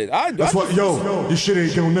 Listen, that's why, your shit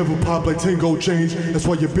ain't gonna never pop like 10 gold chains. That's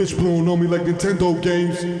why your bitch blowing on me like Nintendo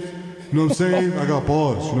games. You know what I'm saying? I got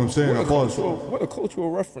bars. You know what I'm saying? I got bars. What a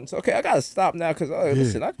cultural reference. Okay, I gotta stop now because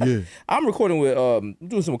listen, I'm recording with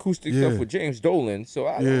doing some acoustic stuff with James Dolan, so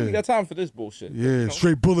I don't got time for this bullshit. Yeah, you know?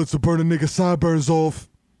 Straight bullets to burn a nigga sideburns off.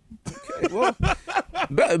 Okay, well, I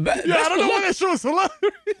don't know why that show's hilarious.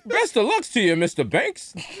 Best of luck to you, Mr.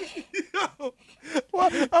 Banks. Well,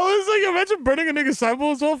 I was like, imagine burning a nigga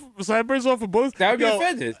sideburns off of bullets. That would be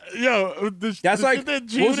offended. That's like,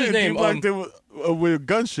 what's his name? With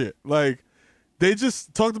gun shit. Like, they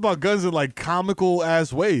just talked about guns in like comical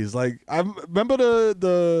ass ways. Like, I remember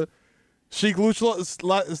the Sheik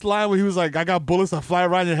Luch line where he was like, I got bullets that fly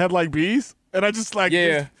around your head like bees. And I just like,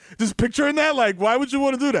 just picturing that. Like, why would you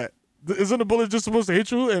want to do that? Isn't a bullet just supposed to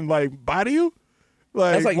hit you and like body you?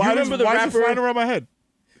 Like, why is it flying around my head?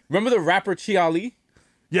 Remember the rapper Chia Lee?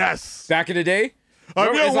 Yes. Back in the day?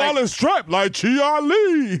 I'm your wallet strapped like Chia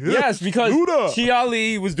Lee. Yes, because Chia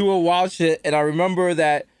Lee was doing wild shit, and I remember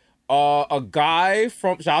that a guy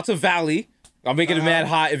from, shout out to Valley, I'm making it mad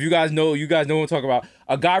hot. If you guys know what I'm talking about.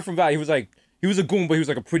 A guy from Valley, he was a goon, but he was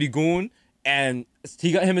like a pretty goon, and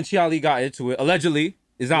him and Chia Lee got into it. Allegedly.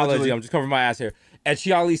 It's not allegedly, I'm just covering my ass here. And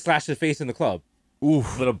Chia Lee slashed his face in the club.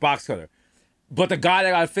 Oof. With a box cutter. But the guy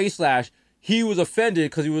that got face slashed, he was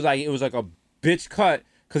offended because he was like, it was like a bitch cut.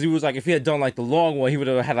 Because he was like, if he had done like the long one, he would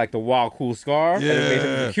have had like the wild cool scar. Yeah. And it made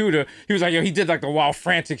him cuter. He was like, he did like the wild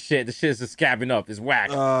frantic shit. The shit is just scabbing up. It's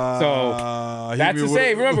whack. So that's to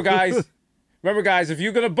say, remember guys, if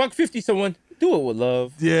you're going to $150 someone, do it with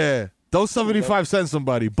love. Yeah. Don't 75 cent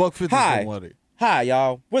somebody. $150 somebody. Hi,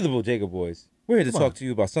 y'all. We're the Bodega Boys. We're here to talk to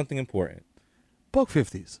you about something important.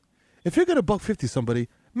 $150s. If you're going to $150 somebody,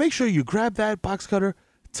 make sure you grab that box cutter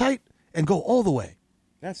tight and go all the way.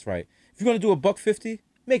 That's right. If you're going to do $150,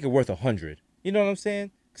 make it worth 100. You know what I'm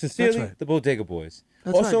saying? Sincerely, the Bodega Boys.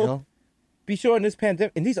 That's also, right, be sure in this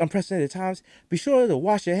pandemic, in these unprecedented times, be sure to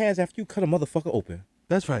wash your hands after you cut a motherfucker open.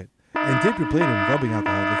 That's right. And dip your plate in rubbing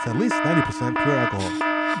alcohol that's at least 90% pure alcohol.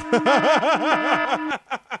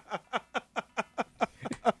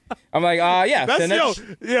 I'm like, send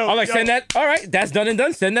that. I'm like, send that. All right, that's done and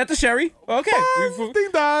done. Send that to Sherry. Okay. Ding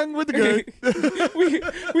dong with the good.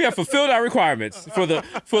 we have fulfilled our requirements for the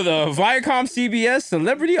Viacom CBS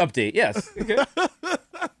celebrity update. Yes. Okay.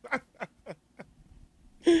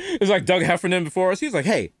 It's like Doug Heffernan before us. He was like,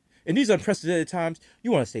 hey, in these unprecedented times,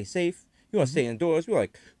 you want to stay safe. You want to stay indoors. We're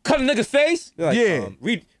like, cut a nigga's face. Like,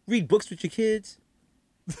 read books with your kids.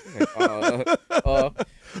 Don't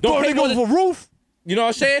pay more for a roof. You know what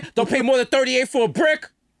I'm saying? Don't pay more than $38 for a brick.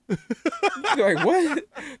 They're like, what?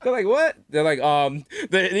 They're like,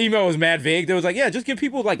 the email was mad vague. They was like, just give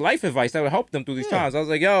people like life advice that would help them through these times. I was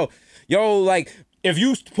like, yo, like if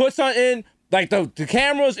you put something Like the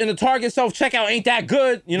cameras in the Target self-checkout ain't that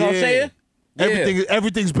good. You know what I'm saying?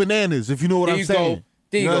 Everything's bananas, if you know what I'm saying.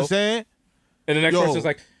 There you know go. what I'm saying? And the next person's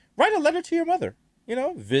like, write a letter to your mother. You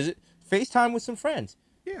know, visit, FaceTime with some friends.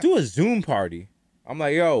 Yeah. Do a Zoom party. I'm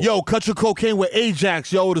like, yo, cut your cocaine with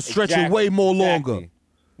Ajax, yo, to stretch it way more longer.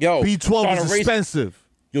 Yo, B12 is expensive.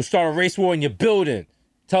 You'll start a race war in your building.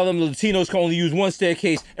 Tell them the Latinos can only use one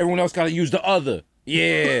staircase. Everyone else got to use the other.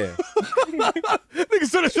 Yeah. Nigga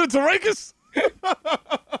said that shit to Rakus.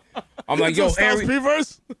 I'm like,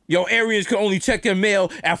 Aryans can only check their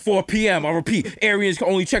mail at 4 p.m. I repeat, Aryans can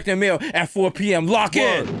only check their mail at 4 p.m. Lock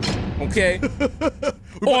in. Okay?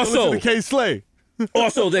 Also, K-Slay.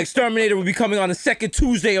 Also, the exterminator will be coming on the second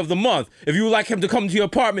Tuesday of the month. If you would like him to come to your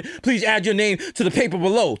apartment, please add your name to the paper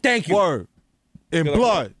below. Thank you. Word. In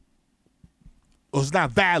blood. Or it's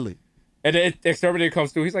not valid. And the exterminator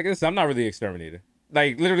comes through. He's like, listen, I'm not really the exterminator.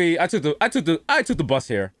 Like, literally, I took the bus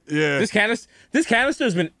here. Yeah. This canister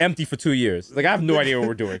has been empty for 2 years. Like, I have no idea what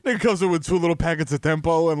we're doing. It comes in with 2 little packets of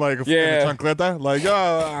Tempo and like a chancleta. Like,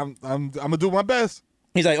 I'm gonna do my best.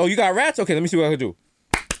 He's like, oh, you got rats? Okay, let me see what I can do.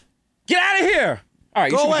 Get out of here! All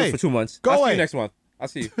right, you should be good for 2 months. I'll see you next month. I'll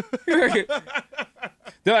see you.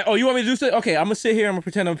 They're like, oh, you want me to do something? Okay, I'm gonna sit here. I'm gonna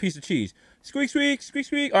pretend I'm a piece of cheese. Squeak, squeak, squeak,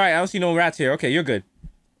 squeak. All right, I don't see no rats here. Okay, you're good.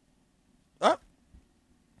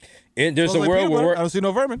 And there's a world where I don't see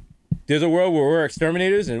no vermin. There's a world where we're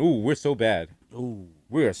exterminators, and we're so bad.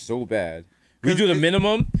 We are so bad. We do the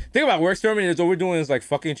minimum. Think about it, we're exterminators. All we're doing is like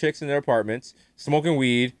fucking chicks in their apartments, smoking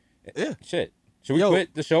weed. Yeah. Shit. Should we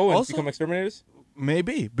quit the show and become exterminators?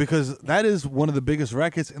 Maybe, because that is one of the biggest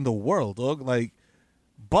rackets in the world, dog. Like,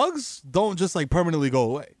 bugs don't just like permanently go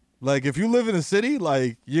away. Like, if you live in a city,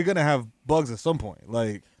 like, you're gonna have bugs at some point.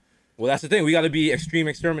 Like, well, that's the thing. We got to be extreme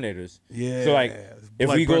exterminators. Yeah. So like, if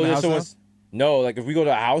we go to someone's, like if we go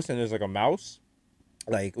to a house and there's like a mouse,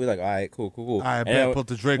 like we're like, all right, cool. All right, man, put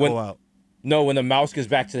the Draco out. No, when the mouse gets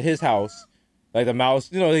back to his house, like the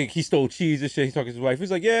mouse, like he stole cheese and shit. He's talking to his wife. He's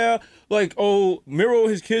like, yeah, like, oh, Miro,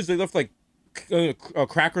 his kids, they left like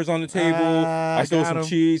crackers on the table. I stole some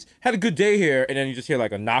cheese. Had a good day here, and then you just hear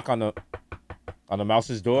like a knock on the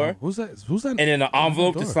mouse's door. Who's that? And then an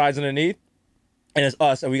envelope that slides underneath. And it's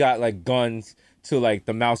us, and we got like guns to like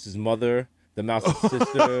the mouse's mother, the mouse's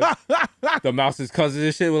sister, the mouse's cousin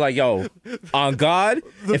and shit. We're like, yo, on God,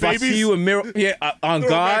 if I see you in Miro, on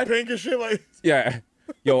God, pink and shit like,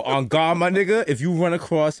 yo, on God, my nigga, if you run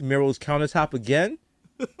across Miro's countertop again,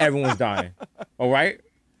 everyone's dying. All right.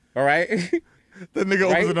 The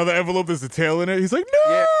nigga opens another envelope. There's a tail in it. He's like, no.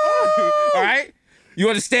 Yeah. All right. You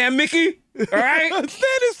understand, Mickey? All right.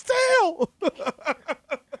 Stand his tail.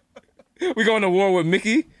 We going to war with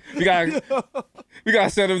Mickey. We gotta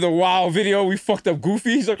send him the wild video. We fucked up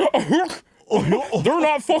Goofy. He's like, they're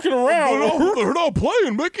not fucking around. They're not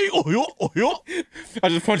playing, Mickey. I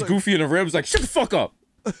just punched Goofy in the ribs. Like, shut the fuck up.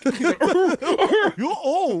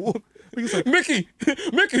 He's like, Mickey,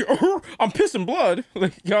 I'm pissing blood.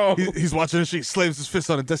 Like, yo. He's watching and she slams his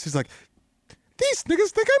fist on the desk. He's like, these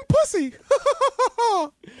niggas think I'm pussy.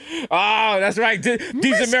 Oh, that's right.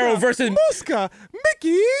 Mero versus Muska,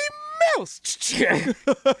 Mickey Mouse.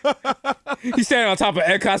 He's standing on top of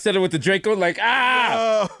Epcot Center with the Draco, like,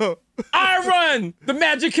 I run the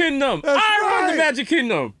Magic Kingdom. Run the Magic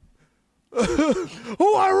Kingdom.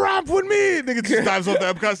 Who I romp with me? Nigga just dives off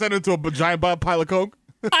the Epcot Center into a giant pile of coke.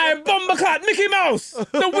 I am Bumbleclot Mickey Mouse,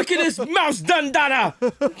 the wickedest mouse dundada.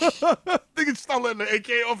 Nigga start letting the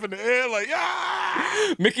AK off in the air, like,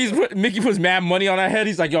 Mickey puts mad money on our head.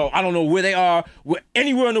 He's like, yo, I don't know where they are.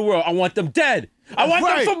 Anywhere in the world, I want them dead. I want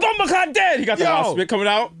them for Bumbleclot dead. He got the mouse spit coming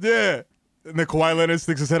out. Yeah. And then Kawhi Leonard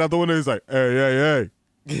sticks his head out the window. He's like, hey.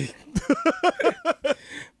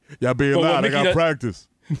 Y'all being loud. I got practice.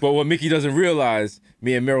 But what Mickey doesn't realize,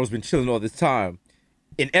 me and Meryl's been chilling all this time.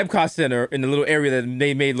 In Epcot Center, in the little area that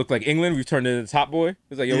they made look like England, we've turned into Top Boy.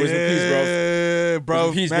 It's like, yo, where's the peace, bro? Yeah,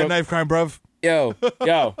 bro. Mad knife crime, bruv. Yo.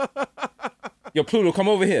 Yo, Pluto, come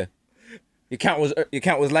over here. Your count was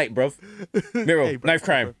light, bruv. Miro, hey, knife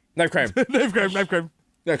crime. Knife crime.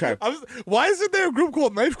 Why isn't there a group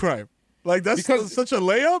called Knife Crime? Like, that's such a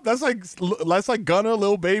layup. That's like Gunna,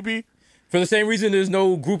 Lil Baby. For the same reason, there's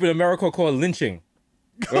no group in America called lynching.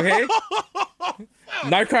 Okay?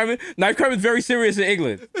 Knife crime is very serious in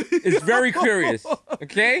England. It's very curious.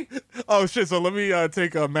 Okay? Oh shit! So let me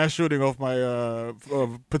take a mass shooting off my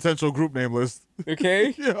potential group name list.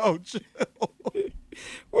 Okay? Yo, chill.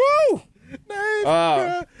 Woo!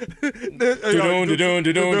 Knife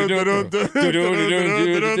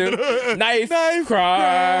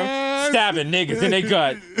crime, stabbing niggas in their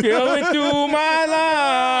gut, going through my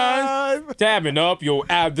lines, stabbing up your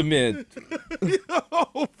abdomen.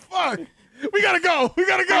 Yo, fuck. We gotta go. We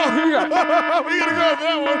gotta go. We gotta go with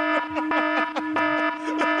that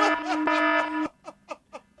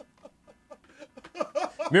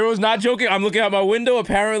one. Miro's not joking. I'm looking out my window.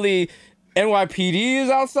 Apparently, NYPD is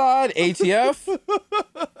outside. ATF. Boom,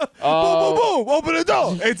 boom, boom. Open the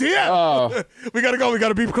door. ATF. We gotta go. We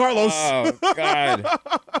gotta beep Carlos. Oh, God.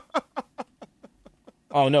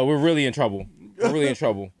 Oh, no. We're really in trouble. We're really in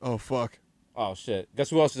trouble. Oh, fuck. Oh, shit. Guess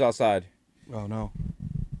who else is outside? Oh, no.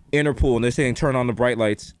 Interpol, and they're saying turn on the bright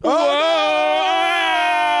lights. Oh,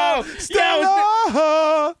 no!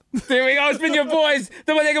 Stella! There we go. It's been your boys,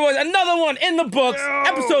 the Bodega Boys. Another one in the books. No.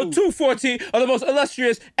 Episode 214 of the most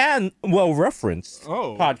illustrious and well-referenced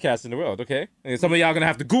podcast in the world, okay? And some of y'all going to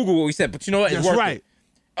have to Google what we said, but you know what? It's That's right.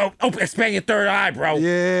 Oh, expand your third eye, bro.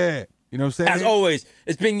 Yeah. You know what I'm saying? As always,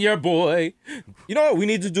 it's been your boy. You know what we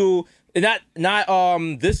need to do? Not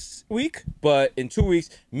this week, but in 2 weeks,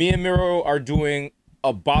 me and Miro are doing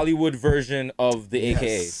a Bollywood version of the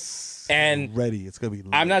AKA. And ready, it's gonna be lit.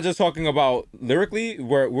 I'm not just talking about lyrically,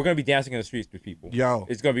 we're gonna be dancing in the streets with people. Yo.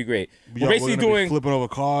 It's gonna be great. We're basically doing flipping over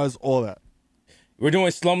cars, all that. We're doing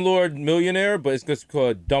Slumlord Millionaire, but it's just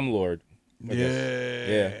called Dumb Lord. Yeah.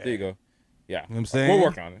 There you go. Yeah. You know what I'm saying? We're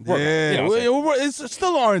working on it. It's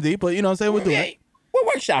still R&D, but you know what I'm saying? We're doing it.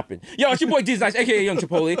 We're workshopping. Yo, it's your boy D's Nice, aka Young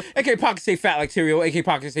Chipotle, aka Pocket Stay Fat like cereal, aka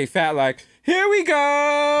Pocket Stay Fat like here we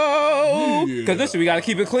go. Because listen, we gotta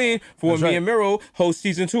keep it clean for when me and Miro host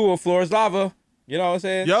season 2 of Floor is Lava. You know what I'm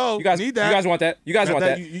saying? Yo, you guys need that. You guys want that? You guys want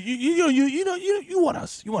that? You want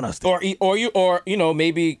us. You want us. Or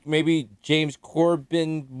maybe James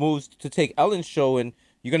Corbin moves to take Ellen's show, and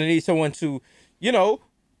you're gonna need someone to,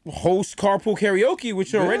 host Carpool Karaoke,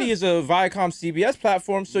 which already is a Viacom CBS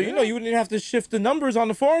platform. So, you wouldn't even have to shift the numbers on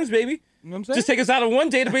the forums, baby. You know what I'm saying? Just take us out of one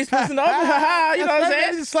database, put us in the other. You know what I'm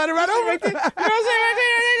saying? Just slide it right over. Right there. You know what I'm saying?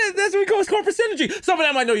 Right there. That's what we call corporate synergy. Some of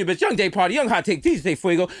that might know you, bitch. Young Day Party, Young Hot Take, DJ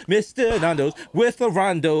Fuego, Mr. Nando's with a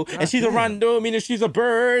rondo. And she's a rondo, meaning she's a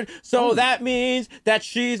bird. So that means that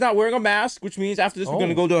she's not wearing a mask, which means after this, we're going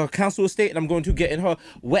to go to her council estate, and I'm going to get in her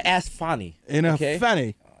wet-ass fanny. In her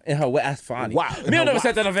fanny? In her wet ass funny. Wow.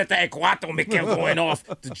 1994 me kept going off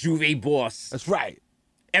the Juve boss. That's right.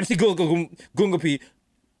 MC Gungapi.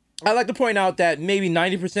 I'd like to point out that maybe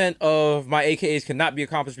 90% of my AKAs cannot be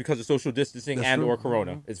accomplished because of social distancing or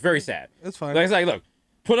Corona. It's very sad. It's fine. It's like, look,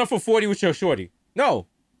 put up for 40 with your shorty. No,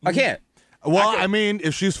 I can't. Well, I mean,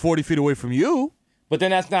 if she's 40 feet away from you. But then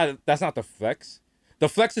that's not the flex. The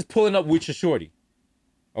flex is pulling up with your shorty.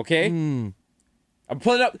 Okay? I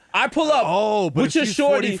pull up. Oh, but with your she's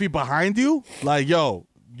shorty 40 feet behind you. Like, yo,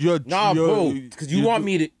 bro, because you want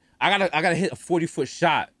me to. I gotta hit a 40-foot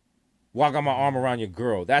shot while I got my arm around your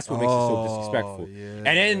girl. That's what makes it so disrespectful. Yeah. And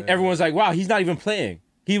then everyone's like, "Wow, he's not even playing.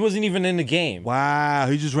 He wasn't even in the game. Wow,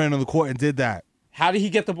 he just ran on the court and did that. How did he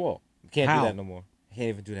get the ball? Can't do that no more. Can't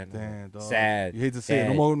even do that no more. Dog. Sad. You hate to see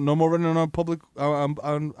it. No more running on public on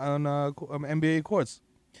NBA courts.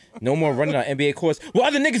 No more running on NBA courts with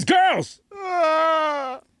other niggas' girls.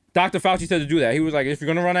 Dr. Fauci said to do that. He was like, if you're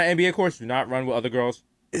gonna run on NBA courts, do not run with other girls.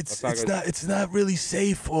 It's not really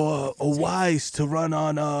safe or wise to run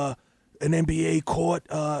on an NBA court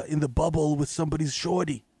in the bubble with somebody's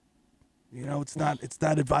shorty. It's not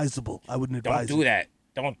advisable. I wouldn't advise. Don't do that.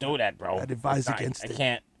 Don't do that, bro. I'd advise against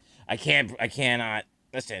it. I cannot.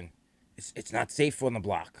 Listen, it's not safe on the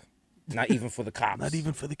block. Not even for the cops. Not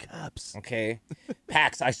even for the cops. Okay.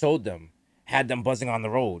 Packs, I sold them. Had them buzzing on the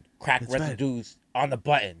road. Crack residues on the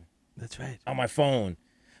button. That's right. On my phone.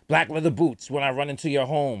 Black leather boots when I run into your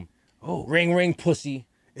home. Oh. Ring, ring, pussy.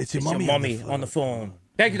 It's your mummy on the phone.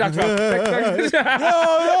 Thank you, Dr. Fauci. Yo,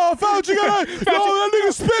 Fauci, that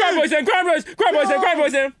nigga spinning. Grind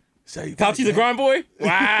boys in. Fauci's a grind boy?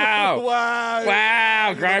 Wow.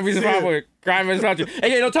 Wow. Grind boy's a grind boy. Grind boy's a Fauci.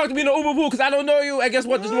 Hey, don't talk to me in the Uber pool because I don't know you. And guess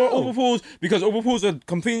what? There's more Uber pools because Uber pools are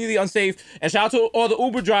completely unsafe. And shout out to all the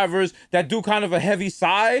Uber drivers that do kind of a heavy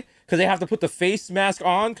sigh because they have to put the face mask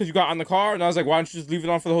on because you got on the car. And I was like, why don't you just leave it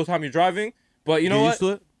on for the whole time you're driving? But you know what? Used to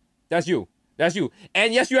it? That's you.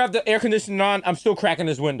 And yes, you have the air conditioning on. I'm still cracking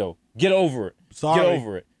this window. Get over it. Sorry. Get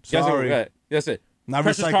over it. Sorry. That's it. Not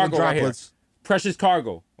Precious recycling cargo droplets. right here. Precious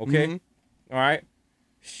cargo. Okay? Mm-hmm. All right?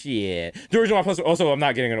 Shit. The reason why, plus, also, I'm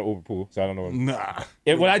not getting in an Uber pool, so I don't know. Nah.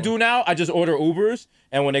 What I do now, I just order Ubers,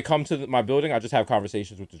 and when they come to my building, I just have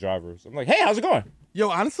conversations with the drivers. I'm like, hey, how's it going? Yo,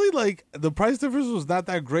 honestly, like, the price difference was not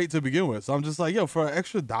that great to begin with. So I'm just like, yo, for an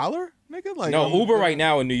extra $1, nigga? Like, no, Uber right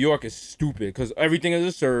now in New York is stupid because everything is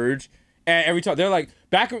a surge. And every time, they're like,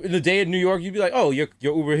 back in the day in New York, you'd be like, oh, your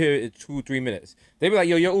Uber here is 2-3 minutes. They'd be like,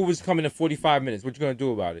 yo, your Uber's coming in 45 minutes. What you going to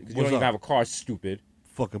do about it? Because you don't even have a car, stupid.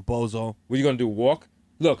 Fucking bozo. What you going to do, walk?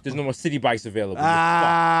 Look, there's no more city bikes available. You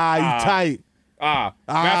tight. Matter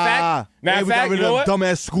of fact, you know what?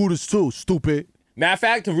 Dumbass scooters too, stupid. Matter of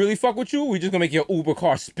fact, to really fuck with you, we're just gonna make your Uber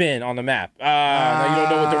car spin on the map. Now you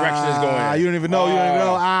don't know what direction it's going in. You don't even know.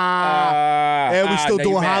 And we still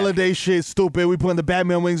doing holiday shit, stupid. We putting the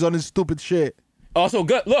Batman wings on this stupid shit. Also,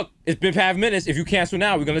 good. Look, it's been 5 minutes. If you cancel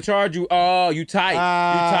now, we're gonna charge you. Oh, you tight.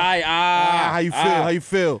 How you feel? How you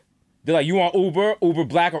feel? They're like, you want Uber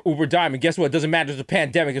Black, or Uber Diamond? Guess what? It doesn't matter. There's a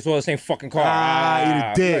pandemic. It's all the same fucking car. Eat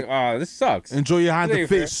a dick. Like, this sucks. Enjoy your Honda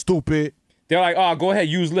Fit, stupid. They're like, go ahead,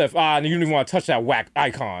 use Lyft. And you don't even want to touch that whack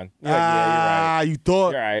icon. You're like, yeah, you're right. You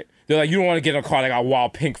thought. You're right. They're like, you don't want to get in a car that got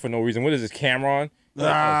wild pink for no reason. What is this, Cameron?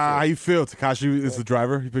 How you feel? Takashi is the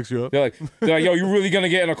driver. He picks you up. They're like, yo, you really gonna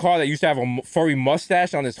get in a car that used to have a furry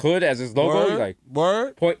mustache on its hood as its logo? Word? Like,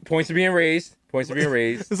 word. Points are being raised.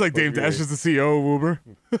 It's like Dame Dash is the CEO of Uber.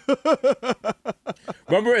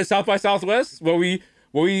 Remember at South by Southwest where we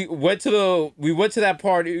went to that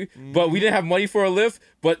party, but we didn't have money for a Lyft,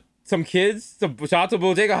 but some kids, shout out to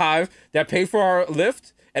Bodega Hive, that paid for our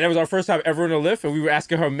Lyft, and it was our first time ever in a Lyft, and we were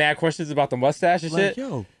asking her mad questions about the mustache and shit.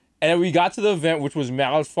 Yo. And then we got to the event, which was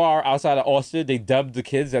miles far outside of Austin. They dubbed the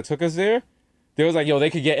kids that took us there. They was like, yo, they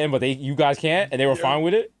could get in, but you guys can't, and they were fine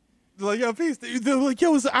with it. They're like, yo, peace. They're like,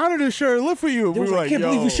 yo, it's an honor to share a Lyft for you. We were like, I can't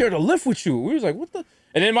believe we shared a Lyft with you. We was like, what the?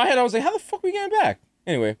 And in my head, I was like, how the fuck we getting back?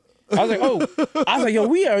 Anyway, I was like, yo,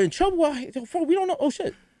 we are in trouble. We don't know. Oh,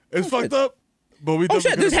 shit. It's fucked up. But we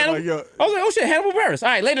shit, this Hannibal. I was like, oh shit, Hannibal Buress. All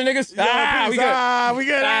right, later, niggas. We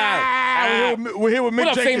good. We're here with Mick What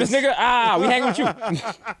up, Jenkins. famous nigga? We hang with you.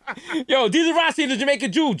 Yo, Diesel Rossi, the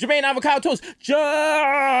Jamaican Jew, Jermaine Avocado Toast,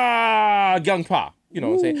 Young Pa. You know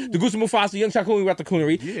what I'm saying? The Gusto Mufasa, Young Chakuni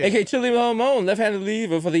Rattacoonery, a.k.a. Chili Ramon, left-handed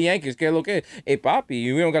lever for the Yankees. Que lo que? Hey,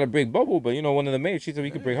 Papi, we don't got to bring bubble, but you know, one of the maids, she said we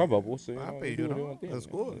could bring her bubble. So, that's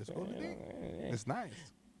cool. It's nice.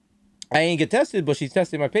 I ain't get tested, but she's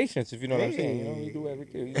testing my patience, if you know what I'm saying. You know, you do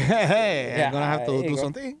everything. Hey, I'm going to have to do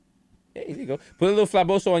something. Hey, there you go. Put a little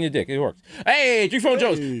flaboso on your dick. It works. Hey, Three Phone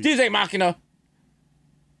Joes, DJ Machina,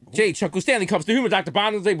 Jay Chuckle, Stanley Cups, the Humor, Dr.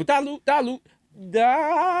 Bonds, Dilute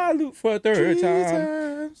for a third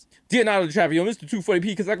time. Leonardo DiCaprio, Mr. 240p,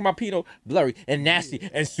 because I like my Pinot blurry and nasty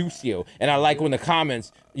and sucio. And I like when the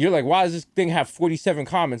comments, you're like, why does this thing have 47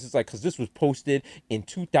 comments? It's like, because this was posted in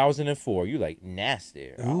 2004. You like,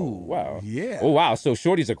 nasty. Ooh, oh, wow. Yeah. Oh, wow. So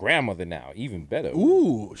Shorty's a grandmother now. Even better.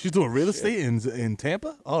 Ooh, she's doing real estate in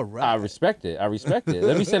Tampa? All right. I respect it.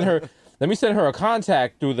 Let me send her a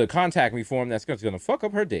contact through the contact me form that's going to fuck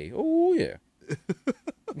up her day. Oh, yeah.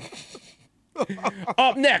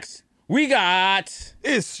 Up next, we got...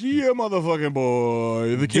 It's your motherfucking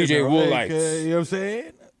boy, the kid. DJ Woolites. You know what I'm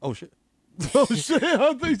saying? Oh, shit. I think you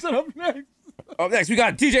said up next. Up next, we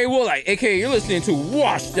got DJ Woolite, a.k.a. you're listening to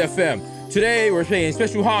Washed FM. Today, we're paying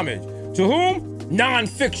special homage to whom?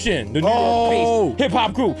 Nonfiction, the New York-based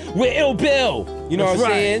hip-hop group with Ill Bill. You know what I'm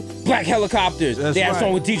saying? Black Helicopters. They have a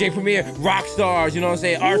song with DJ Premier, Rockstars. You know what I'm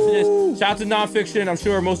saying? Arsonist. Shout out to Nonfiction. I'm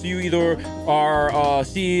sure most of you either are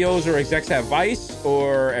CEOs or execs at Vice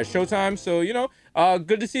or at Showtime. So, you know,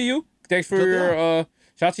 good to see you. Thanks for your...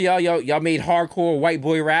 Shout out to y'all. Y'all made hardcore white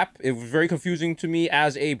boy rap. It was very confusing to me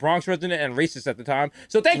as a Bronx resident and racist at the time.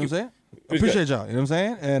 So thank you. Know what I'm saying? Appreciate y'all. You know what I'm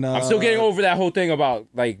saying? And I'm still getting over that whole thing about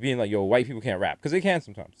like being like, yo, white people can't rap, because they can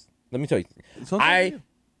sometimes. Let me tell you.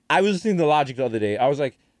 I was listening to Logic the other day. I was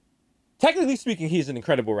like, technically speaking, he's an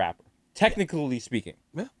incredible rapper. Technically speaking.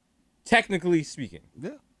 Yeah. Technically speaking. Yeah.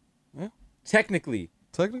 Yeah. Technically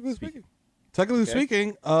speaking. Technically speaking,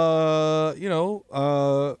 you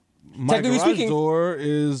know, my garage door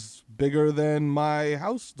is bigger than my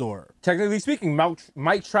house door. Technically speaking,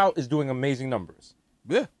 Mike Trout is doing amazing numbers.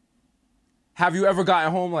 Yeah. Have you ever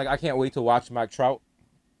gotten home like, I can't wait to watch Mike Trout?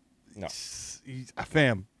 No.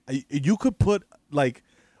 Fam, you could put, like,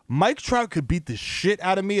 Mike Trout could beat the shit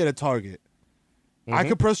out of me at a Target. Mm-hmm. I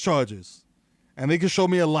could press charges, and they could show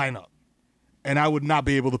me a lineup, and I would not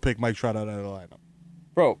be able to pick Mike Trout out of the lineup.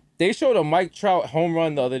 Bro, they showed a Mike Trout home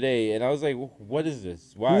run the other day, and I was like, what is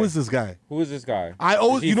this? Why? Who is this guy? I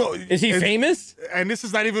always, is he famous? And this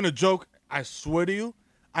is not even a joke. I swear to you,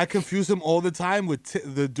 I confuse him all the time with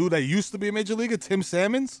the dude that used to be a major leaguer, Tim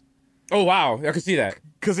Salmons. Oh wow, I can see that.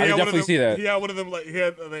 Because I definitely see that. He had one of them, like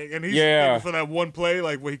and he's famous for that one play,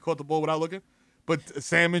 like where he caught the ball without looking. But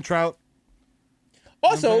Salmon, Trout.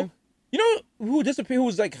 Also, you know who disappeared? Who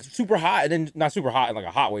was like super hot, and then not super hot in like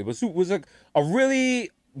a hot way, but was like a really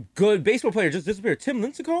good baseball player just disappeared. Tim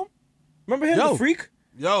Lincecum, remember him, the freak?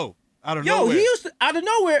 Out of nowhere. He used to, out of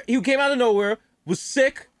nowhere. He came out of nowhere, was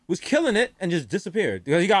sick, was killing it, and just disappeared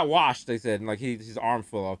because he got washed. They said, and like his arm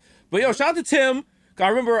fell off. But shout out to Tim. I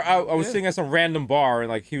remember I was sitting at some random bar and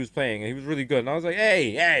like he was playing and he was really good. And I was like,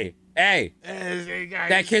 hey,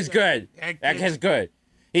 that kid's good. That kid's good.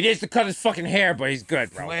 He needs to cut his fucking hair, but he's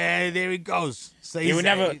good, bro. Well, there he goes. He would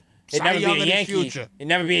never. He'd never be a Yankee. He'd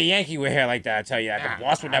never be a Yankee with hair like that. I tell you that. The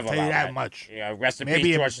boss would never allow that much. Yeah, rest in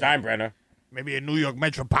peace, George Steinbrenner. Maybe a New York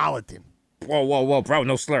Metropolitan. Whoa, bro,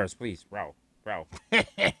 no slurs, please, bro. Bro,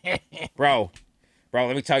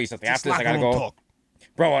 let me tell you something. After this, I gotta go.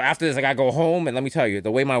 Bro, after this, I gotta go home, and let me tell you,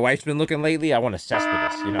 the way my wife's been looking lately, I want to cess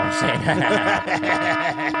with this. You know what I'm saying?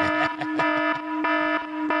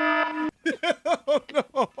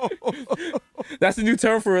 That's the new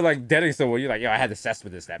term for like dating someone. You're like, yo, I had to cess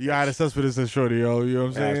with this. I had to cess with this and shorty, yo. You know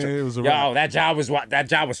what I'm saying? It was that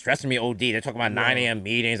job was stressing me OD. They're talking about 9 a.m.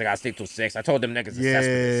 meetings. I gotta sleep till 6. I told them niggas to cess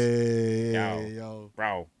with this. Yo,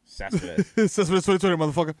 bro, cess with this. Cess with this 2020,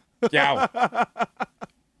 motherfucker. Yo.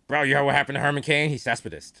 Bro, you heard what happened to Herman Cain? He's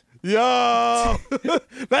cesspidist. Yo,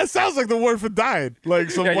 that sounds like the word for died. Like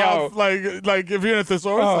some wild, like if you're in a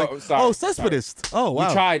thesaurus, cesspidist. Oh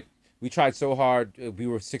wow. We tried so hard. We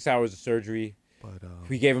were 6 hours of surgery. But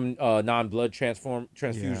we gave him non-blood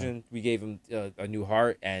transfusion. Yeah. We gave him a new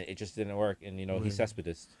heart, and it just didn't work. And he's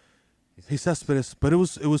cesspidist. He's cesspidist, but it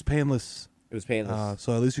was painless. It was painless.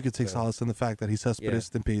 So at least you could take solace in the fact that he's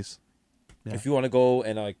cesspidist in peace. Yeah. If you want to go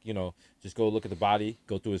and just go look at the body,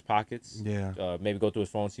 go through his pockets. Yeah. Maybe go through his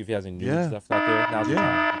phone, see if he has any nude stuff out there. Now's the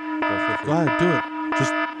time. Go ahead, do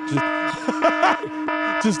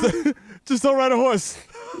it. Just don't ride a horse.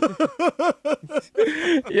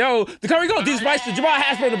 Yo, the Curry Gold, D Spice, Jamal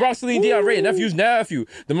Hasbro, the Bronx Celine Dion, Ray, nephew's nephew,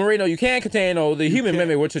 the Moreno, you can't contain, the human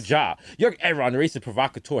mimic, what's your job? You're Aaron, the racist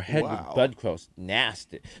provocateur, head with blood cross,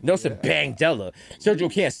 nasty. Nelson Bangdella,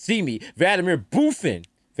 Sergio can't see me, Vladimir Boofin.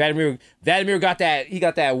 Vladimir got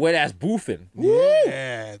that wet ass boofing.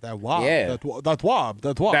 Yeah, that wop. Yeah. That wop.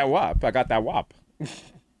 That wop. I got that wop.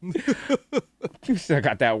 I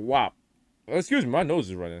got that wop. Excuse me, my nose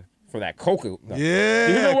is running from that coca. No. Yeah.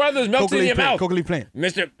 Even the weather's melting in your mouth. Coca plant.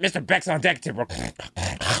 Mr. Beck's on deck, bro.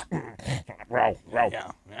 Bro.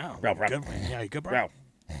 Yeah. Bro. Good. Yeah, you good, bro?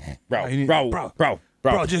 Bro,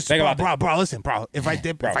 listen, bro. If I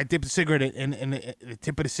dip the cigarette in the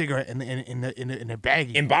tip of the cigarette in the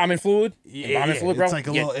baggie. Embalming fluid? Embalming fluid, bro? It's like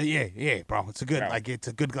a little, bro. It's a good, it's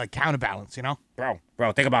a good counterbalance, you know? Bro,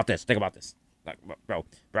 think about this. Like, bro.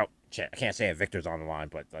 I can't say it. Victor's on the line,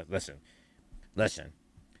 but listen.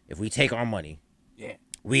 If we take our money,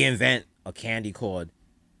 we invent a candy called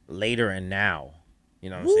Later and Now. You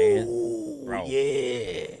know what I'm saying? Bro.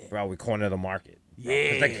 Yeah. Bro, we corner the market.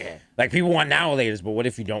 Yeah. Like people want now laters, but what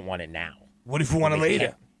if you don't want it now? What if you want it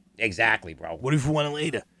later? Exactly, bro. What if you want it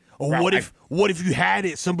later? Or bro, what if you had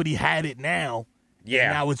it, somebody had it now,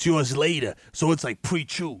 and now it's yours later, so it's like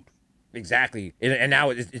pre-chewed. Exactly. And now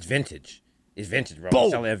it's vintage. It's vintage, bro. Boom.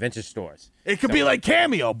 We sell it at vintage stores. It could be like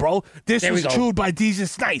Cameo, bro. This was chewed by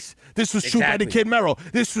Jesus Nice. This was chewed by the Kid Mero.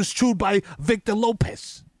 This was chewed by Victor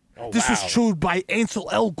Lopez. This was chewed by Ansel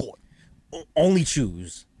Elgort. Only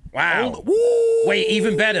chews. Wow. Woo! Wait,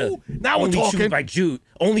 even better. Now only we're talking.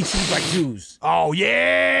 Only chewed by Jews. Oh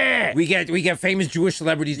yeah. We get famous Jewish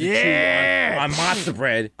celebrities to chew on matzo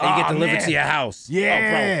bread and get delivered to your house.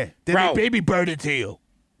 Yeah. Bro. They baby bird it to you.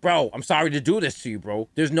 Bro, I'm sorry to do this to you, bro.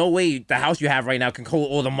 There's no way the house you have right now can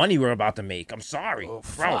hold all the money we're about to make. I'm sorry. Oh,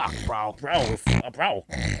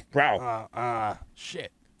 bro.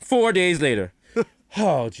 Shit. 4 days later.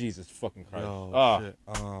 Oh, Jesus fucking Christ. Shit.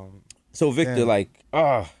 So Victor,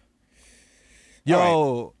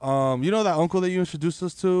 Yo, you know that uncle that you introduced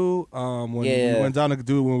us to when we went down to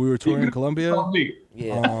do when we were touring in Colombia?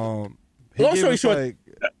 Yeah. Long story short,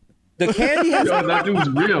 the candy has... Yo, that dude's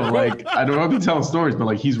real. Like, I don't know if he's telling stories, but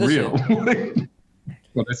like he's real.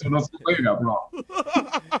 But that's what else to play about, bro.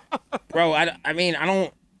 Bro, I mean, I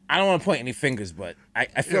don't want to point any fingers, but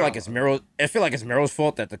I feel like it's Mero's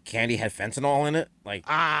fault that the candy had fentanyl in it. Like,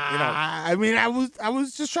 I mean, I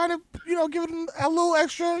was just trying to, give it a little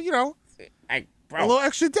extra, a little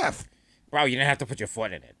extra depth. Bro, you didn't have to put your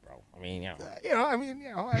foot in it, bro. I mean,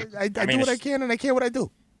 I do what I can and I care what I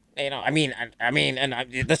do.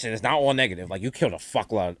 Listen, it's not all negative. Like, you killed a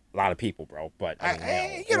lot of people, bro. But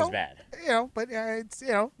it was bad.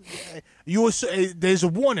 There's a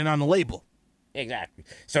warning on the label. Exactly.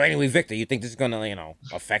 So anyway, Victor, you think this is gonna,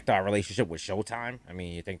 affect our relationship with Showtime? I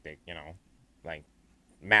mean, you think that, like,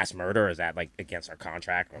 mass murder, is that like against our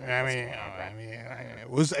contract? It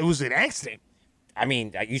was an accident. I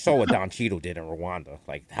mean, you saw what Don Cheadle did in Rwanda,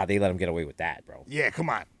 like how they let him get away with that, bro. Yeah, come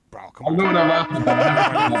on, bro. Come on. I'm laughing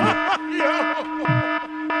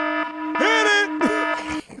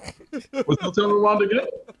Hit it. Was Hotel Rwanda good?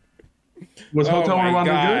 Was Hotel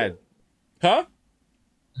Rwanda good? Huh?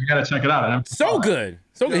 You gotta check it out. So good.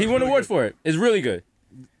 So good. He won an award for it. It's really good.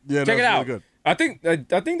 Yeah, check it out. Really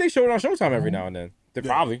good. I think they show it on Showtime every now and then. They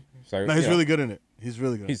probably. So, no, he's really good in it. He's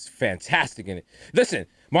really good. He's fantastic in it. Listen,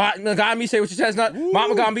 Mahatma Gandhi, say what you said. Not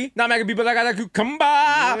Mahatma Gandhi, not Magabi, but I got a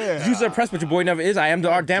cucumber. Use the press, but your boy never is. I am the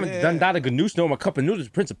art damage. Done dot a Ganoush, no, my cup of noodles,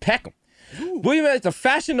 Prince of Peckham. William H. the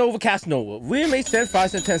Fashion Nova Casanova. William H. 10,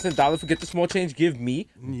 5 cents, 10 cents, $1. Forget the small change. Give me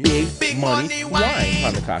big money wine.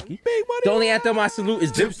 Honda Cocky. The only anthem I salute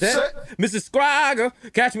is Dipset. Mrs. Squagger,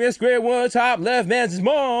 catch me at square one, top left, man's is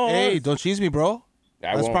more. Hey, don't cheese me, bro.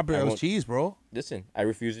 That's proper. That was cheese, bro. Listen, I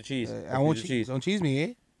refuse to cheese. I won't cheese. Don't cheese me,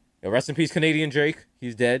 eh? Rest in peace, Canadian Drake.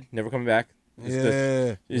 He's dead. Never coming back.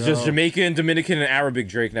 It's just Jamaican, Dominican, and Arabic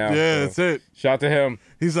Drake now. Yeah, that's it. Shout out to him.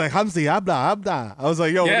 He's like, Hamsi, abda. I was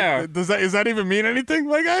like, yo, does that even mean anything,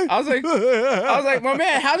 my guy? I was like, my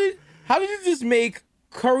man, how did you just make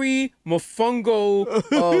curry mofongo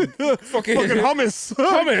fucking hummus?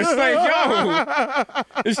 Hummus, like,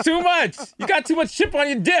 yo, it's too much. You got too much chip on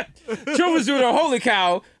your dip. Children's doing a holy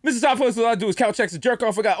cow. Mrs. South Post, all I do is count checks and jerk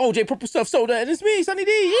off. I got OJ Purple Stuff Soda, and it's me, Sunny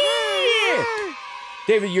D. Yeah.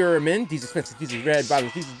 David Uriman, these expensive, these red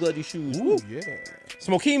bottles, these bloody shoes. Ooh, yeah.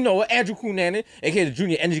 Smokeem Noah, Andrew Cunanan, aka the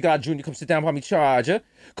Junior Energy God Jr. Come sit down by me, charger.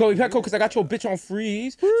 Kobe Petco, because I got your bitch on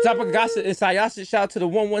freeze. Topic Gossip and Sayasa. Shout out to the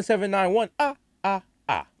 11791.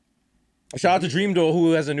 Shout out to Dream Doll,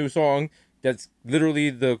 who has a new song that's literally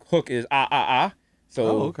the hook is So,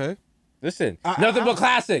 okay. Listen, nothing but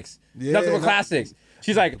classics. Yeah, nothing but classics.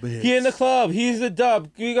 She's like, he in the club, he's the dub,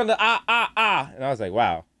 he gonna And I was like,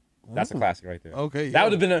 wow. That's a classic right there. Okay. That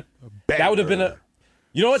would have been a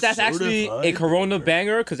you know what? That's actually a Corona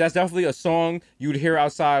banger, because that's definitely a song you would hear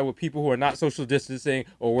outside with people who are not social distancing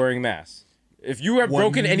or wearing masks. If you have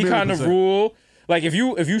broken any kind of rule, like if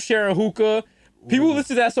you share a hookah, people who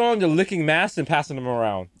listen to that song, they're licking masks and passing them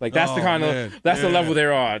around. Like that's the kind of the level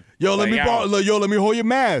they're on. Yo, let me hold your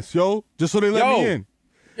mask, yo, just so they let me in.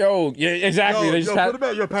 Yo, yeah, exactly. Yo, they just put it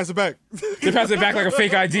back. Yo, pass it back. They pass it back like a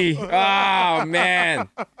fake ID. Oh, man.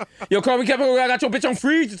 Yo, Kobe Kepler, I got your bitch on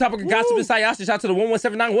freeze. The topic of gossip and Sayasa. Shout out to the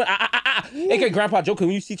 11791. AK Grandpa Joker,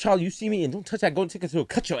 when you see Charlie, you see me, and don't touch that golden ticket to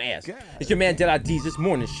cut your ass. God. It's your man Dead IDs this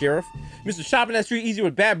morning, Sheriff. Mr. Shopping that street easy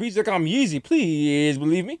with bad breeze like I'm Yeezy. Please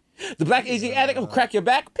believe me. The black Asian addict will crack your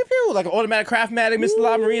back, pew pew, like an automatic craftmatic, Mr.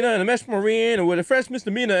 La Marina, and a mesh marine, and with a fresh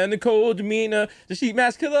misdemeanor and the cold demeanor, the sheep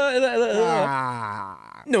mask killer.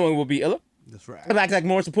 No one will be illa. That's right. The black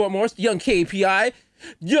Morris, support Morris, the young KPI,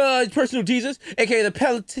 Judge Personal Jesus, aka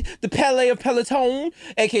the Pele of Peloton,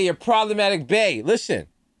 aka your problematic bae. Listen,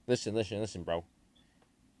 bro.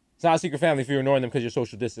 It's not a secret family if you're ignoring them because you're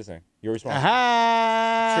social distancing. You're responsible.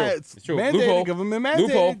 It's true. Mandated, loophole. government mandated.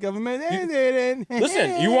 Loophole. Government mandated.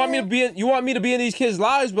 Listen, you want me to be in these kids'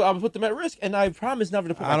 lives, but I'll put them at risk, and I promise never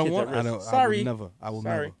to put my kids at risk. Sorry. I will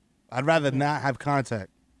never. I'd rather not have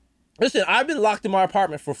contact. Listen, I've been locked in my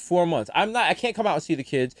apartment for 4 months. I can't come out and see the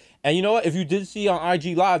kids. And you know what? If you did see on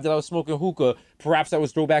IG Live that I was smoking hookah, perhaps that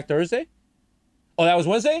was Throwback Thursday? Oh, that was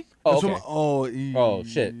Wednesday? Oh, okay.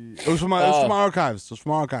 Shit. It was from my archives. It was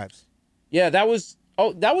from my archives. Yeah, that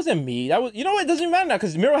wasn't me. That was, you know what? It doesn't even matter now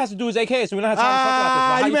because Miro has to do his AK, so we don't have time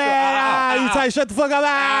to talk about this. You tight? Shut the fuck up.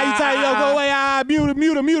 You tight? Yo, go away.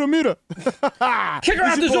 Mute her. Kick her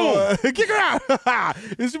out the Zoom. Kick her out.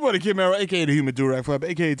 It's your boy, the Kid Mero, a.k.a. the Human Durag Flap,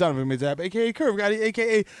 a.k.a. Donovan Mizab, a.k.a. Curve Gotti,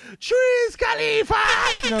 a.k.a. Shreeze Khalifa.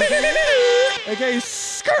 You know what I'm saying? A.k.a.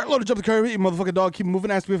 Skirt. Load to jump the curve. You motherfucking dog. Keep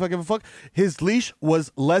moving. Ask me if I give a fuck. His leash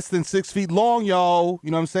was less than 6 feet long, yo.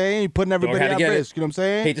 You know what I'm saying? He putting everybody at risk. You know what I'm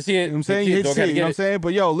saying? Hate to see it. You know what I'm saying? You hate to see it. You know what I'm saying?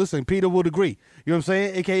 But yo, listen, Peter would agree. You know what I'm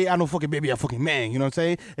saying? A.k.a. I know fucking baby, a fucking man. You know what I'm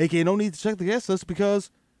saying? A.k.a. no need to check the guest list because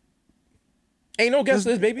ain't no guest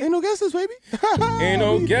list, baby. Ain't no guest list, baby. Ain't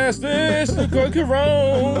no guest list because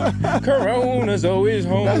Corona's always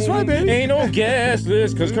home. That's right, baby. Ain't no guest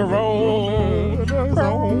list because Corona.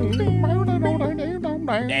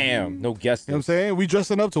 Damn, no guest list. You know what I'm saying? We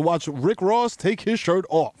dressing up to watch Rick Ross take his shirt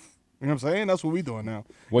off. You know what I'm saying? That's what we doing now.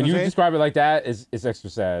 When you describe it like that, it's extra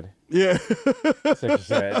sad. Yeah. It's extra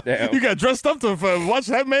sad. Damn. You got dressed up to watch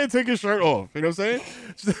that man take his shirt off. You know what I'm saying?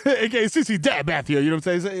 A.k.a. CC Dad Bath here. You know what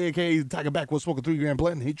I'm saying? A.k.a. Tiger Back was smoking 3 gram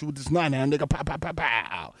blunt and hit you with this 9-9, nigga. Pow, pow, pow,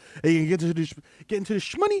 pow. And you get into the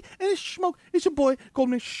shmoney and the smoke. It's your boy,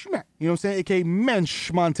 Golden Schmack. You know what I'm saying? A.k.a.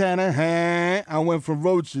 Mensch, Montana. I went from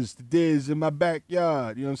roaches to diz in my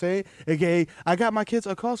backyard. You know what I'm saying? A.k.a. I got my kids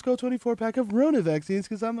a Costco 24-pack of Rona vaccines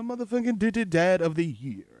because I'm the motherfucking dad of the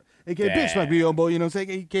year. A.k.a. Bitch Smack me, boy, you know what I'm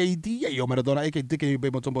saying? A.k.a. D.A. Maradona, a.k.a. Dick and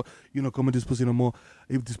Baby Tombo. You know, come on, this pussy no more.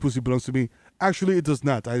 If this pussy belongs to me. Actually, it does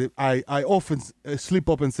not. I often slip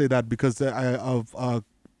up and say that because of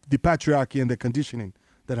the patriarchy and the conditioning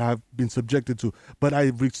that I've been subjected to. But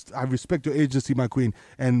I respect your agency, my queen,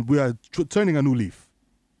 and we are turning a new leaf.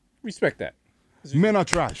 Respect that. Men are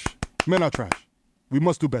trash. Men are trash. We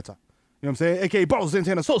must do better. You know what I'm saying? AKA Bottles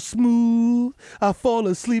Santana, so smooth. I fall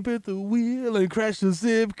asleep at the wheel and crash the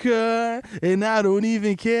zip car. And I don't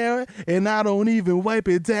even care. And I don't even wipe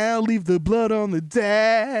it down. Leave the blood on the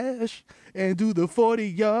dash. And do the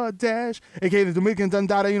 40-yard dash. AKA the Dominican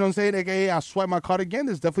Dundada, you know what I'm saying? AKA I swipe my card again.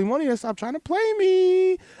 There's definitely money that stop trying to play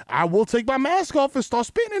me. I will take my mask off and start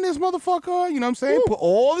spinning this motherfucker. You know what I'm saying? Ooh. Put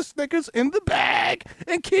all the Snickers in the bag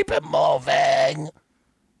and keep it moving.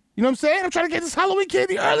 You know what I'm saying? I'm trying to get this Halloween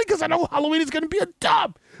candy early because I know Halloween is going to be a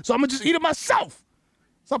dub. So I'm going to just eat it myself.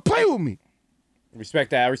 Stop playing with me.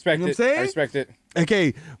 Respect that. I respect you know it. What I'm saying? I respect it.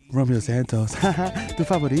 Okay, Romeo Santos. Tu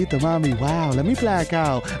favorito, mommy. Wow, let me black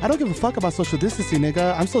out. I don't give a fuck about social distancing,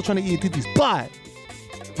 nigga. I'm still trying to eat Titi's butt.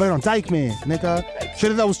 Right on Dykeman, nigga.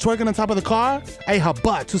 Shit that was twerking on top of the car? I ate her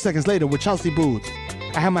butt 2 seconds later with Chelsea boots.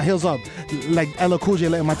 I had my heels up like Ella Cool J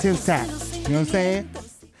letting my Tim's tap. You know what I'm saying?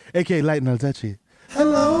 AKA Light and Touchy.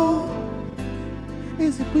 Hello,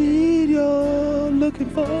 is it weed you're looking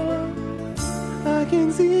for? I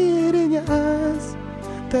can see it in your eyes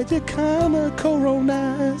that you're kinda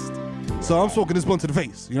coronized. So I'm smoking this blunt to the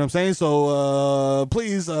face, you know what I'm saying? So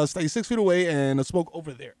please stay 6 feet away and smoke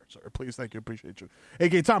over there, sir. Please, thank you, appreciate you.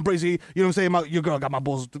 AKA Tom Brady, you know what I'm saying? Your girl got my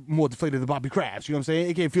balls more deflated than Bobby Crabs, you know what I'm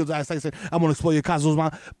saying? AKA Fields Ice Tyson, I'm gonna explode your Cosmos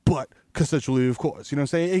mouth, but consensually, of course, you know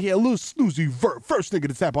what I'm saying? AKA a little snoozy vert, first nigga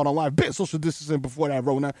to tap on live, been social distancing before that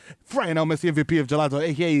Rona. Brian El Messi, MVP of Gelato,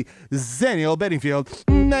 AKA Zaniel Bedingfield.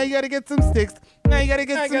 Now you gotta get some sticks. Now you gotta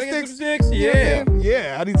get some sticks. Yeah.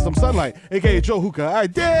 Yeah, I need some sunlight. AKA Joe Hookah, I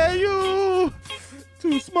dare you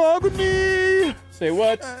to smoke with me. Say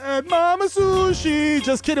what? At Mama Sushi.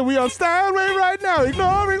 Just kidding, we on Steinway right now,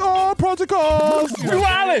 ignoring all protocols. You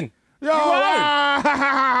wildin'. Yo,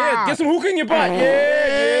 yeah, get some hookah in your butt.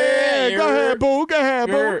 Yeah. Go ahead, boo.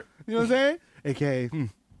 You know what I'm saying? AKA,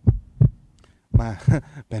 my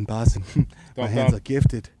Ben Boston. My hands are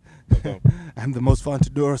gifted. I'm the most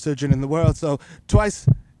vaunted neurosurgeon in the world. So twice,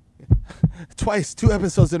 2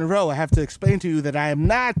 episodes in a row, I have to explain to you that I am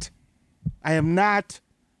not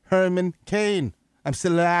Herman Cain. I'm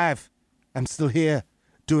still alive. I'm still here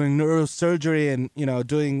doing neurosurgery and,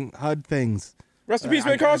 doing HUD things. Rest in peace,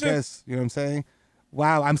 Ben Carson. Yes, you know what I'm saying?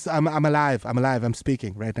 Wow, I'm alive. I'm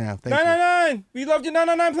speaking right now. Thank 999. You. We loved your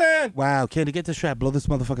 999 plan. Wow, Candy, get the strap. Blow this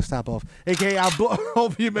motherfucker stop off. AKA, I'll blow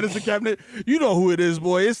over your Minister Cabinet. You know who it is,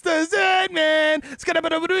 boy. It's the Zen Man. AKA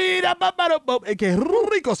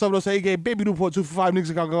Rico Sabros. AKA Baby Newport 245.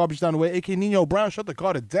 Niggas got garbage down the way. AKA Nino Brown. Shut the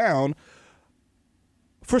Carter down.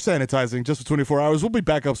 For sanitizing, just for 24 hours. We'll be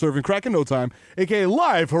back up serving crack in no time. AKA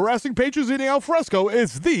live harassing patrons eating al fresco.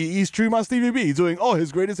 It's the East Tremont Stevie B doing all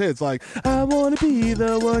his greatest hits like I wanna be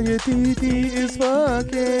the one your TT is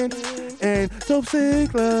fucking and dope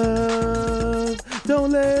sick love.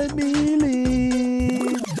 Don't let me leave.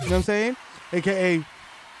 You know what I'm saying? AKA these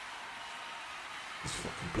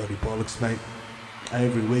fucking bloody bollocks, mate.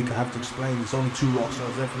 Every week I have to explain there's only 2 rock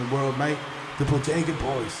stars left in the world, mate. The Bodega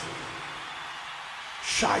Boys.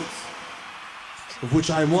 Shite, of which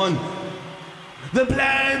I am one. The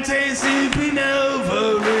plantain sleeping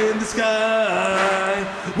over in the sky.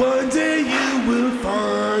 One day you will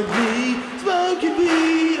find me smoking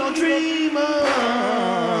weed on Dreamer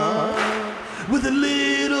with a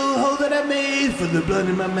little hole that I made for the blood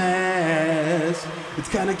in my mask. It's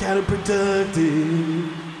kind of counterproductive.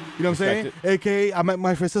 You know what I'm saying? AKA, I'm at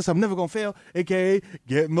my first sister, I'm never gonna fail. AKA,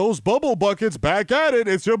 getting those bubble buckets back at it.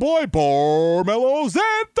 It's your boy, Barmello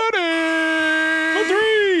Anthony.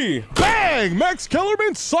 3. Bang! Max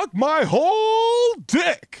Kellerman, suck my whole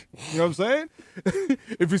dick. You know what I'm saying?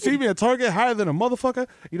 If you see me at Target higher than a motherfucker,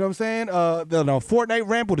 you know what I'm saying? The Fortnite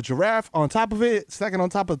ramp with a giraffe on top of it, stacking on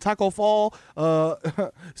top of Taco Fall.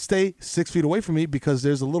 Stay 6 feet away from me because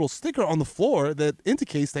there's a little sticker on the floor that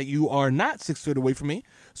indicates that you are not 6 feet away from me.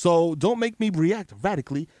 So don't make me react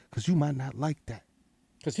radically because you might not like that.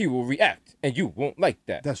 Because he will react, and you won't like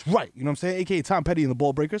that. That's right. You know what I'm saying? AKA Tom Petty and the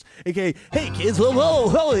Ball Breakers. AKA, hey kids,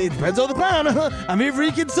 whoa, it depends on the pound. I'm here for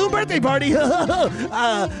your kid's soon birthday party.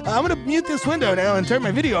 I'm going to mute this window now and turn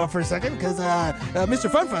my video off for a second because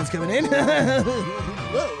Mr. Fun Fun's coming in.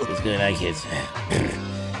 What's good night, kids?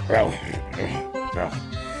 Bro.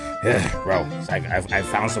 I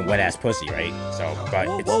found some wet ass pussy, right? So, but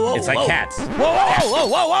it's like cats. Whoa!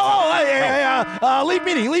 Leave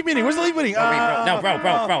meeting. Where's the leave meeting? No, bro.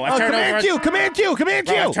 I've turned over. Command Q.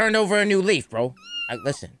 I've turned over a new leaf, bro.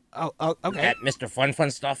 Listen. Oh, okay. That Mr.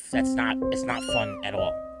 Fun stuff. It's not fun at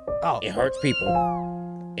all. Oh. It hurts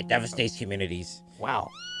people. It devastates communities. Wow.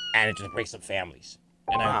 And it just breaks up families.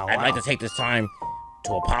 And I'd like to take this time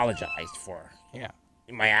to apologize for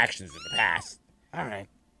my actions in the past. All right.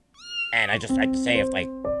 And I just like to say, if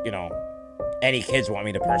any kids want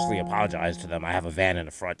me to personally apologize to them, I have a van in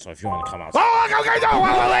the front. So if you want to come out.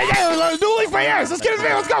 Oh, do leave my ass. Let's get in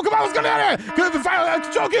there. Let's go. Come on, let's go down there.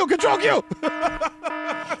 Control Q.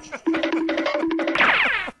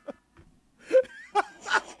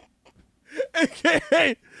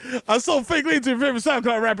 Hey, I saw Fake Lead to your favorite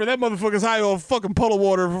SoundCloud rapper. That motherfucker's high on fucking Polo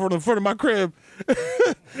water from the front of my crib.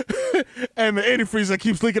 And the antifreeze that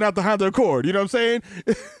keeps leaking out the Honda Accord. You know what I'm saying?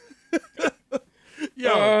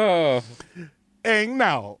 Yo. And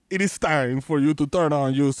now, it is time for you to turn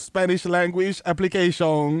on your Spanish language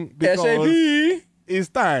application. Because SAP. It's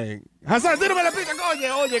time. Hassan, tírame la pista,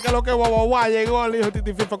 coño. Oye, que lo que guau, llegó el hijo de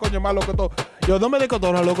Titi FIFA, coño, más loco todo. Yo, no me de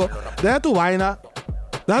cotorra, loco. Deja tu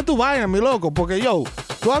vaina, mi loco, porque yo,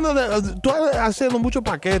 tú andas haciendo muchos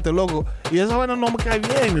paquetes, loco, y esa vaina no me cae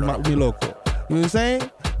bien, mi loco. You know what I'm saying?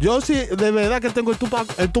 Yo sí, de verdad que tengo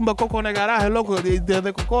el tumbacoco en el garaje, loco,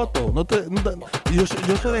 desde Cocoto. Yo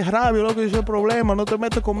soy de rabio, loco, yo soy el problema. No te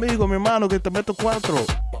metes conmigo, mi hermano, que te meto 4. You know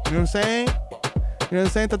what I'm saying? You know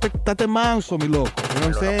what I'm saying? Estate manso, mi loco. You know what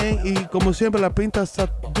I'm saying? Y como siempre, la pinta está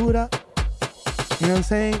dura. You know what I'm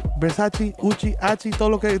saying? Versace, Uchi, Hachi, todo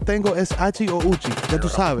lo que tengo es Hachi o Uchi. Ya tú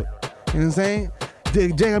sabes. You know what I'm saying?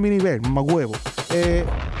 Llega a mi nivel, mamá huevo.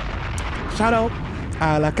 Shout out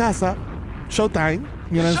a la casa Showtime.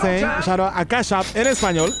 You know what I'm saying? Shout out a Cash App en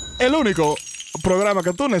español. El único programa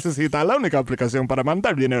que tú necesitas, la única aplicación para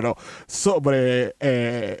mandar dinero sobre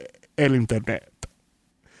el internet.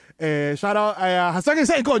 Shout out a Hassan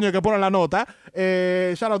Insane, coño, que pone la nota.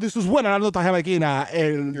 Shout out, this is buena la nota jamaiquina.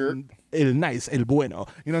 El nice, el bueno.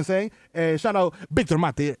 You know what I'm saying? Shout out Víctor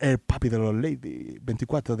Mati, el papi de los lady,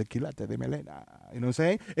 24 de quilate de melena. You know what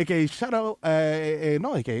I'm saying? Shout out,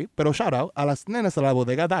 pero shout out a las nenas de la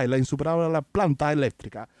bodega Daila, insuperable la planta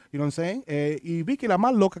eléctrica. You know what I'm saying? Y Vicky, la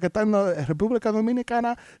más loca que está en la República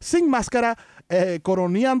Dominicana, sin máscara,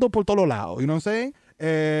 coroneando por todos lados. You know what I'm saying?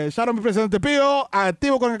 Shout out mi presidente Pío,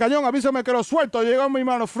 activo con el cañón, avísame que lo suelto. Llegó mi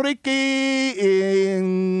hermano Friki y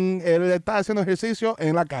él está haciendo ejercicio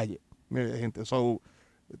en la calle. Mire, gente,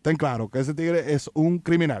 ten claro que ese tigre es un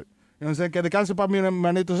criminal. Yo sé que descanse para mi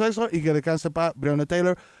hermanito Sexo y que descanse para Breonna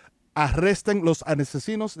Taylor. Arresten los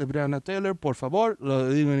asesinos de Breonna Taylor, por favor. Lo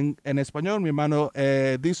digo en español, mi hermano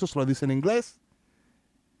Dizos lo dice en inglés.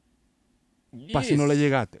 Yes. Para si no le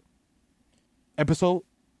llegaste. Episode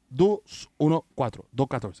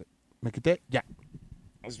 214. Me quité ya.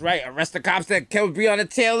 That's right. Arrest the cops that killed Breonna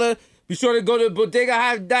Taylor. Be sure to go to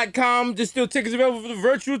bodegahive.com. There's still tickets available for the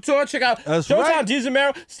virtual tour. Check out Showtime Diaz and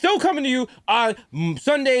Mero. Still coming to you on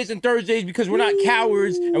Sundays and Thursdays because we're not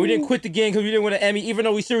cowards and we didn't quit the game because we didn't win an Emmy. Even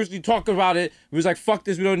though we seriously talked about it, we was like, fuck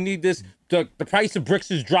this, we don't need this. The price of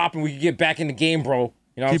bricks is dropping. We can get back in the game, bro.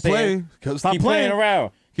 You know what I'm saying? Stop Keep playing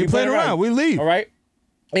around. Keep playing around. We leave. All right?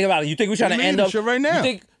 Think about it. You think we're trying to end up right now?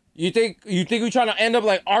 You think we're trying to end up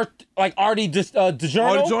like Artie DiGiorno?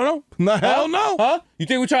 DiGiorno? No, hell no. Huh? You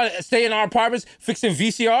think we're trying to stay in our apartments fixing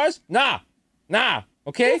VCRs? Nah.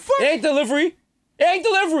 Okay? It ain't delivery.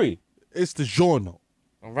 It's DiGiorno.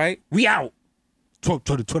 All right? We out.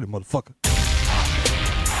 2020, motherfucker.